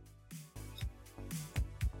now.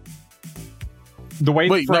 The way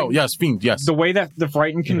Wait, no, yes, fiend, yes. the way that the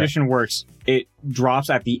frightened condition works, it drops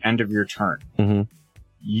at the end of your turn. Mhm.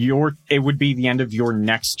 It would be the end of your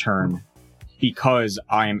next turn because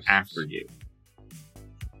I am after you.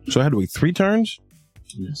 So I had to wait 3 turns?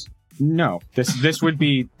 No, this would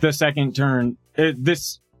be the second turn.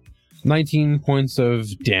 This 19 points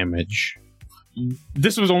of damage.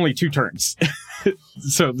 was only 2 turns,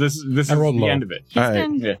 so this is I rolled the low. end of it. All right.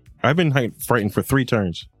 Yeah. I've been frightened for 3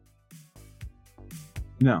 turns.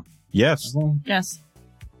 No. Yes. Yes.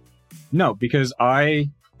 No, because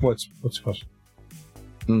What's the question?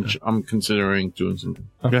 I'm considering doing something.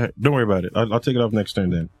 Go ahead. Don't worry about it. I'll take it off next turn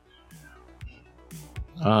then.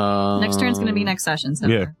 Next turn's going to be next session, so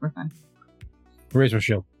yeah. we're fine. Raise my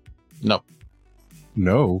shield. No.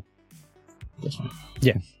 No.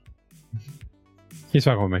 He's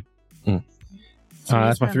fucking with me.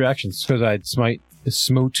 That's my 3 actions because I'd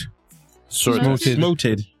smote. Sword, Smoted.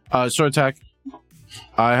 Smoted. sword attack.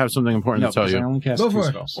 I have something important no, to tell because I you. only cast Go 2 for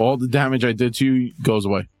it. spells. All the damage I did to you goes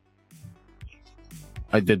away.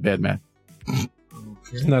 I did bad math.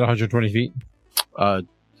 It's not 120 feet.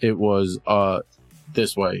 It was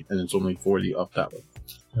this way, and it's only 40 up that way.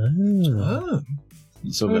 Oh.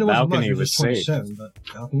 So I mean, the it wasn't much, balcony it was safe. 27, but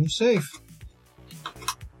balcony's safe.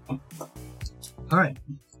 All right.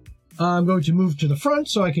 I'm going to move to the front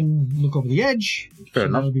so I can look over the edge. Fair So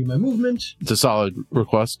enough. that'll be my movement. It's a solid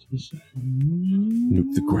request.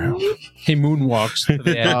 Nuke the ground. He moonwalks to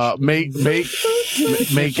the edge.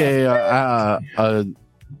 Make a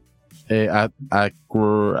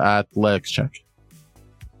athletics check.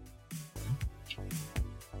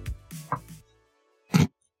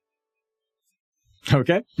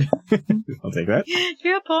 Okay. I'll take that.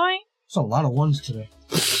 Good point. It's a lot of ones today.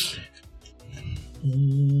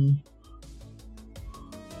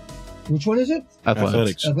 Which one is it?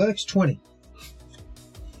 Athletics. Athletics 20.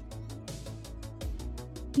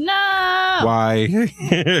 No. Why?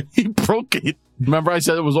 He broke it. Remember I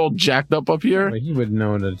said it was all jacked up here? But he would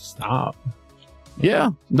know to stop.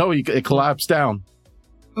 Yeah. No, it collapsed down.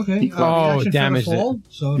 Okay. Oh, reaction damaged feather fall,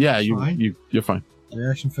 so Yeah, that's fine. you're fine.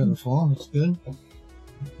 Reaction feather fall. That's good.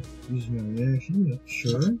 Use my reaction. That's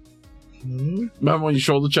sure. Okay. Remember when you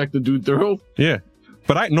shoulder checked the dude through? Yeah.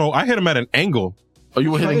 But I hit him at an angle. Oh, you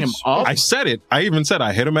were hitting him up? I said it. I even said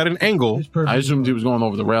I hit him at an angle. It's perfect. I assumed he was going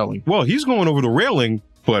over the railing. Well, he's going over the railing,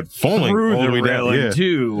 but falling Through all the way down. railing, Yeah.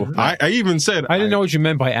 too. I even said I didn't know what you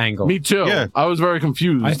meant by angle. Me too. Yeah. I was very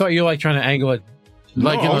confused. I thought you were like trying to angle it.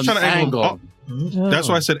 like No, I in was an trying to angle angle. That's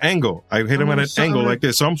why I said angle. I hit him at an angle like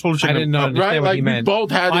this, so I'm supposed to I check didn't him know up. understand Right? what Like he we meant.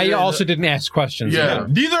 both had it. I in- also didn't ask questions. Yeah.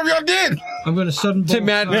 Neither of y'all did. I'm going to sudden To bolt.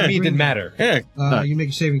 matter to me, it didn't matter. Yeah, You make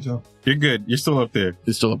a saving throw. you're good. You're still up there.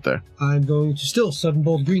 It's still up there. I'm going to still sudden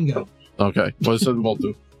bolt green guy. Okay. What does Sudden Bolt do?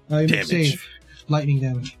 You make Damage. save. Lightning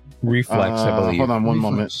damage. Reflex, I believe. Hold on one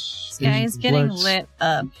moment. Reflex. This guy is getting Reflex. lit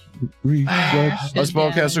up. Reflex. A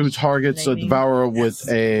spellcaster who targets a Lightning. devourer with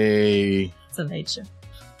a It's a nature.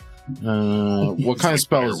 what kind of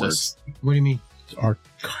spell is this? What do you mean?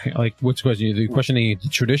 Like, what's the question? Are you questioning the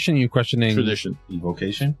tradition? You're questioning. Tradition.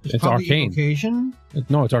 Evocation. It's Probably arcane. Evocation?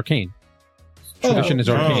 No, it's arcane. Tradition is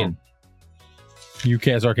Oh. arcane. You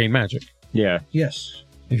cast arcane magic. Yeah. Yes.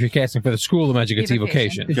 If you're casting for the school of magic, it's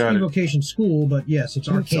Evocation. evocation. It's Got it. Evocation School, but yes, it's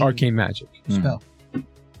It's arcane. arcane magic. Spell.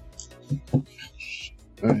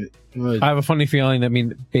 I have a funny feeling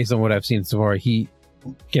that, based on what I've seen so far, he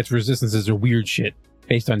gets resistances or weird shit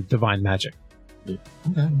based on divine magic.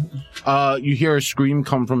 Okay. You hear a scream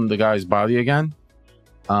come from the guy's body again,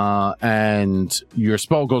 and your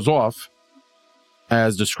spell goes off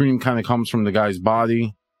as the scream kind of comes from the guy's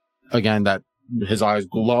body. Again, that his eyes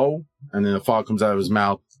glow, and then the fog comes out of his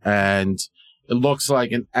mouth, and it looks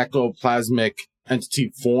like an ectoplasmic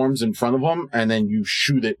entity forms in front of him, and then you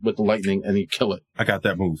shoot it with the lightning, and you kill it. I got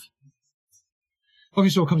that move. Okay,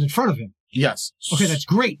 so it comes in front of him. Yes. Okay, that's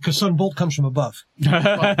great, because Sudden Bolt comes from above.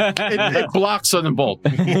 it blocks Sudden Bolt.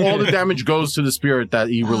 All the damage goes to the spirit that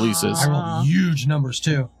he releases. I rolled huge numbers,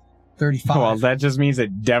 too. 35. Well, that just means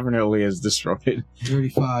it definitely is destroyed.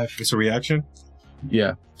 35. It's a reaction.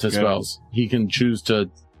 Yeah, to Got it. spells. He can choose to.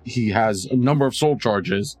 He has a number of soul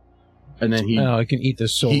charges, and then he I can eat the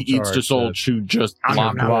soul. eats the charge, soul to just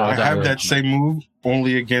block nom, all I nom, that. have that same move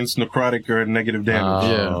only against necrotic or negative damage.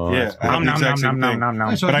 Oh, Yeah, I have the exact same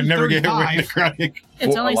thing. So But I do never get hit 35. with necrotic.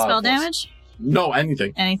 It's For only a lot spell of us. damage? No,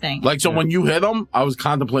 anything. Anything. Like, so when you hit him, I was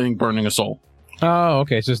contemplating burning a soul. Oh,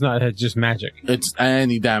 okay. So it's just magic. It's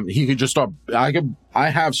any damage. He could just start. I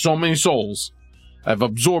have so many souls. I've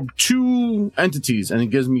absorbed 2 entities, and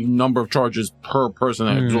it gives me number of charges per person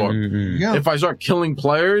I absorb. Mm-mm. Yeah, If I start killing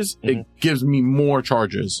players, it gives me more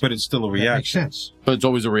charges, But it's still a that makes reaction. sense. but it's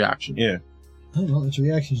always a reaction. Yeah. Oh, well, its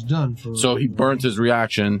reaction's done. So he burnt his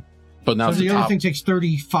reaction, but now So it's the the other top. thing takes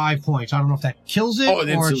 35 points. I don't know if that kills it, Oh,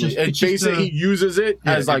 it or instantly. it's just Basically, he uses it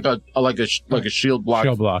Yeah, as like a shield block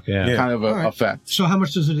Shield block, yeah. Yeah. kind of a Alright. effect. So how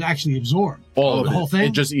much does it actually absorb? All of the it. whole thing?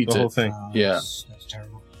 It just eats The whole it. thing. Yeah. That's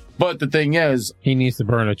terrible. But the thing is, He needs to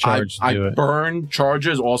burn a charge I to do it. burn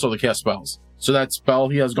charges also to cast spells. So that spell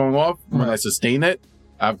he has going off, when I sustain it,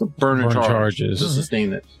 I have to burn a Burn charge charges. to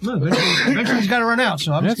sustain it. No, eventually he's got to run out,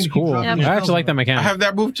 so I'm That's just going to cool. keep I dropping actually like that I mechanic. have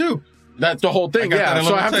that move too. That's the whole I thing, got that yeah. in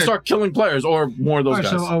So I level have to 10. start killing players or more of those All right,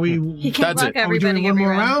 guys. so are we... He can That's block it. Are we everybody doing one every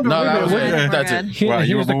more round. round? or No, are we that good? was it. We're That's good. it. Here- Wow,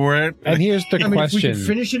 you here's, the, overread? and here's the I mean, if we question. can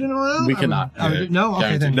finish it in a round? We cannot. No?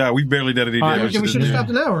 Okay, then. No, we barely did any damage. Then we to should have this stopped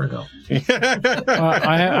an hour ago.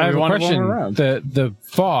 I have We a wanted question. one more round. The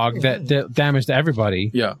fog that dealt damage to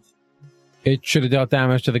everybody, Yeah. it should have dealt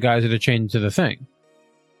damage to the guys that are chained to the thing.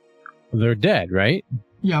 They're dead, right?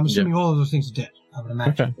 Yeah, I'm assuming all of those things are dead. I would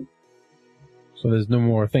imagine. Okay. So there's no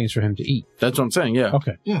more things for him to eat. That's what I'm saying, yeah.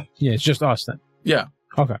 Okay. Yeah. Yeah, it's just us then. Yeah.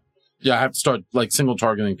 Okay. Yeah, I have to start like single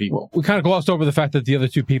targeting people. We kind of glossed over the fact that the other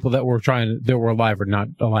 2 people that were alive are not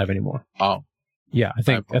alive anymore. Oh. Yeah, I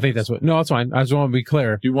think that's what. No, that's fine. I just want to be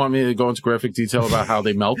clear. Do you want me to go into graphic detail about how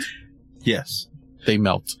they melt? Yes. They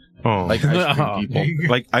melt. Oh. Like ice cream people.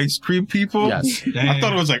 Like ice cream people? Yes. I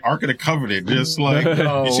thought it was like Ark of the Covenant. Just like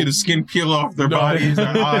No. you see the skin peel off their No. bodies,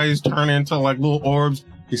 their eyes turn into like little orbs.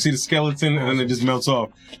 You see the skeleton and then it just melts off.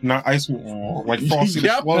 Not ice like Frosty. the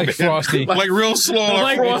Yep, Snowman. like Frosty. like real slow.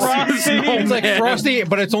 Like Frosty. It's like Frosty,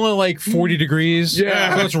 but it's only like 40 degrees.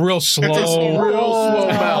 Yeah. So it's real slow. It's a real slow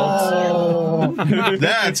melt.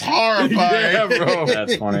 That's horrifying. Yeah, bro.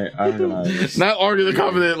 That's funny. I'm gonna. Not Ark of the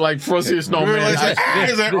Covenant like Frosty the We're Snowman. like,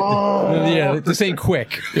 it's like, oh. Yeah, this ain't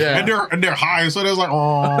quick. Yeah. And they're high, so there's like,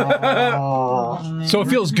 oh. So it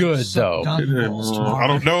feels good, though. I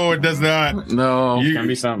don't know. It does not. No. You, Gonna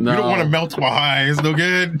be something. you No. don't want to melt my eyes. No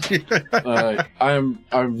good.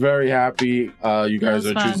 I'm very happy you guys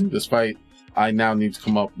That are was choosing fun. this fight. I now need to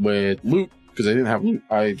come up with loot because I didn't have loot.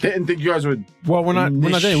 I didn't think you guys would. Well, we're not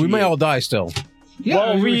dead. We may all die still. Yeah,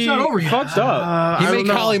 Well, it's not over yet. fucked up. He I made don't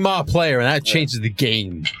know. Kali Ma a player, and that changes the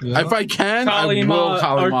game. If I can, I will Kalima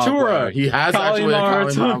Kali Ma Artura. player. He has actually a Kalima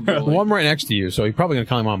Kali Ma Artura. ability. Well, I'm right next to you, so he's probably gonna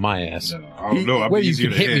Kali Ma on my ass. I don't know. I'm Whether you easier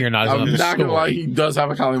can to hit me or not is I'm another not gonna lie, story. he does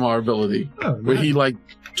have a Kalimar ability Oh, where he like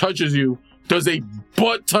touches you, does a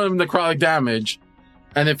butt ton of necrotic damage,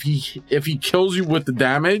 and if he kills you with the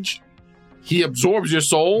damage, he absorbs your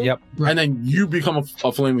soul. Yep. And then you become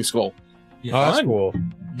a flaming skull. Oh, that's cool.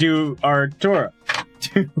 Do Artura.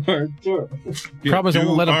 Problem is, I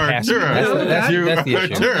won't let him pass. it. That's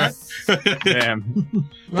the issue.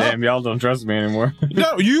 Damn, y'all don't trust me anymore.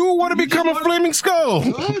 No, you want to become a flaming skull.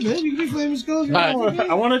 All right, man, you can be flaming skulls. I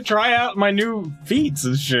want to try out my new feats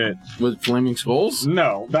and shit. With flaming skulls?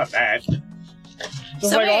 No, not that.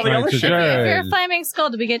 Just So like all the wait, other Right, so shit. Jared- If you're a flaming skull,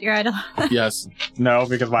 do we get your idol? Yes. No,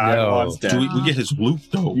 because my No. Idolon's dead. We get his loot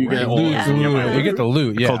though. You get right? loot. Yeah. We get the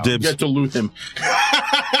loot. Yeah. Call You dibs. get to loot him.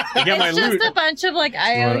 I get my It's just loot. a bunch of like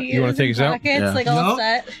IOUs you wanna take us out? pockets, Yeah. like all No.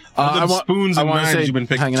 set. The spoons I and want to knives say you've been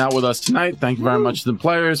picking. hanging out with us tonight. Thank you very much to the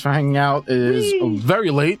players for hanging out. It is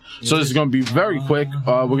very late, so this is going to be very quick.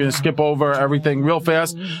 We're going to skip over everything real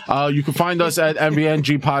fast. You can find us at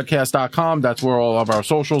nvngpodcast.com. That's where all of our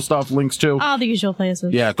social stuff links to. All the usual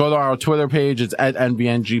places. Yeah, go to our Twitter page. It's at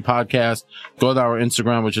NVNG Podcast. Go to our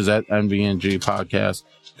Instagram, which is at NVNG Podcast.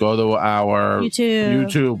 Go to our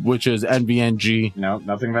YouTube, which is NVNG. No,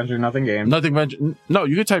 nothing venture, nothing game. Nothing venture. No,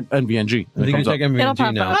 you can type NVNG. I think you Comes up. take It'll MVNG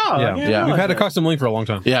pop now. up. Oh, yeah. yeah. We've had a custom link for a long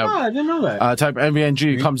time. Yeah. Oh, I didn't know that. Type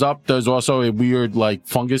NVNG, it comes up. There's also a weird, like,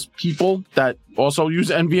 fungus people that also use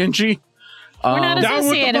NVNG. We're not Down with the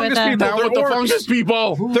associated with fungus them. people. Down with the fungus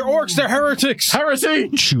people. They're orcs. They're heretics. Heresy.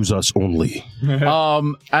 Choose us only.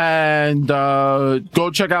 And go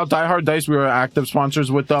check out Die Hard Dice. We are active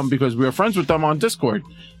sponsors with them because we are friends with them on Discord.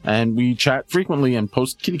 And we chat frequently and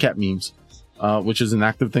post kitty cat memes, which is an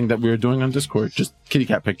active thing that we are doing on Discord. Just kitty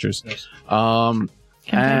cat pictures. And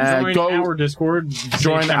Join go our Discord.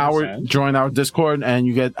 join save our 10%. join our Discord, and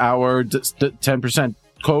you get our 10%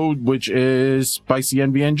 code, which is spicy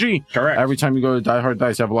NVNG. Correct. Every time you go to Die Hard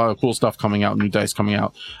Dice, they have a lot of cool stuff coming out, new dice coming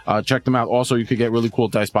out. Check them out. Also, you could get really cool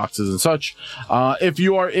dice boxes and such. If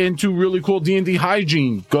you are into really cool D&D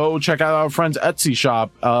hygiene, go check out our friends' Etsy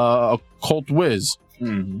shop, Occult Wiz.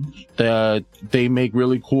 They make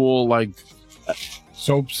really cool, like,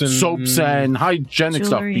 Soaps and hygienic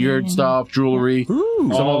stuff, Jewelry. beard stuff, jewelry.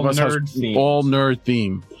 Some All of us has nerd themed. all nerd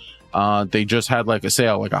theme. They just had like a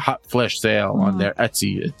sale, like a hot flash sale on their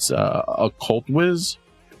Etsy. It's Occult Wiz,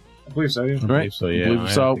 I believe so, yeah. right? so, yeah.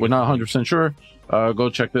 Believe so. We're not 100% sure. Go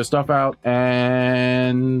check their stuff out.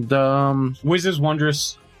 And Wiz is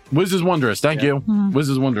wondrous. Wiz is wondrous. Thank you. Wiz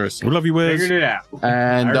is wondrous. We love you, Wiz. Figured it out.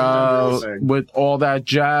 And I remember everything. with all that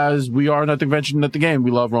jazz, we are Nothing Ventured, Nothing Gained.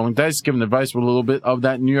 We love rolling dice, giving advice with a little bit of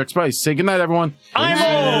that New York spice. Say goodnight, everyone.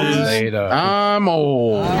 I'm old! Later. I'm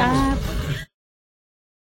old.